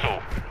cruise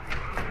missile.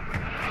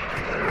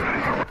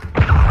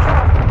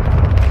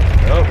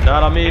 Nope,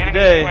 not on me Enemy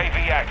today.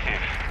 UAV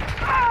active.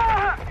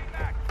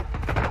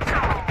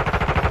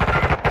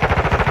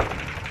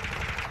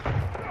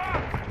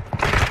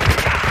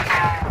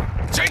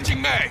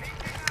 Changing mag.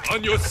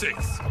 On your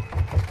 6.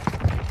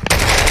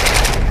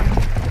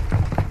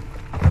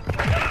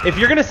 If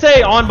you're gonna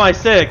say on my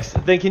 6,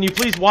 then can you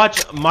please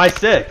watch my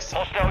 6?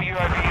 Hostile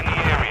UAV in the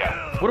area.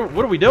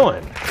 What are we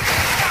doing?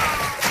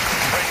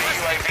 Friendly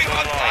UAV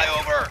online.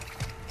 Flyover.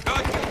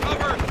 Got you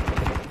covered.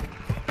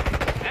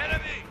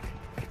 Enemy.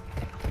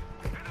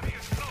 Enemy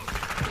is close.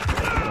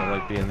 I don't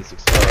like being this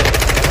exposed.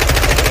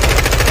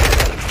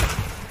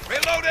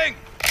 Reloading.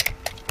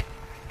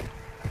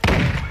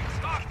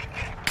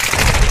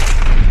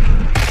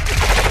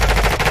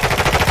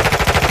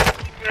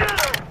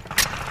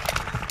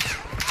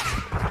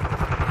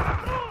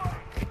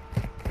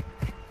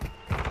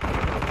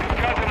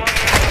 Got them on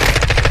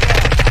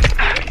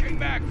Changing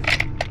back.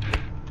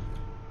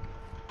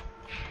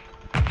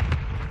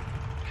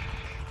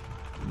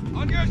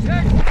 On your 6.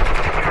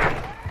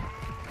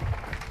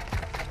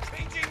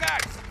 Changing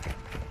back.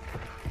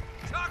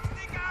 Shock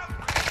stick out.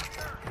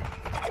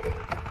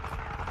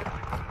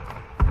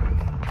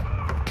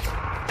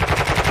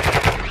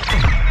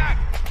 Changing back.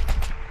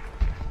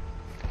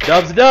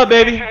 Dub's a dub,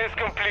 baby. Mission is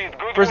complete.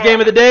 Good First game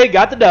of the day,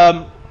 got the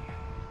dub.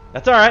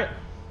 That's all right.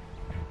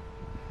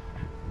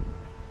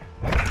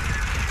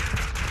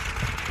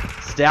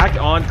 Stacked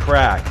on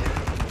crack.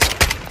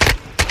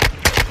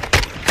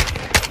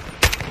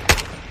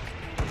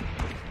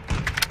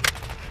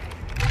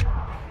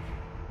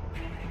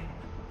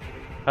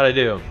 How'd I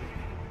do?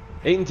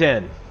 8 and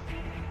 10.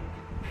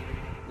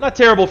 Not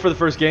terrible for the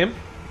first game.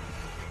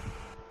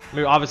 I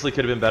mean, obviously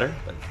could have been better,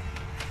 but.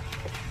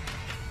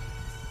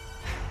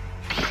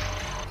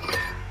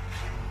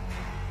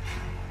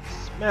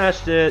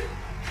 Smashed it.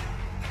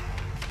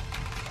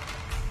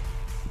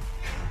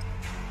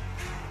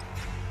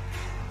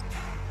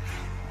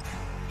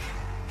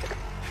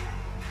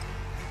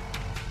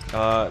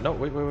 No,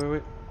 wait.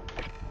 Well,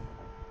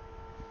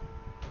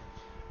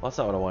 that's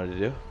not what I wanted to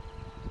do.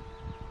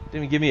 Didn't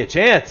even give me a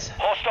chance.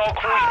 Hostile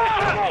cruise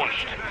missile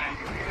launched.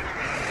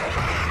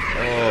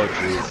 Oh,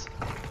 jeez.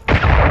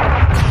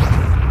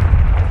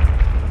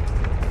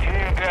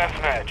 Team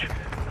deathmatch.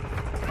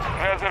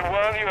 Hazard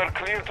 1, you are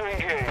clear to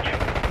engage.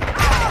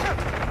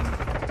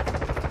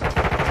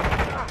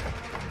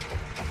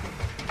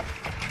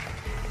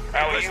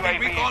 Our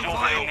UAV is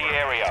orbiting the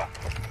area.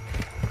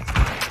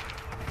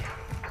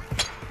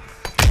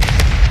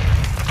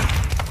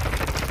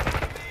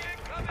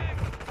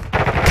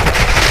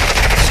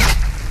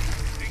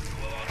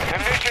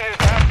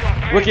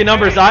 Rookie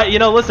numbers.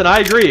 Listen. I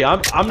agree.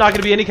 I'm not going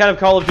to be any kind of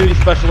Call of Duty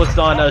specialist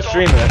on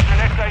stream.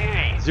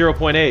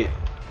 0.8.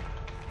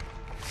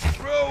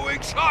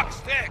 Throwing shock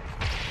stick.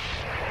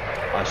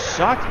 A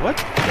shock? What?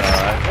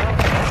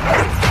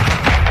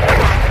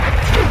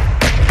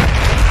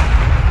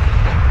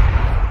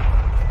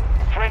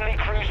 Friendly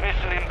cruise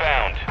missile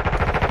inbound.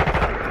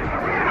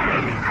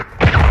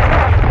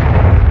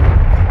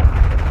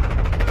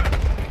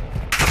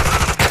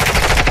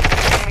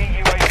 Enemy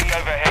UAV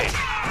overhead.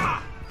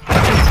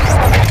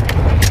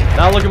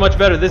 Not looking much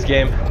better this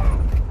game.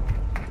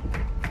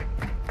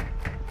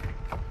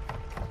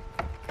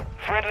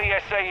 Friendly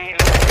SAE.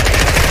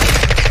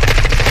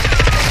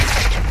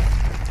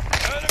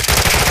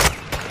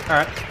 All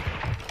right.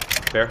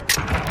 Fair.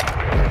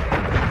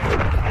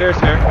 Fair's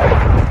fair.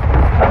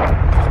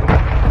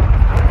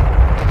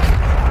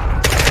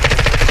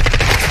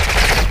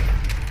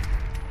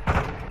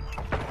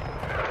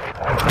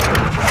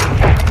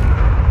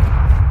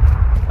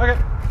 Okay.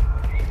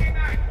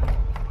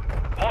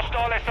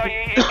 Hostile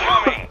SAE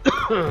incoming.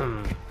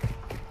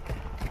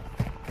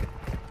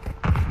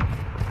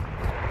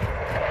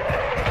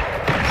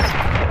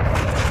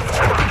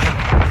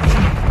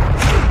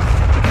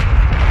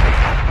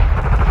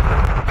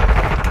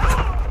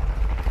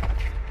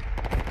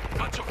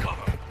 Got your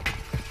cover.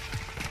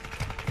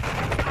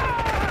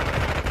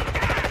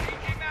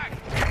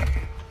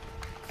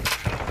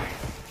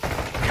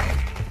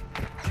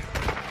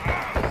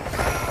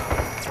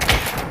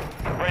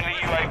 Friendly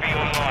UAV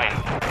online.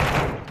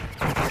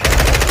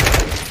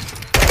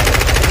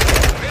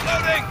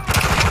 Reloading.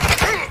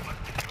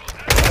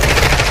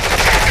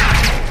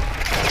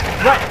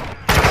 Right.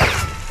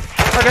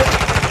 Okay.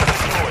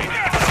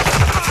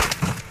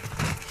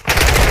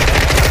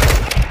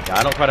 Yeah, I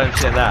don't quite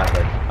understand that,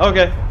 but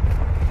okay.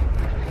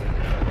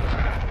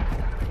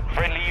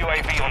 Friendly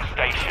UAV on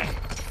station.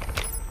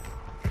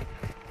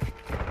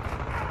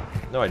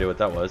 No idea what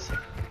that was.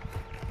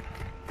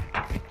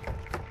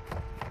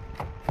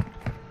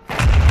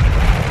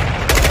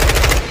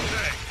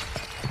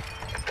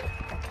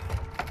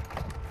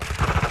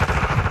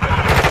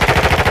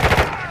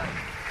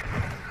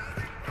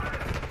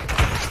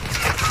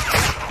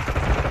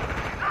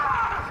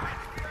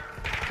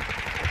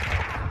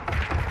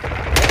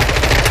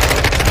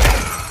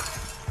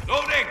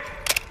 Loading.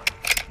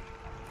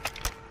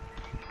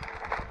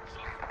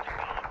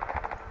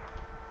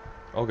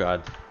 Oh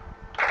god.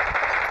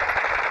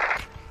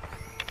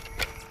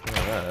 Look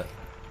at that.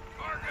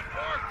 Target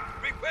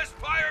marked. Request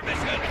fire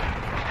mission.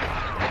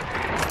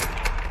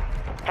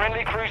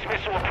 Friendly cruise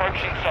missile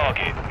approaching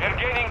target. They're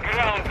gaining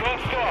ground.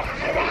 Don't stop.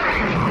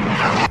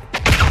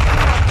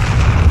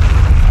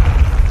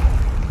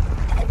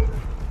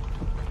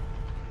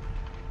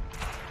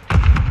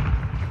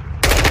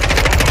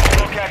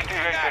 Lock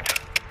activated.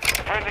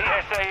 Friendly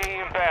SAE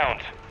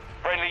inbound.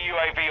 Friendly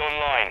UAV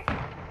online.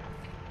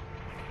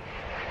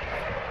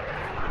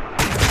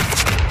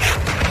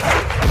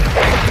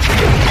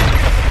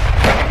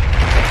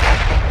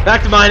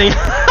 Back to mining.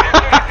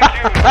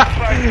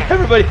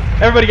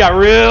 everybody got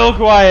real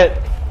quiet.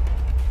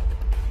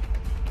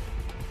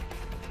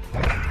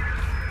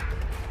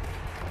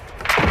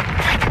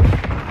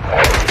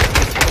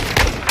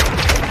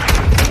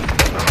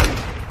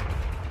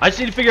 I just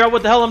need to figure out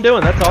what the hell I'm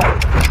doing, that's all.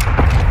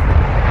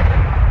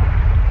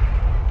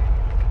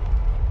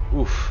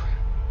 Oof.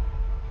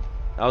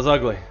 That was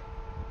ugly.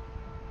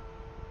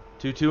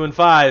 2, 2, and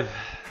 5.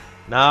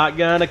 Not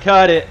gonna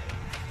cut it.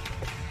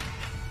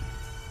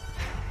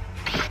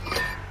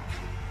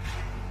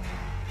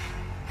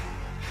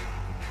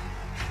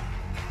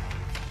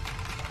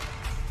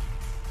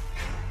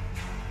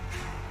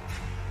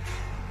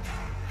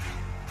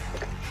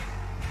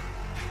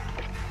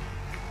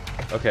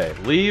 Okay,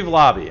 leave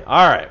lobby.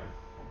 Alright.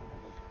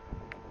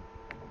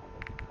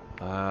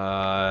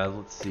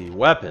 Let's see.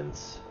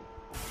 Weapons.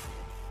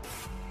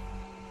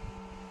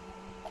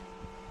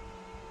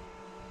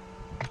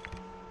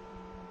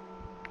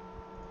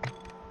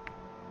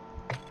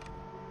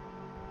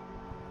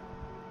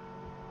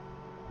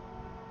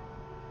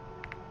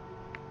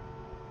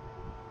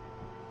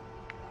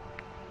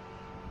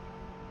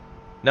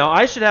 Now,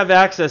 I should have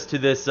access to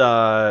this,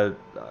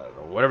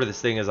 whatever this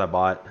thing is I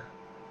bought.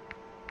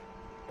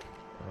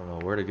 I don't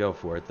know where to go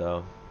for it,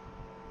 though.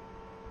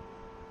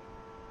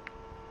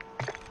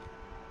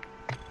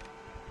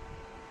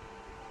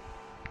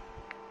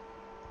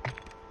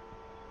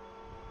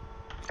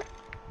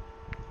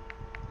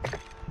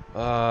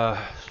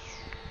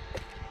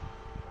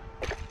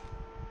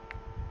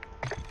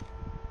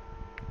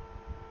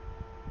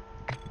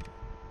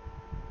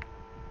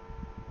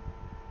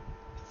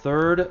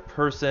 Third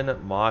person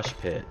mosh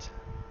pit.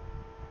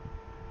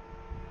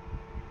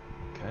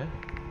 Okay.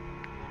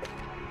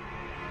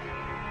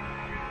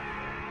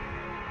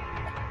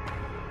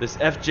 This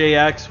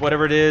FJX,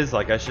 whatever it is,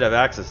 like I should have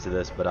access to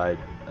this, but I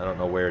don't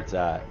know where it's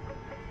at.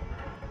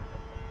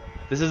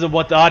 This isn't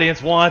what the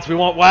audience wants. We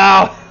want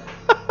WoW.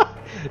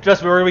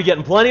 Trust me, we're gonna be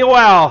getting plenty of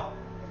WoW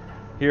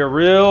here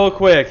real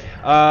quick.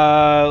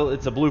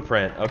 It's a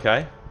blueprint.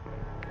 Okay.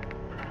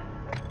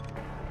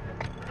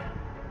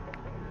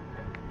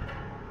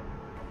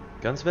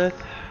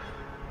 Gunsmith?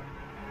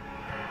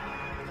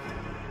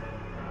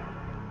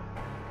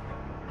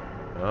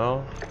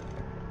 No.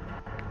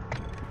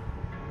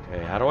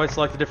 Okay, how do I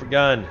select a different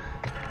gun?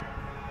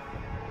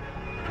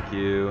 Thank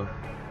you.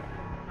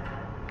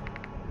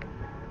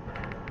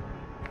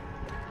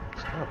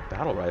 It's not a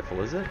battle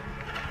rifle, is it?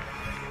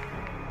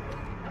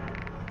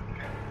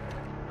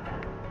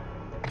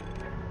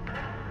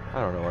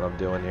 I don't know what I'm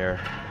doing here.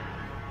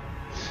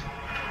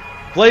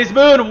 Blaze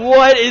Moon,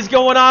 what is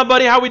going on,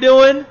 buddy? How we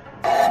doing?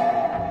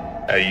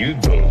 How you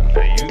doing?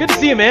 How you Good to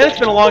see you, man. It's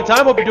been a long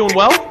time. Hope you're doing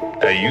well.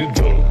 How you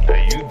doing? How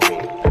you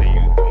doing? How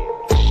you doing?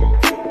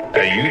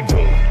 How you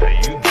doing? How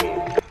you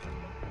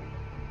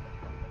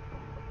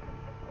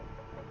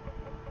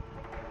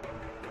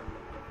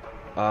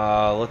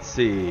doing? Let's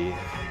see.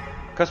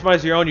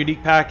 Customize your own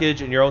unique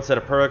package and your own set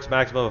of perks.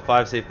 Maximum of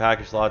 5 safe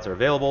package slots are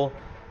available.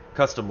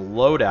 Custom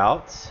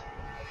loadouts.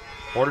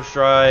 Order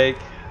strike.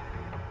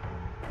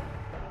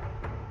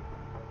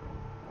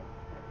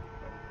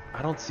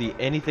 I don't see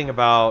anything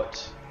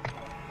about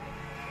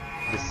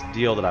this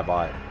deal that I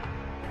bought.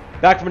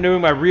 Back from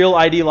renewing my real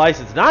ID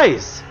license.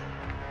 Nice!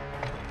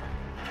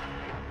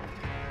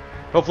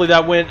 Hopefully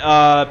that went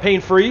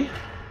pain-free.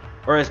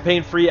 Or as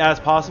pain-free as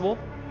possible.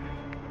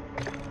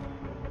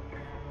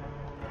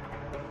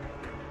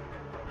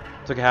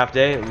 Took a half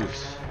day.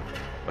 Oof.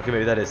 Okay,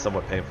 maybe that is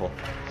somewhat painful.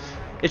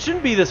 It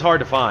shouldn't be this hard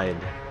to find.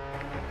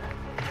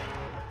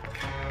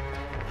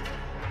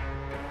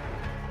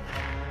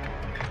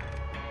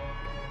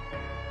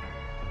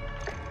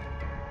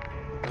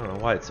 I don't know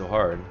why it's so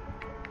hard.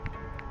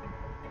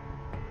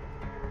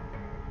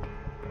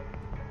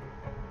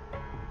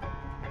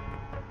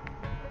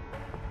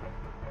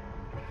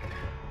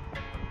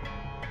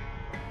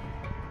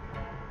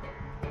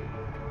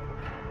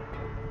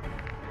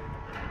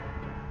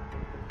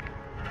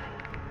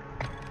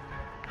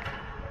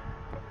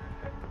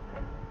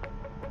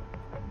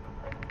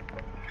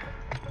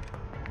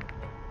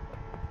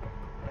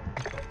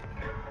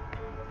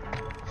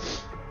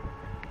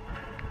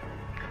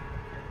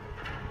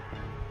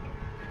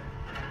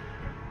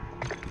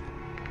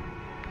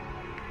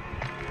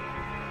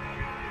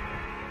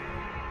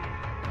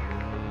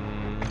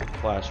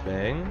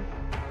 Flashbang.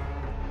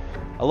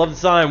 I love the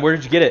sign. Where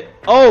did you get it?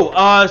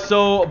 Oh,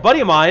 so a buddy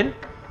of mine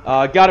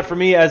got it for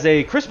me as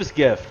a Christmas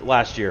gift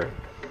last year.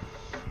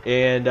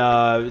 And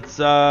it's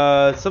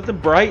something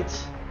bright.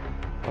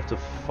 I'll have to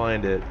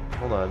find it.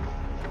 Hold on.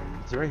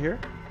 Is it right here?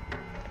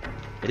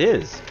 It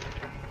is.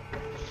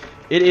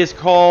 It is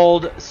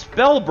called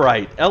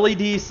Spellbright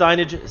LED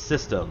Signage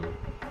System.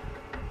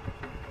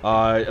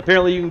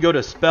 Apparently you can go to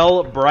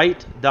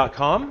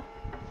spellbright.com.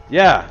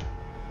 Yeah.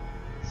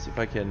 Let's see if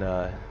I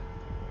can...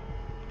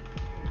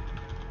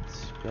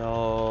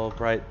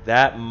 Spellbright.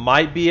 That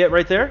might be it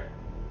right there.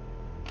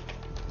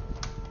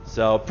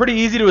 So pretty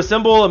easy to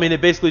assemble. I mean,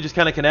 it basically just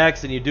kind of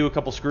connects, and you do a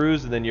couple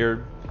screws, and then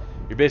you're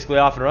basically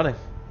off and running.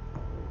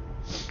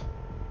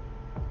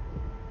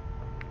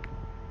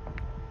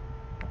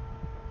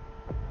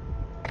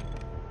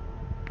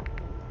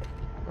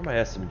 Where are my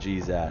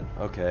SMGs at?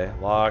 Okay,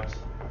 locked.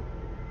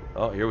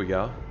 Oh, here we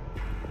go.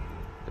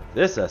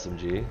 This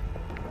SMG.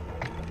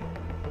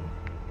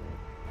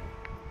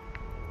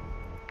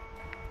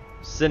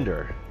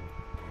 Cinder.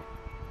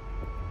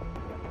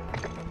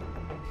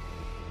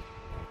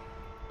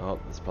 Oh,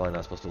 it's probably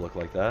not supposed to look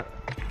like that.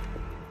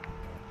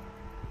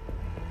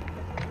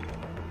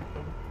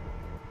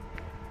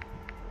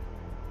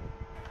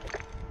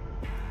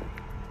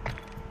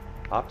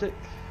 Optic.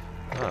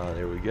 Ah,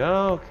 there we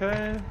go.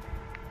 Okay.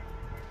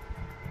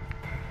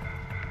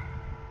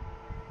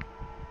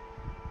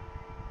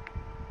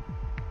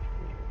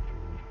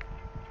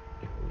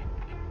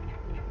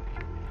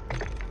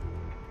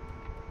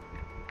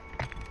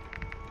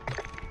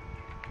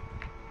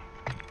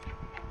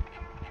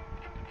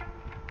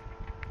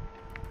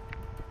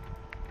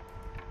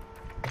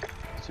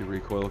 do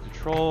recoil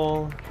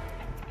control.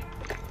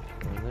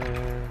 Over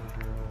there.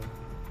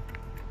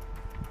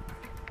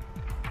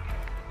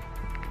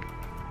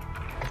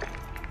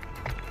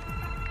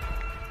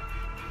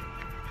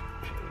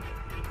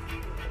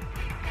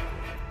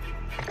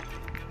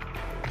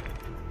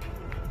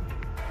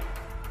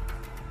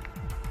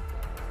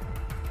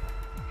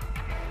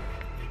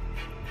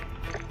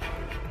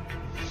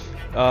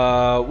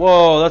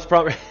 Whoa, that's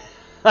probably...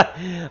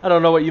 I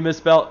don't know what you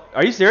misspelled.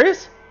 Are you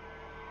serious?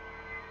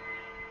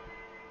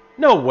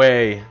 No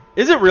way.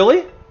 Is it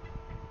really?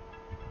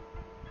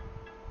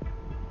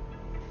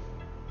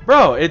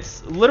 Bro,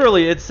 it's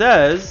literally, it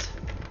says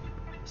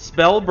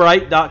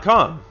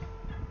spellbright.com.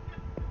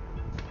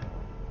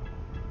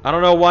 I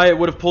don't know why it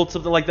would have pulled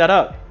something like that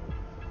up.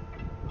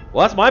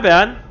 Well, that's my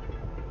bad.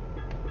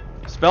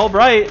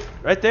 Spellbright,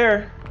 right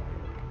there.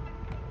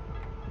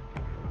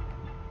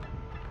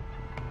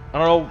 I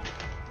don't know.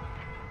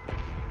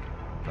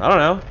 I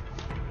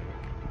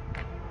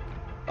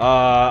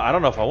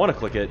don't know if I want to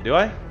click it. Do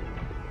I?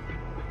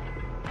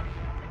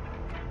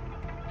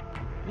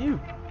 You.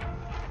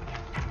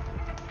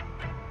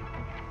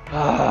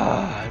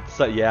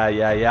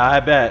 Yeah. I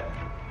bet.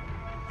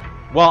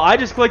 Well, I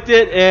just clicked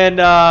it, and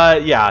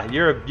yeah,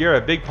 you're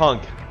a big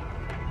punk.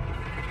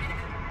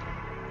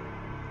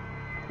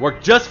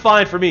 Worked just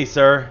fine for me,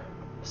 sir.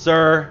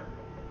 Sir.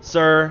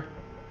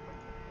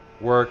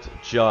 Worked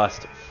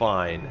just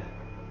fine.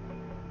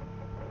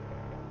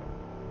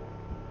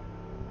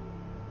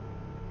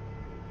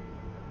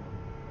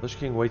 Lich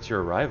King waits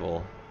your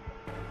arrival.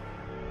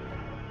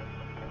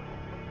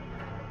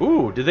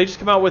 Ooh, did they just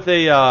come out with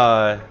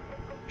a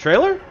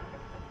trailer?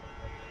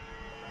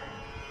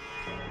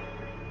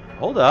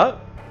 Hold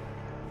up.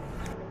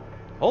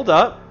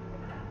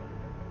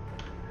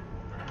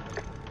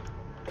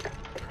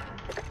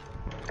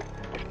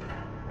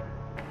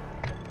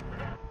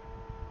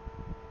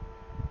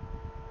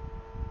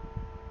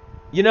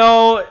 You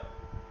know,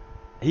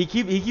 he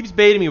keeps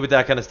baiting me with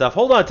that kind of stuff.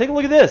 Hold on, take a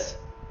look at this.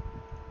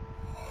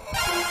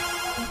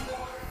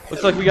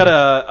 Looks like we got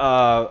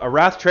a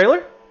Wrath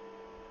trailer.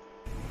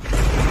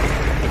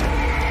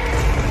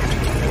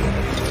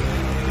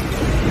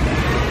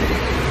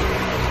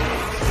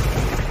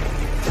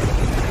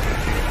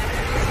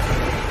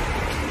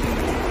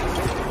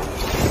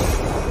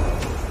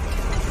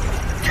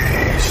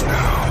 Gaze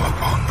now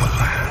upon the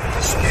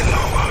lands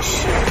below us.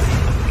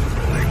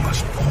 They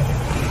must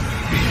all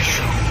be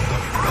shown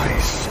the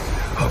price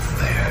of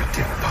their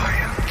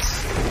defiance.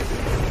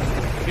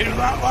 Hear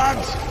that,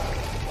 lads?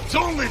 It's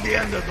only the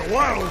end of the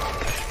world.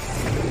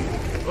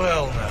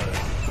 Well,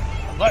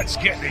 now, let's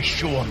get this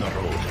show on the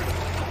road.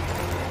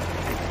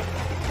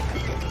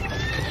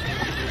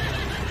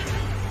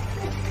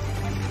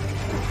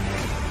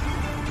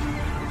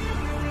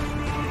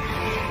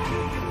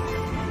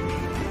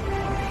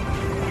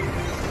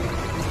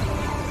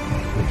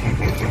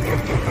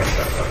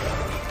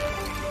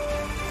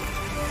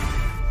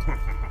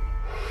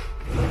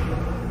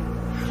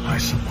 I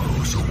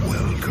suppose a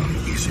welcome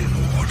is in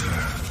order.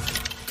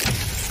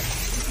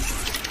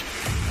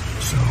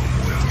 So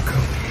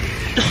welcome,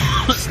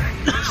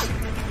 saints.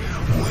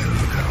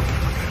 Welcome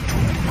to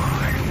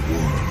my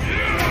world.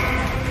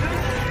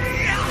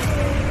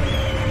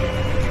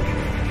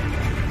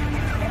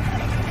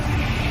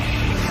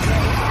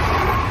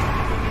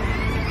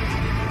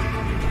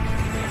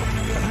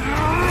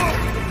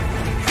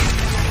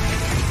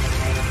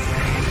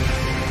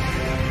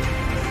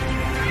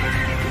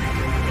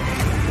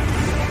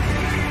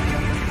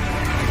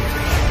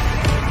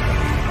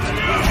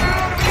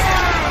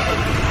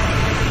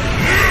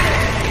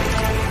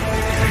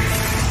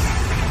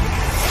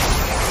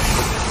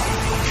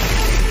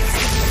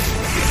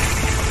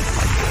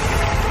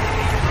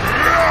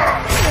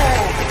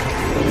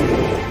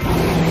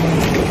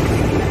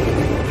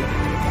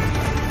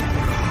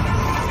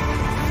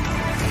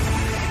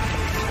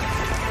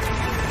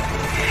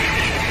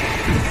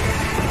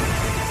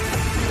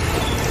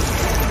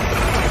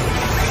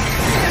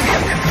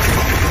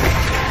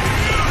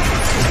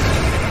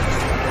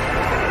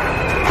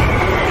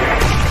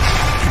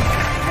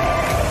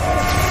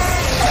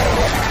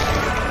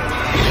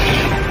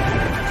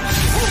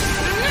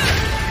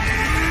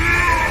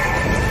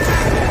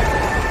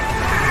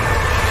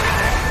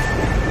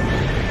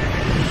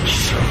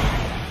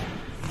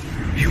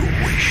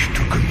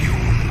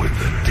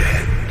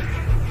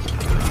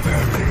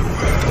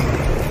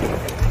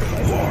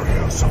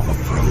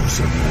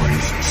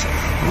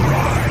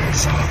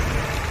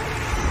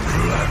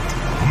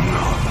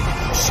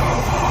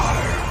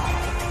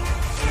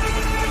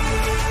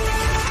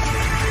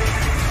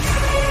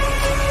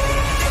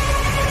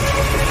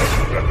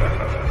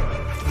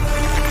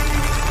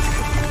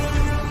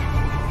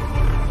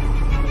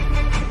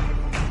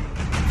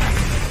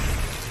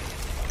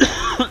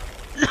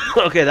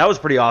 Okay, that was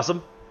pretty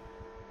awesome.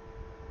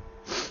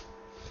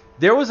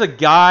 There was a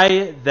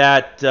guy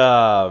that...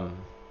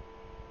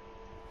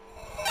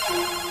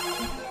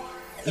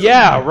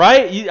 yeah,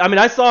 right? I mean,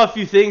 I saw a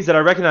few things that I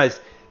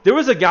recognized. There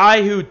was a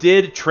guy who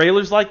did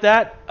trailers like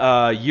that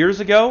years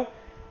ago,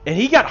 And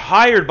he got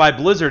hired by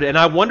Blizzard, and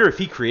I wonder if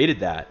he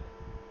created that.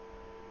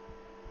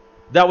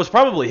 That was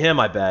probably him,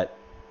 I bet.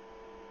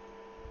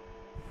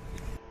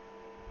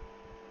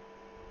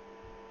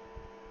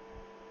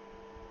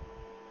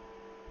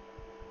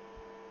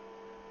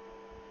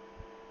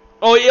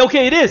 Oh,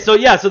 okay, it is. So,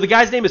 yeah, so the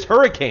guy's name is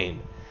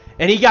Hurricane.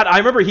 And I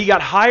remember he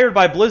got hired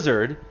by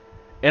Blizzard,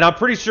 and I'm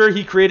pretty sure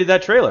he created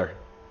that trailer.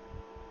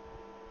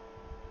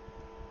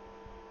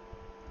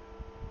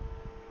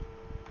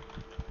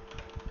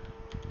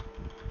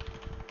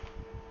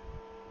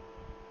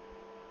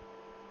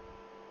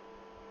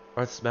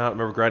 Alright, Mount, I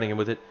remember grinding him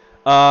with it.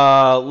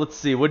 Let's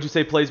see. What'd you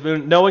say, Plays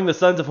Moon? Knowing the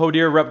Sons of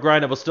Hodir rep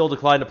grind, I will still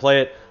decline to play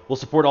it. Will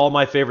support all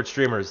my favorite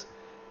streamers.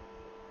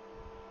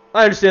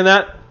 I understand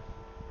that.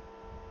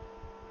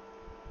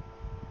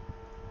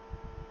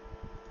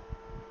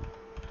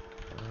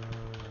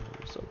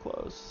 We're so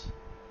close.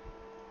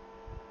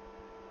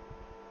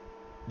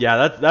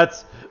 Yeah,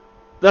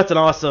 that's an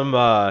awesome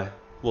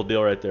little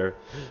deal right there.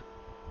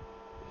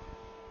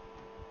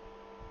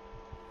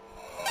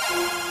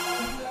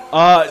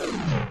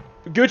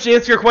 Gooch, to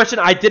answer your question,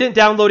 I didn't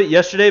download it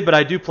yesterday, but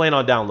I do plan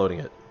on downloading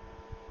it.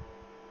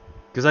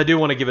 Because I do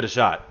want to give it a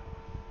shot.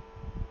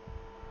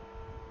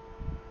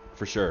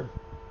 For sure.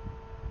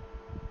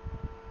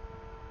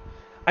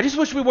 I just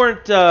wish we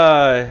weren't,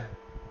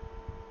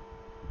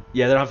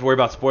 Yeah, they don't have to worry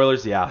about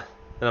spoilers. Yeah, they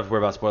don't have to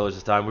worry about spoilers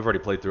this time. We've already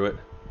played through it.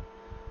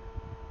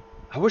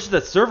 I wish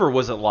that server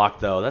wasn't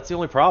locked, though. That's the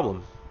only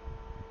problem.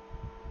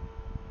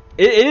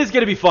 It is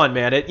going to be fun,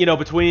 man.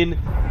 Between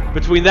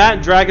that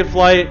and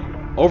Dragonflight,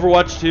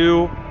 Overwatch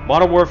 2,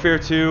 Modern Warfare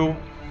 2, we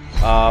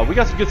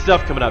got some good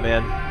stuff coming up,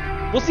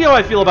 man. We'll see how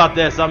I feel about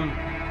this.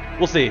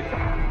 We'll see.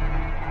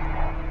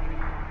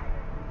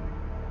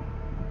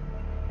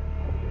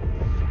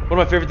 One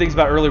of my favorite things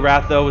about early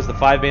Wrath, though, was the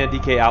 5-man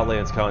DK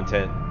Outlands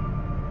content.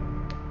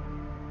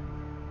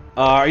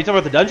 Are you talking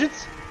about the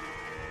dungeons?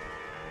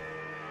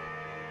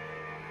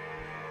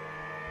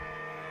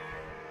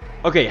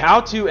 Okay, how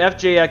to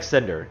FJX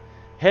Sender.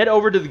 Head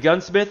over to the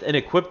gunsmith and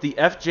equip the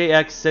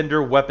FJX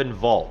Sender Weapon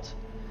Vault.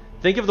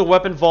 Think of the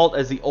Weapon Vault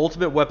as the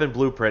ultimate weapon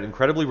blueprint,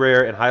 incredibly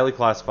rare and highly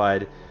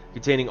classified,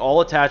 containing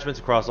all attachments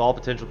across all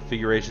potential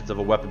configurations of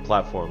a weapon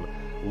platform.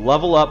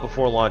 Level up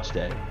before launch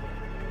day.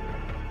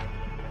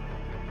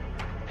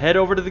 Head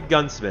over to the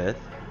gunsmith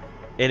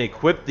and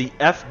equip the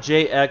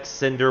FJX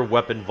Sender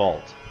Weapon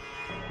Vault.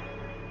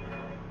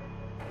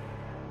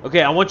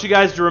 Okay, I want you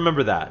guys to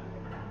remember that,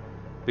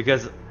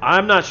 because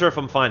I'm not sure if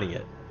I'm finding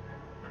it.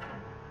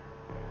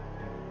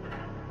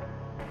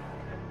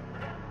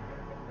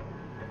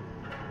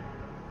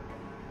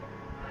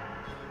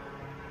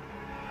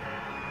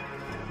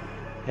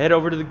 Head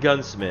over to the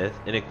gunsmith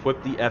and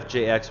equip the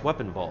FJX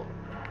Weapon Vault.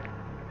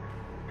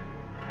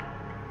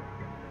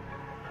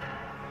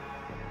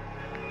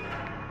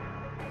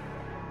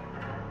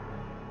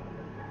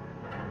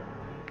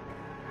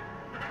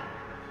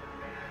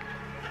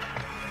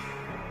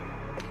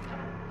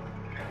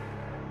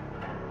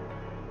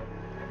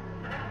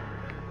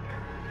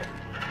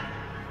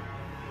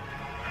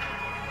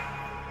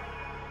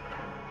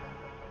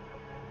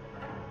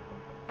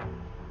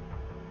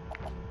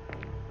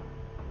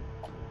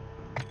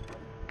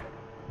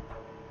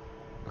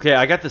 Okay,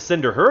 I got the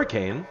Cinder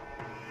Hurricane.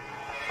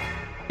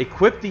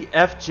 Equip the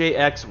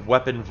FJX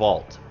Weapon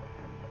Vault.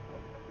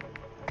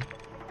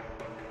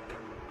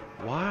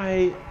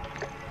 Why?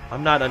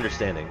 I'm not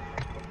understanding.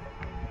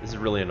 This is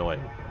really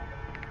annoying.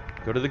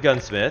 Go to the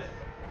gunsmith.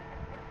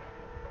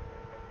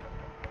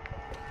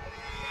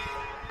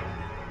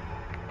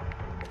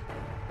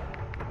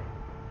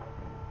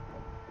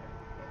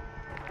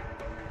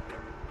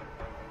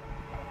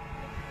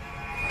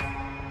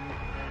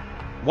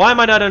 Why am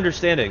I not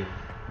understanding?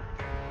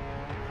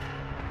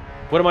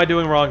 What am I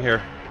doing wrong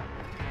here?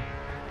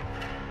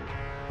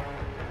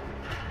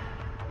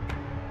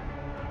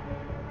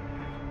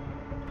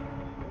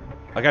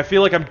 Like, I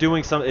feel like I'm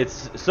doing something.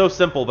 It's so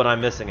simple, but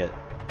I'm missing it.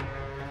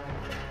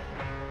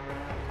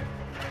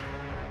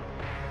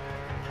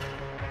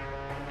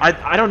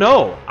 I don't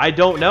know. I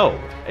don't know.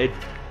 They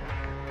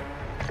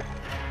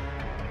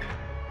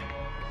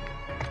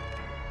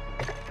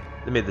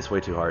made this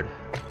way too hard.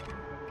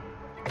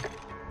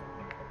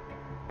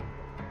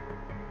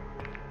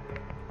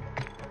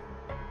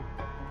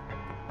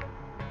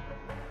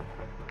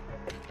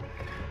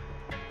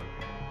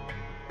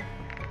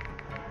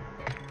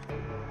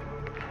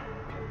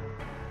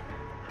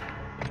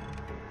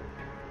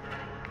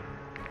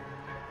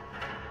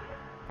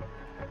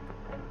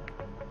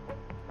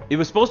 It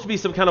was supposed to be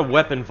some kind of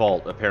weapon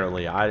vault,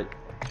 apparently.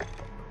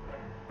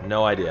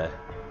 No idea.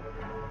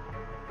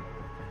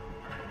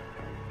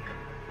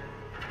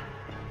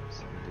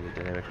 70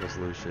 dynamic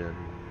resolution.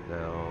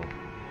 No.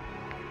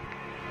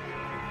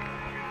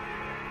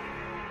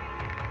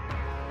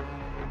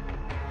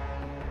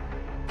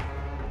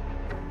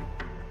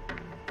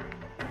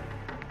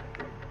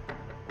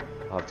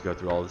 I'll have to go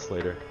through all this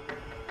later.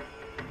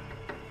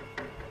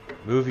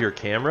 Move your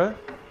camera?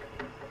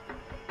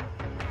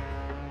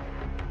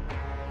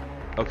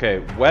 Okay,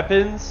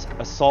 weapons,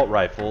 assault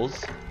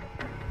rifles.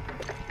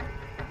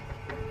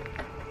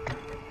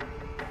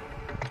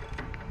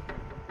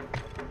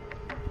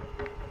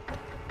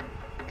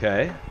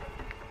 Okay.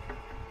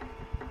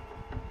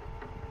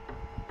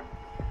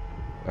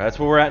 That's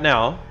where we're at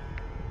now.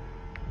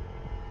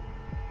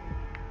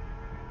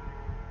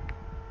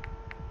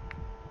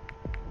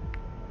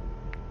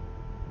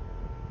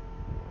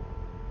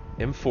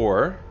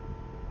 M4.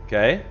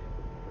 Okay.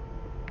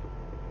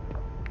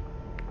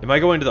 Am I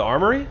going to the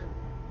armory?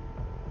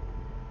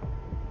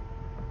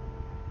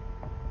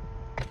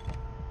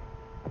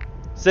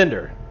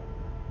 Cinder.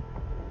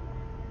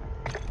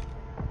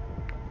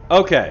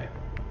 Okay.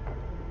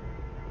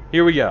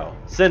 Here we go.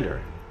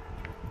 Cinder.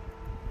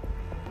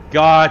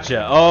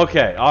 Gotcha.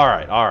 Okay.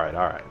 Alright, alright,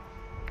 alright.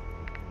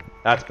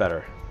 That's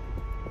better.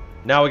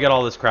 Now we got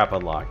all this crap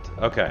unlocked.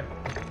 Okay.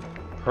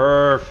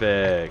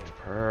 Perfect.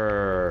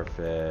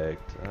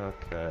 Perfect.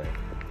 Okay.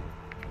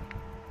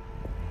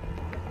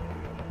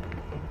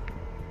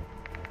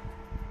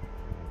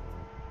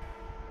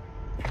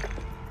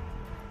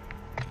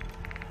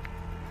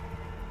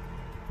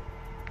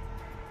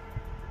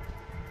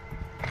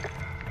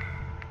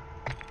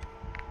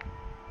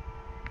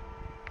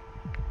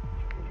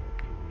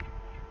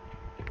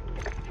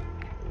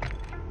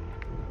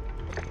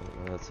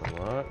 That's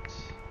a lot.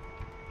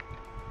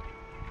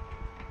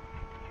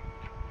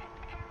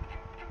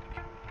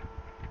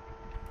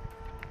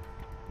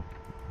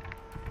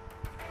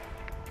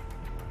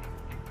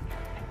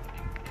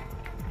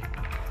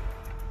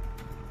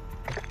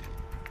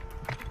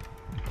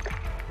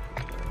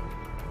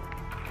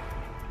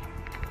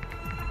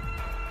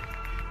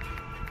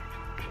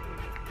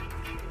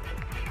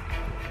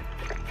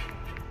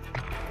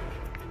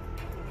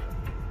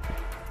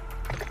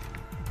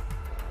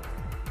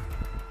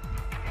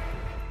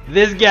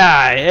 This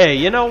guy, hey,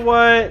 you know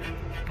what?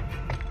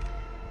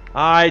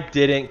 I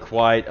didn't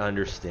quite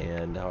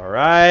understand,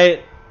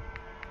 alright?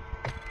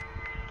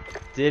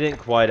 Didn't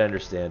quite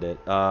understand it.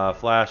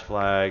 Flash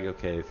flag,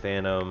 okay,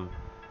 phantom,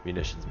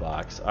 munitions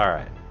box,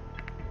 alright.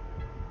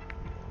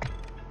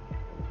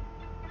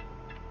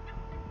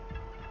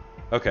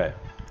 Okay.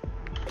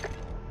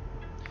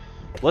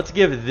 Let's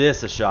give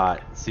this a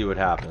shot, see what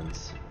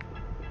happens.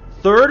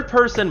 Third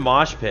person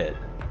mosh pit.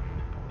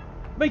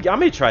 I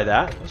may try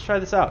that. Let's try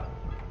this out.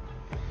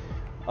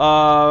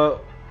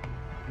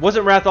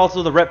 Wasn't Wrath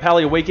also the Rep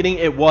Pally Awakening?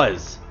 It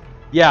was.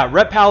 Yeah,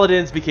 Rep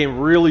Paladins became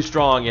really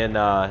strong in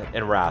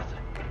Wrath.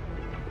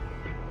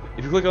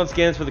 If you click on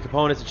skins for the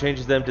components, it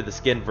changes them to the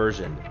skin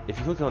version. If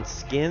you click on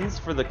skins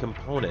for the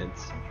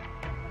components,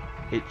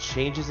 it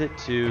changes it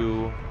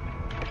to...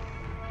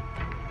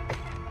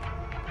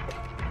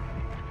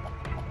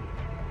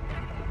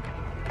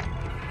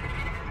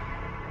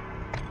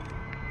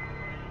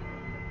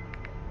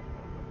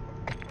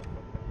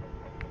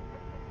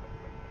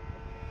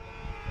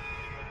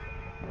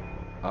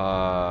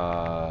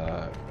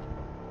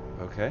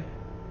 Okay.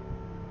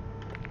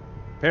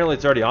 Apparently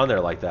it's already on there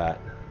like that.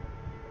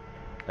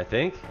 I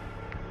think.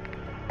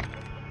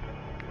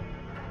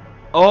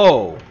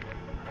 Oh!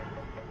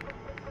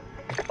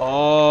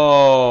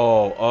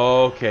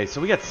 Oh, okay. So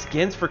we got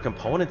skins for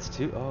components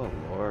too? Oh,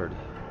 Lord.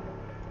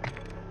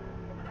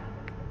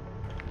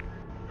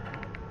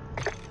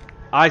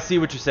 I see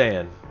what you're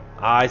saying.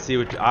 I see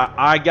what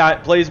I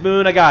got. Blaze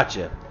Moon, I got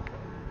you.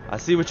 I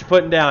see what you're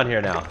putting down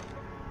here now.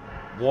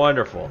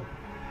 Wonderful.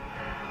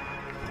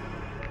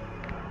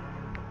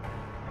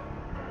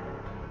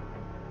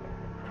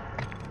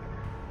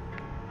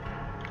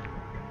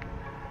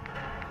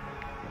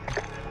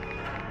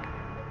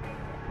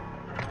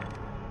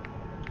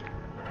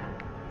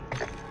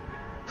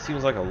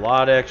 Seems like a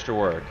lot of extra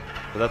work,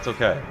 but that's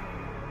okay.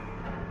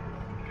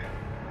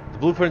 The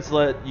blueprints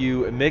let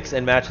you mix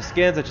and match the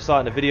skins. I just saw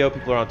it in a video.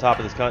 People are on top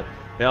of this Man,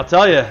 I'll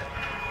tell you,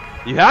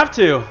 you have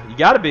to. You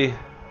gotta be.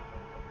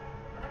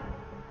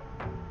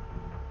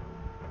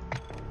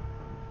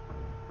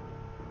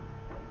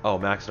 Oh,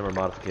 max number of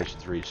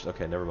modifications reached.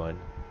 Okay, never mind.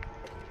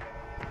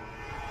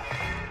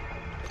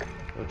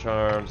 No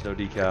charms, no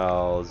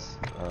decals,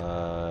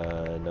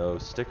 no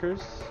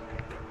stickers.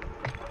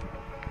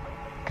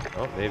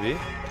 Oh, maybe.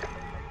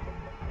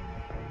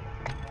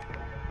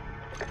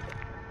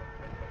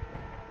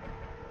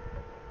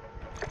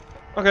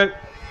 Okay.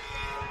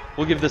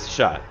 We'll give this a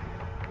shot.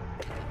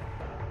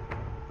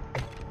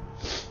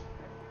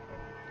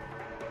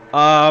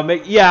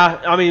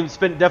 Yeah, I mean,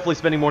 definitely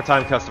spending more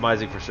time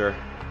customizing for sure.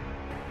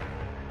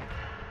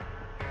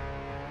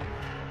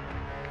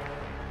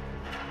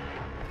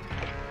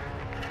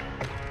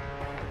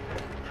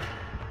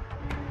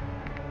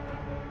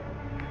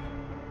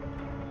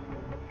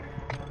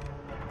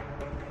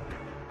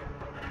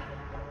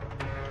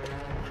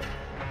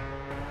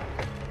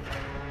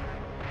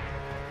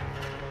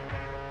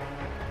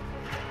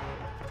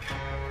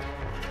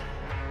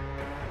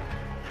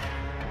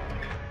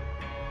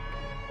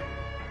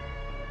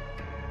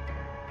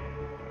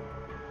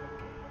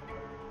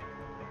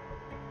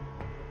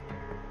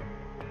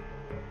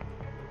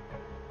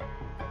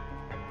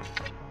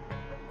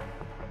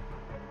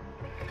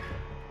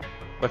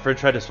 My friend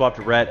tried to swap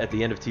to Ret at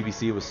the end of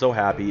TBC, was so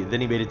happy,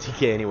 then he made a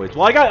TK anyways.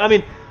 Well, I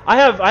mean, I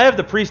have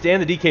the priest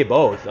and the DK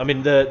both. I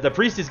mean, the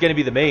priest is going to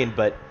be the main,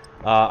 but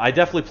I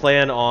definitely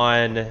plan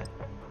on,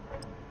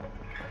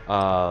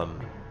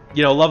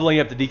 you know, leveling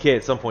up the DK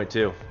at some point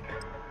too.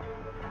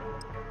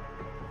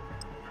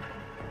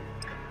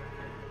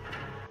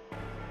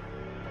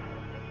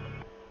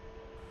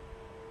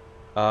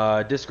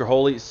 Disc or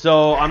holy?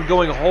 So I'm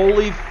going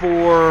holy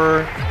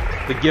for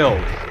the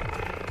guild.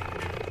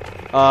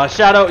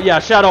 Shadow, yeah,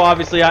 Shadow.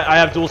 Obviously, I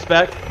have dual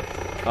spec,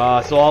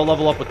 so I'll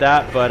level up with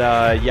that. But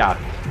yeah,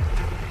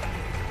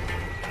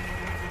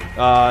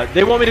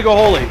 they want me to go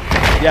holy.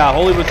 Yeah,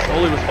 holy was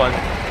fun.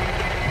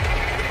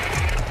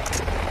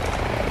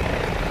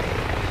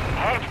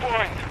 Hard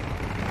point.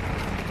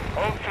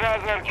 Hold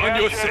Strasser,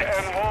 capture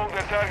and hold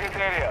the target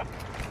area.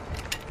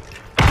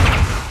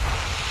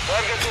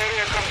 Target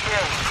area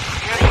confirmed.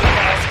 Get to the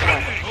hard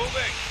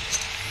point.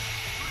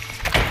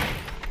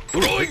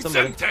 Ooh, hit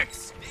somebody.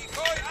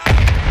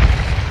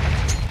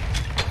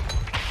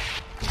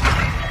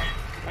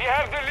 We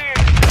have the lead.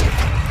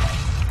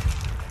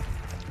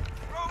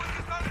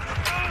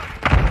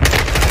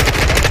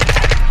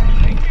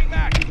 Taking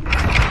back.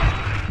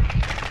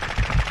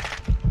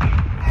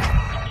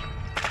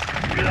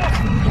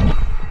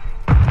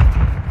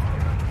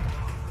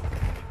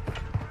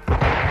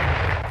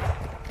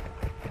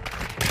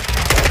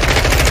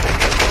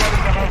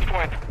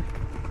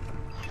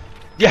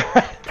 Yeah,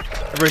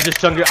 everybody's just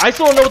chunking. I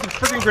still don't know what the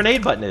freaking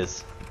grenade button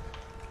is.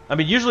 I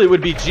mean, usually it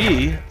would be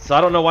G, so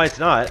I don't know why it's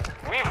not.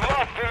 We've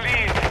lost the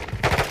lead.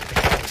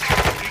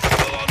 He's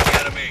still on the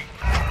enemy.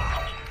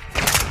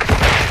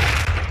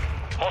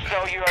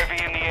 Hostile UAV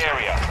in the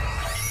area.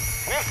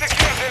 We've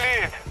secured the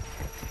lead.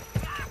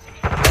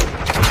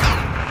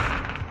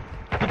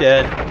 He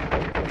dead.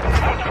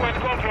 Hardpoint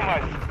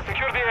compromised.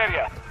 Secure the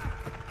area.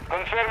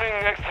 Confirming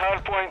next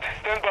hardpoint.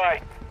 Stand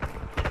by.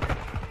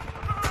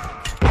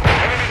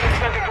 Enemies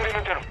inside the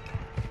perimeter.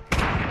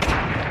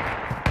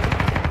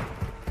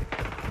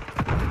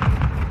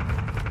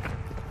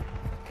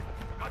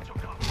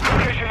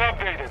 Location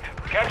updated.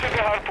 Capture the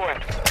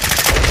hardpoint.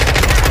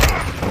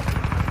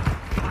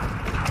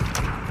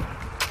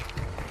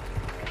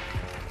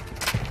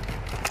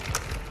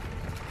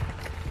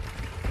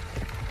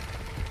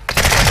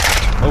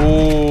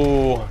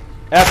 Oh,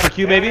 F for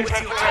Q maybe?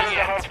 Capture the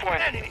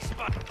hardpoint.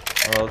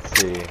 Oh, let's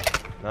see.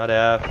 Not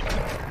F.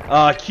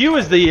 Q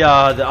is the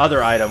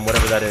other item,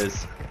 whatever that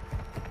is.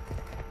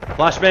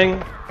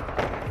 Flashbang.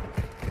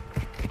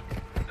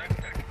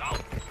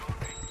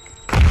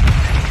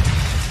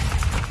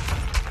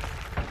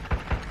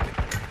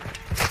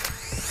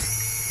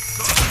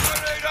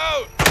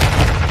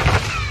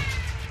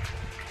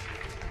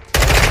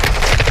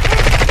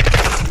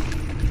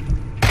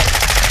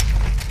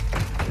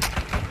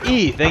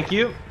 E, thank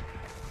you.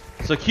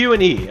 So Q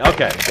and E.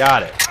 Okay,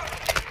 got it.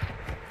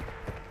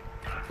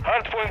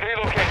 Hardpoint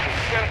relocation.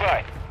 Stand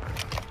by.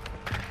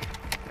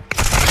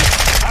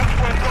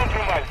 Hardpoint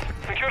compromised.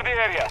 Secure the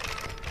area.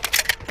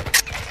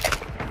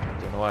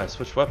 Don't know why I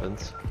switched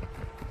weapons.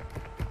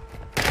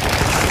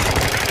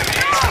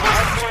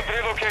 Hardpoint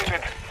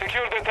relocated.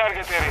 Secure the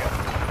target area.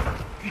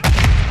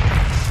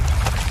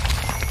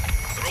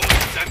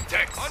 Throwing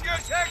Semtex. On your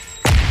six.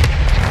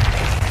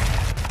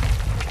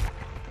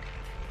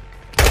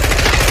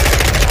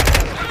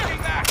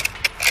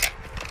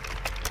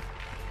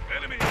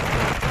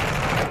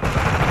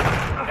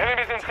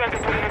 Enemies inside the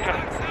perimeter.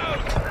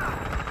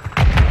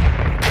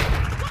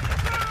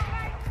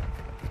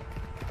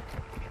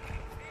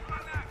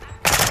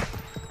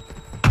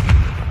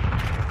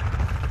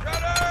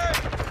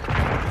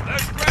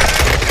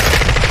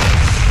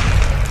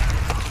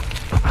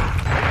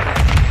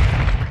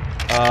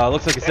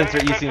 Looks like a sensor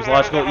E seems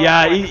logical.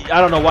 Yeah, E, I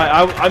don't know why.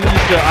 I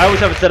always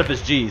have it set up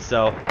as G,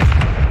 so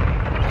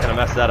kind of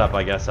messed that up,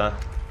 I guess, huh?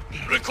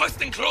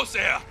 Requesting close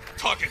air.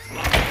 Target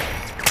locked.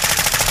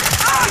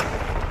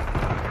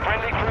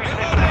 Friendly cruise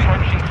missile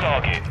approaching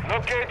target.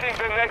 Locating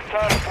the next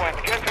hard point.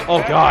 Get to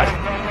Oh God,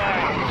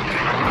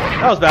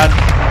 that was bad.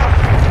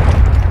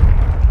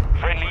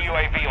 Friendly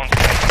UAV on set.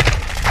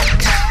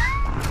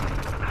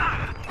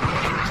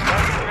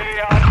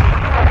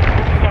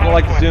 I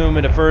like to zoom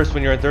into first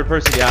when you're in third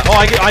person. Yeah. Oh,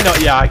 I know.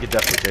 Yeah, I could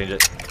definitely change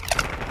it.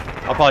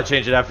 I'll probably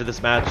change it after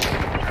this match.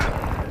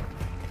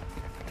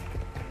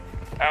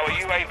 Our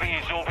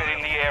UAV is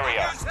orbiting the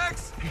area.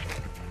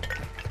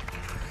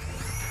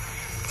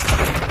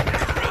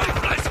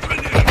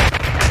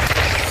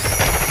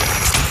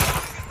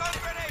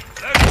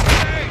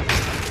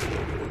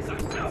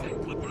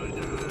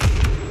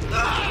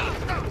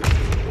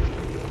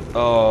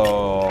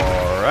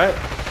 Alright.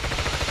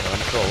 I'm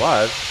still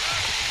alive.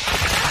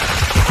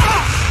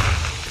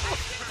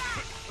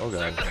 Oh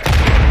god.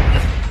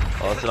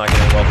 Oh, that's not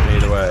gonna well for me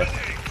either way.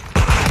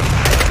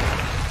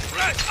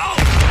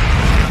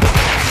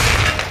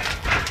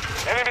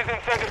 Enemies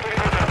inside the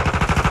perimeter.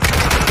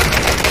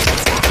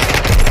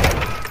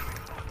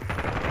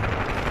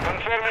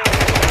 Confirming.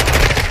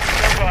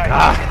 Stand by.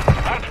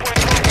 Hardpoint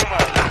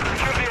compromised.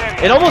 Secure the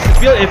area. It almost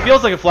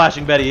feels like a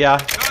flashing Betty, yeah.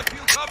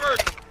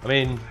 I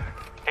mean,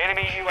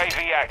 Enemy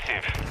UAV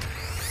active.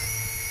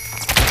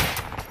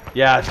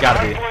 Yeah, it's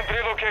gotta be. Hardpoint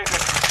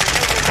relocated.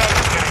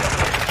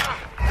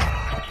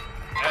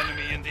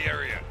 Enemy in the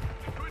area.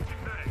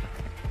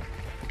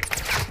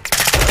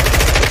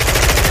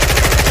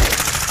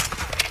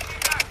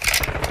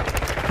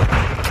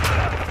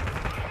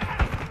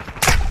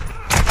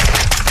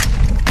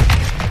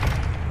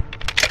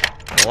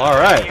 Well, all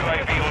right.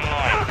 UAV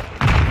online.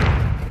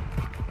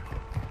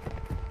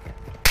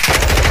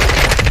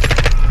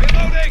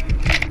 Reloading.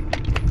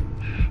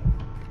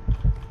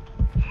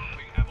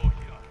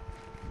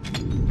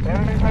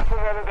 Enemy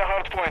personnel at the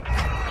hardpoint.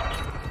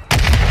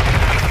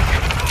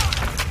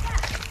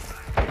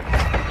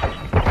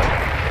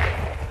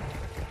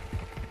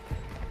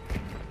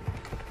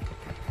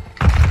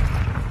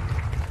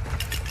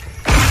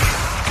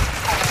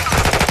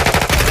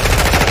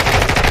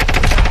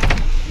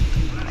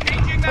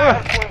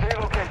 Hardpoint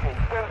relocating.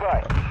 Stand by.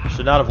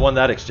 Should not have won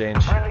that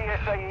exchange. Friendly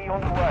SAE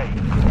on the way.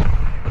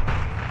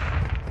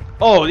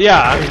 Oh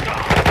yeah. I mean,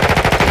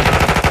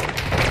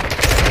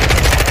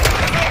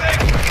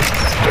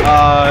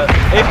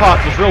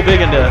 APOC was real big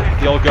into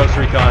the old Ghost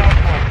Recon.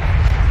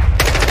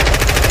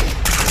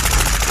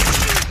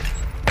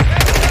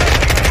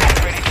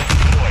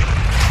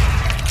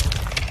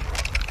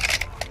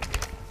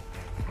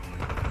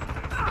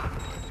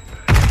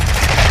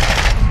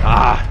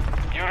 Ah.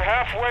 You're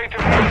halfway to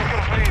mission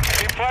complete.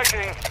 Keep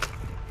fighting.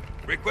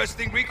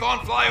 Requesting recon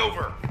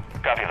flyover.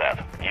 Copy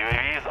that.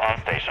 UAV is on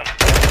station.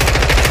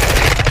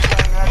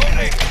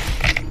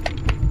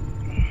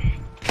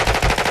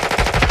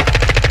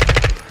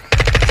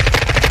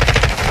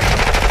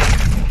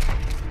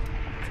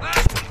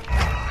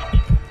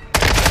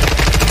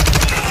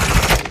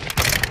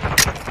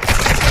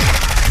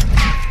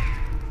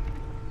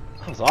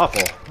 That was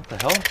awful. What the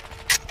hell?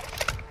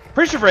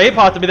 Pretty sure for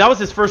APOC, I mean, that was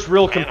his first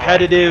real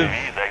competitive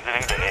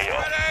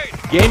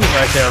gaming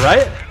right there,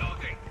 right?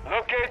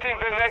 Locating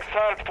the next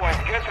hard point.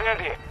 Get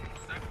ready.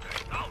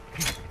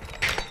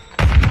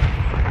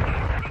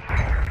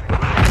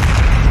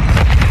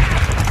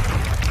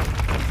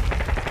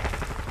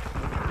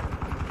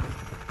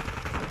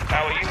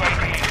 Our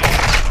UAV is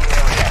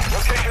area.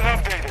 Location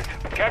updated.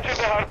 Capture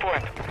the hard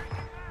point.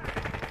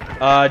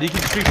 Do you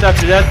keep streaks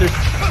after death? There's,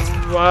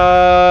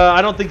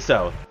 I don't think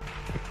so.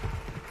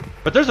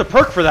 But there's a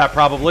perk for that,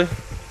 probably.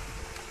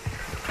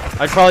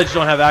 I probably just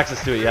don't have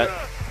access to it yet.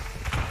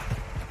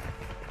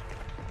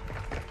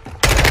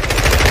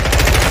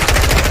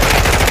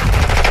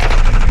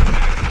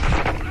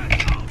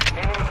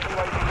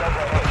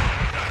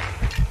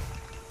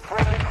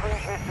 Friendly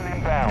cruise missile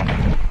inbound.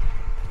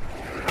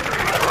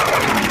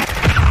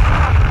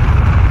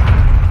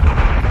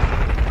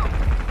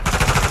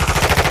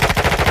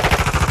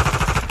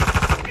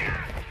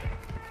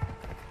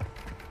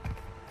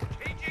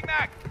 Changing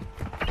back.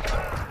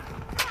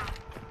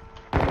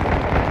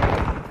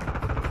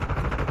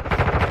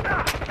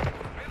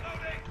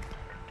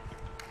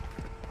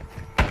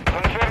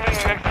 Confirming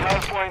next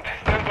hard point.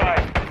 Stand by.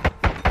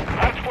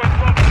 Hard point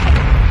focus.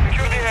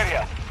 Secure the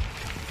area.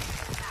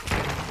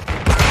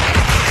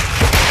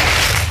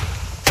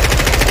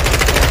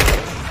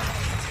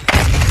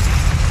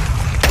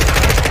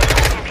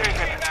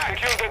 Located.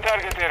 Secure the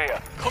target area.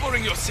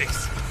 Covering your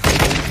six.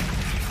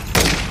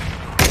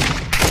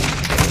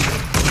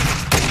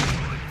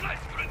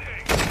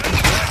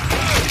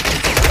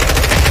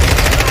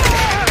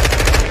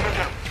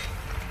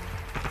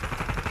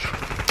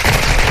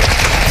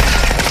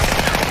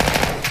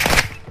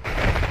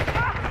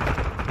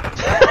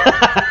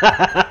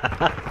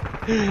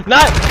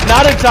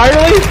 Not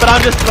entirely, but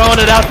I'm just throwing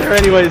it out there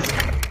anyways.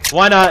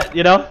 Why not,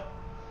 you know?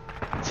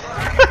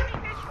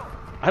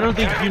 I don't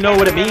think you know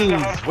what it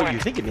means, what you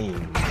think it means.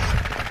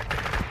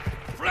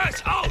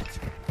 Fresh out.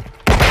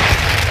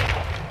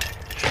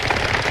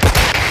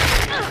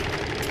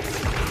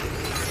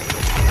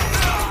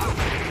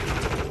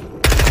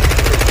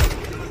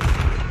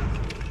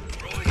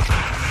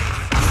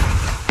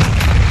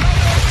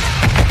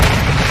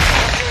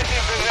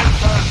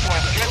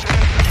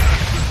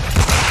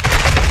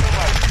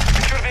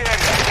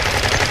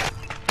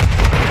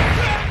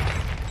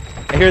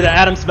 I hear that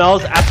Adam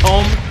smells at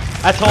home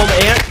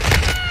ant.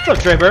 What's up,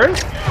 Trey Bird?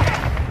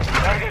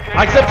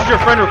 I accepted your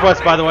friend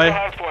request, by the way,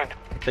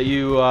 that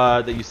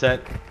you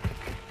sent.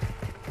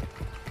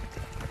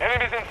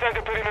 Enemies inside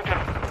the perimeter.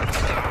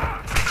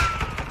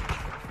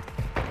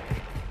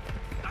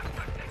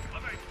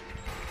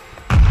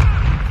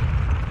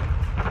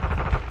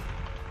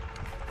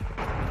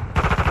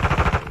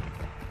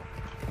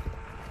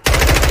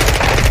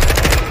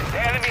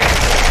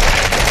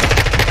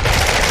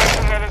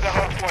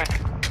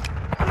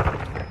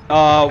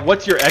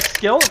 What's your X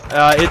skill?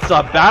 It's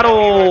a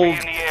battle.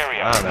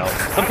 I don't know,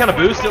 some kind of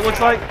boost. It looks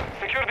like.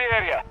 Secure the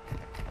area.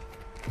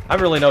 I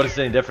haven't really noticed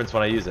any difference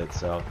when I use it,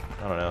 so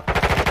I don't know.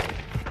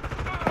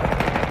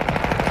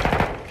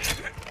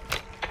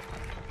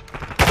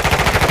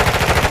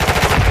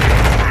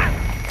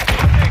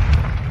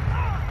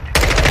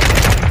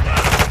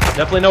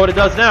 Definitely know what it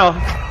does now.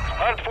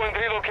 Hardpoint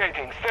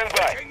relocating. Stand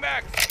by. King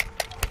back.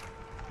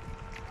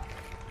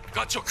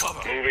 Got your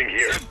cover. Moving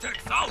here.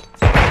 Semtex out.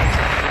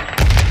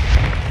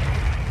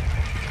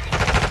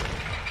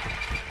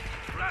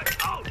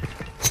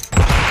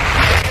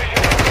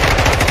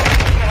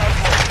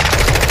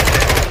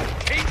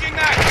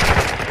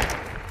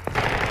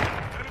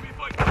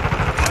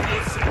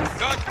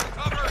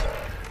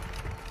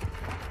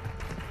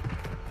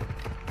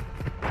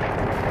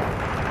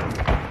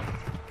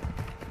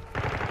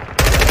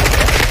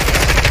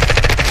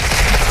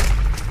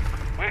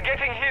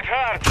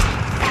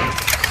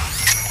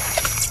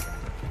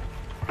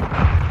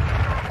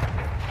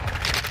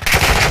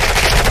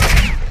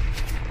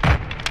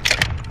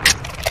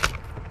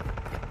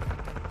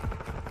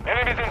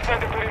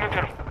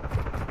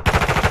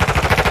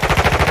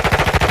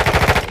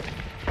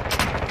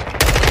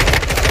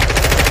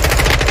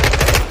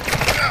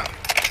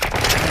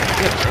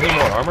 Any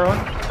more armor on?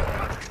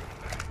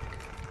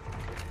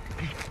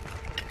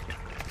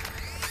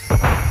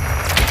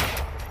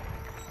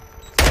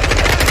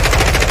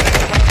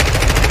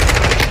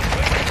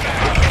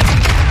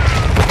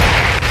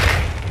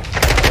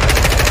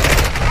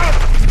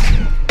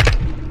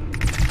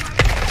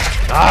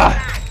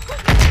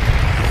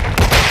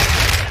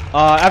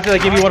 After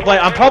that game you want to play,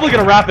 I'm probably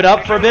gonna wrap it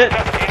up for a bit.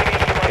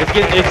 It's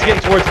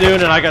getting towards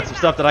noon, and I got some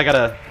stuff that I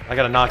gotta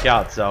knock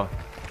out. So,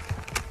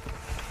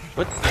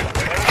 what?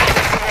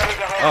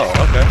 Oh,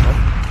 okay.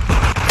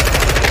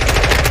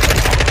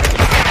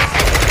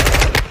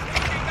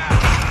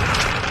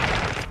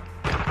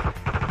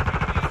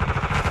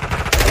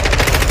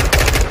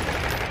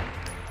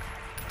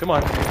 Come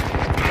on.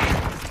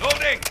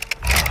 Loading.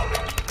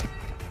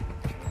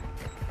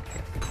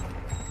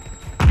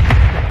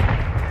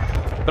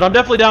 But I'm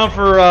definitely down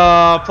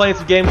for playing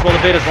some games while the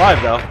beta's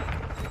live, though.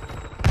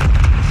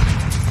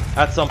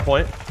 At some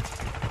point.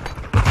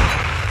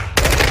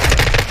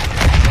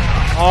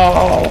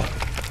 Oh.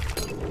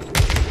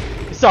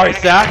 Sorry,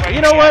 Sack.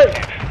 You know what?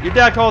 Your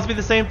dad calls me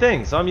the same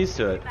thing, so I'm used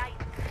to it.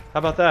 How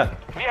about that?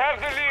 We have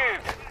the lead.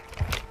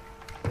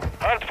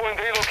 Hardpoint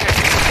relocated.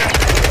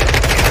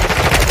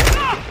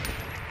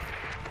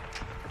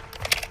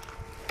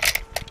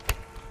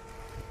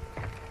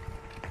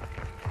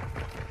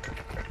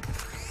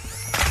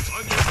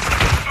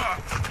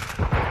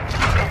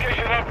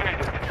 Location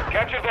updated.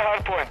 Capture the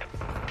hardpoint.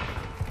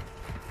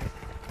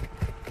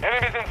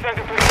 Enemies in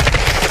center position.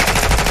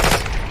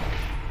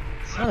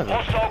 Son of a...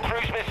 Hostile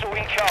cruise missile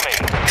incoming.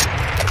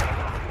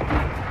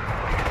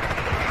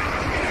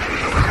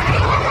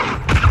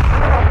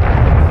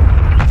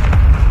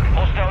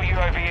 Hostile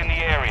UAV in the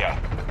area.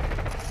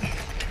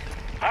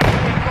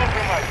 Hardpoint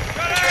compromised.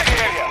 Check the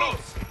area.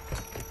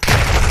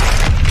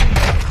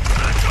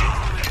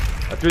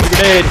 I threw the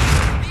grenade.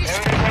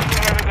 Enemy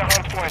personnel in the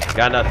hardpoint.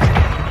 Got nothing.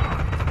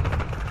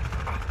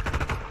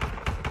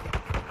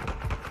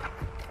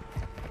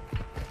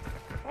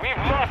 We've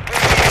lost the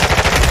lead.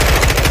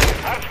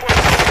 Hardpoint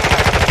compromised.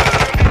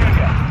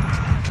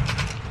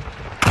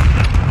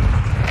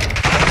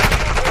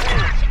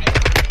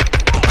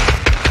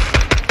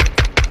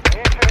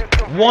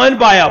 Won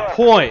by a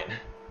point.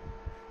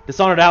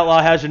 Dishonored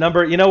Outlaw has your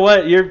number. You know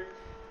what?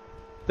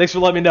 Thanks for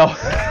letting me know.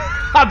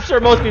 I'm sure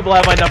most people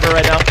have my number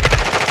right now.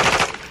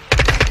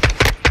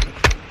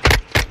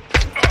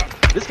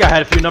 This guy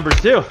had a few numbers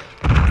too.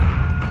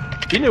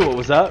 He knew what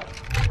was up.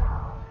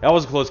 That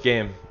was a close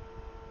game.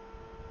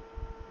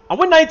 I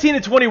went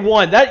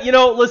 19-21. That, you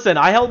know, listen,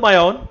 I held my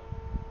own.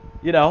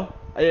 You know,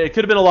 it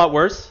could have been a lot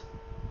worse.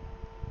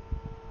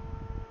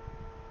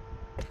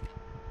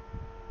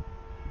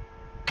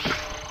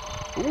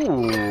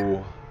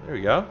 Ooh, there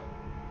we go.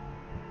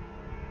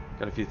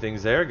 Got a few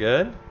things there,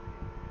 good.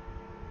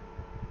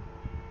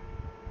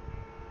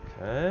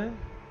 Okay.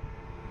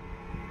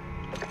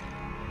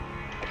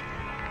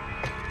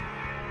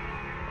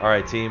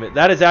 Alright, team.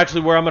 That is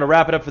actually where I'm going to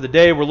wrap it up for the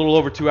day. We're a little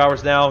over 2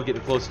 hours now,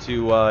 getting close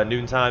to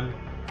noontime.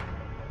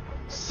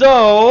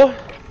 So,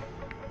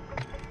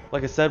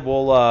 like I said,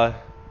 we'll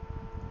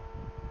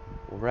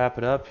wrap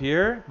it up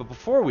here. But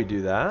before we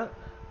do that,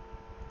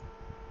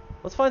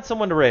 let's find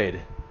someone to raid.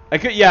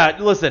 Yeah,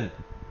 listen.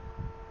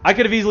 I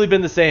could have easily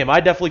been the same. I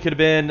definitely could have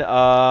been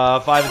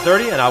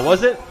 5-30, and I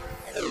wasn't,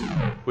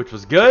 which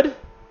was good.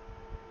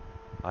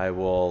 I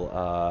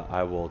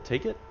will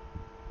take it.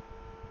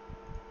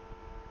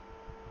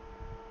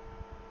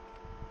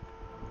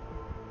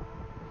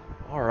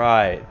 All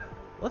right,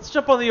 let's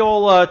jump on the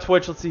old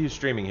Twitch. Let's see who's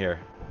streaming here.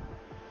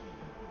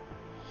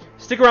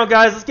 Stick around,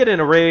 guys. Let's get in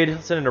a raid.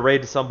 Let's send in a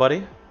raid to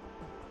somebody.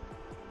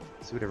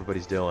 See what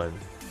everybody's doing.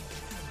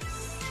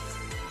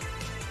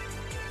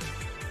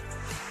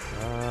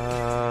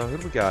 Who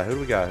do we got? Who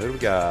do we got? Who do we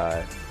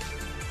got?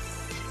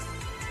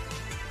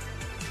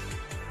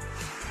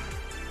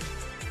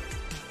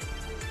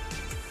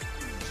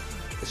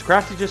 Is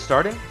Crafty just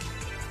starting?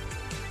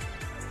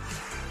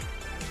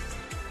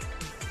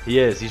 He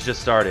is. He's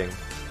just starting.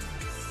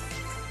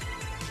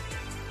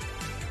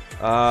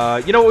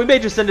 You know what? We may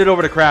just send it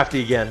over to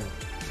Crafty again.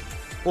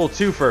 A little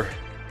twofer.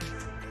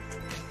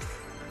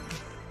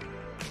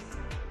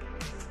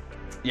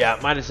 Yeah,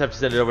 might just have to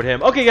send it over to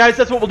him. Okay, guys,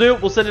 that's what we'll do.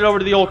 We'll send it over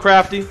to the old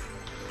Crafty.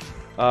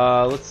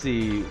 Let's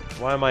see.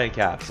 Why am I in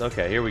caps?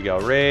 Okay, here we go.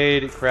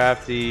 Raid,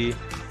 Crafty,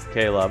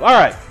 Caleb. All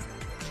right.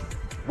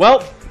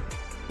 Well,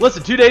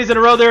 listen, 2 days in a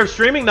row there of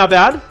streaming. Not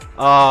bad.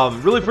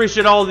 Really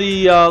appreciate all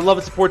the love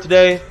and support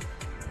today.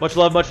 Much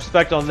love, much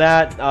respect on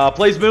that.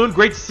 Plays Moon,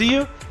 great to see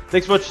you.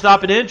 Thanks so much for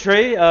stopping in.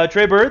 Trey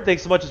Bird,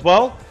 thanks so much as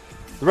well.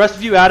 The rest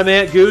of you,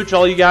 Adamant, Gooch,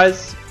 all you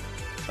guys.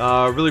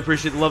 Really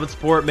appreciate the love and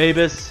support.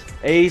 Mavis,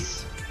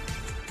 Ace,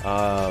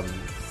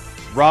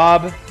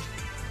 Rob,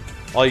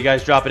 all you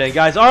guys dropping in.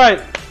 Guys, all right.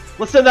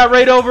 Let's send that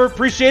raid over.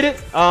 Appreciate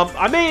it. I'm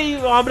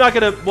not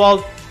going to,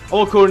 well, I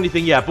won't quote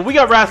anything yet. But we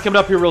got Wrath coming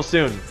up here real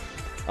soon.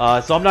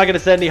 So I'm not going to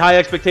set any high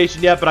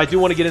expectation yet. But I do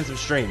want to get in some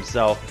streams.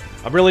 So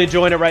I'm really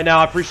enjoying it right now.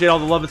 I appreciate all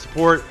the love and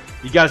support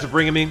you guys are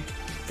bringing me.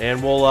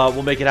 And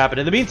we'll make it happen.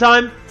 In the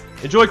meantime,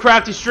 enjoy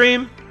Crafty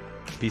stream.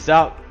 Peace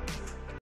out.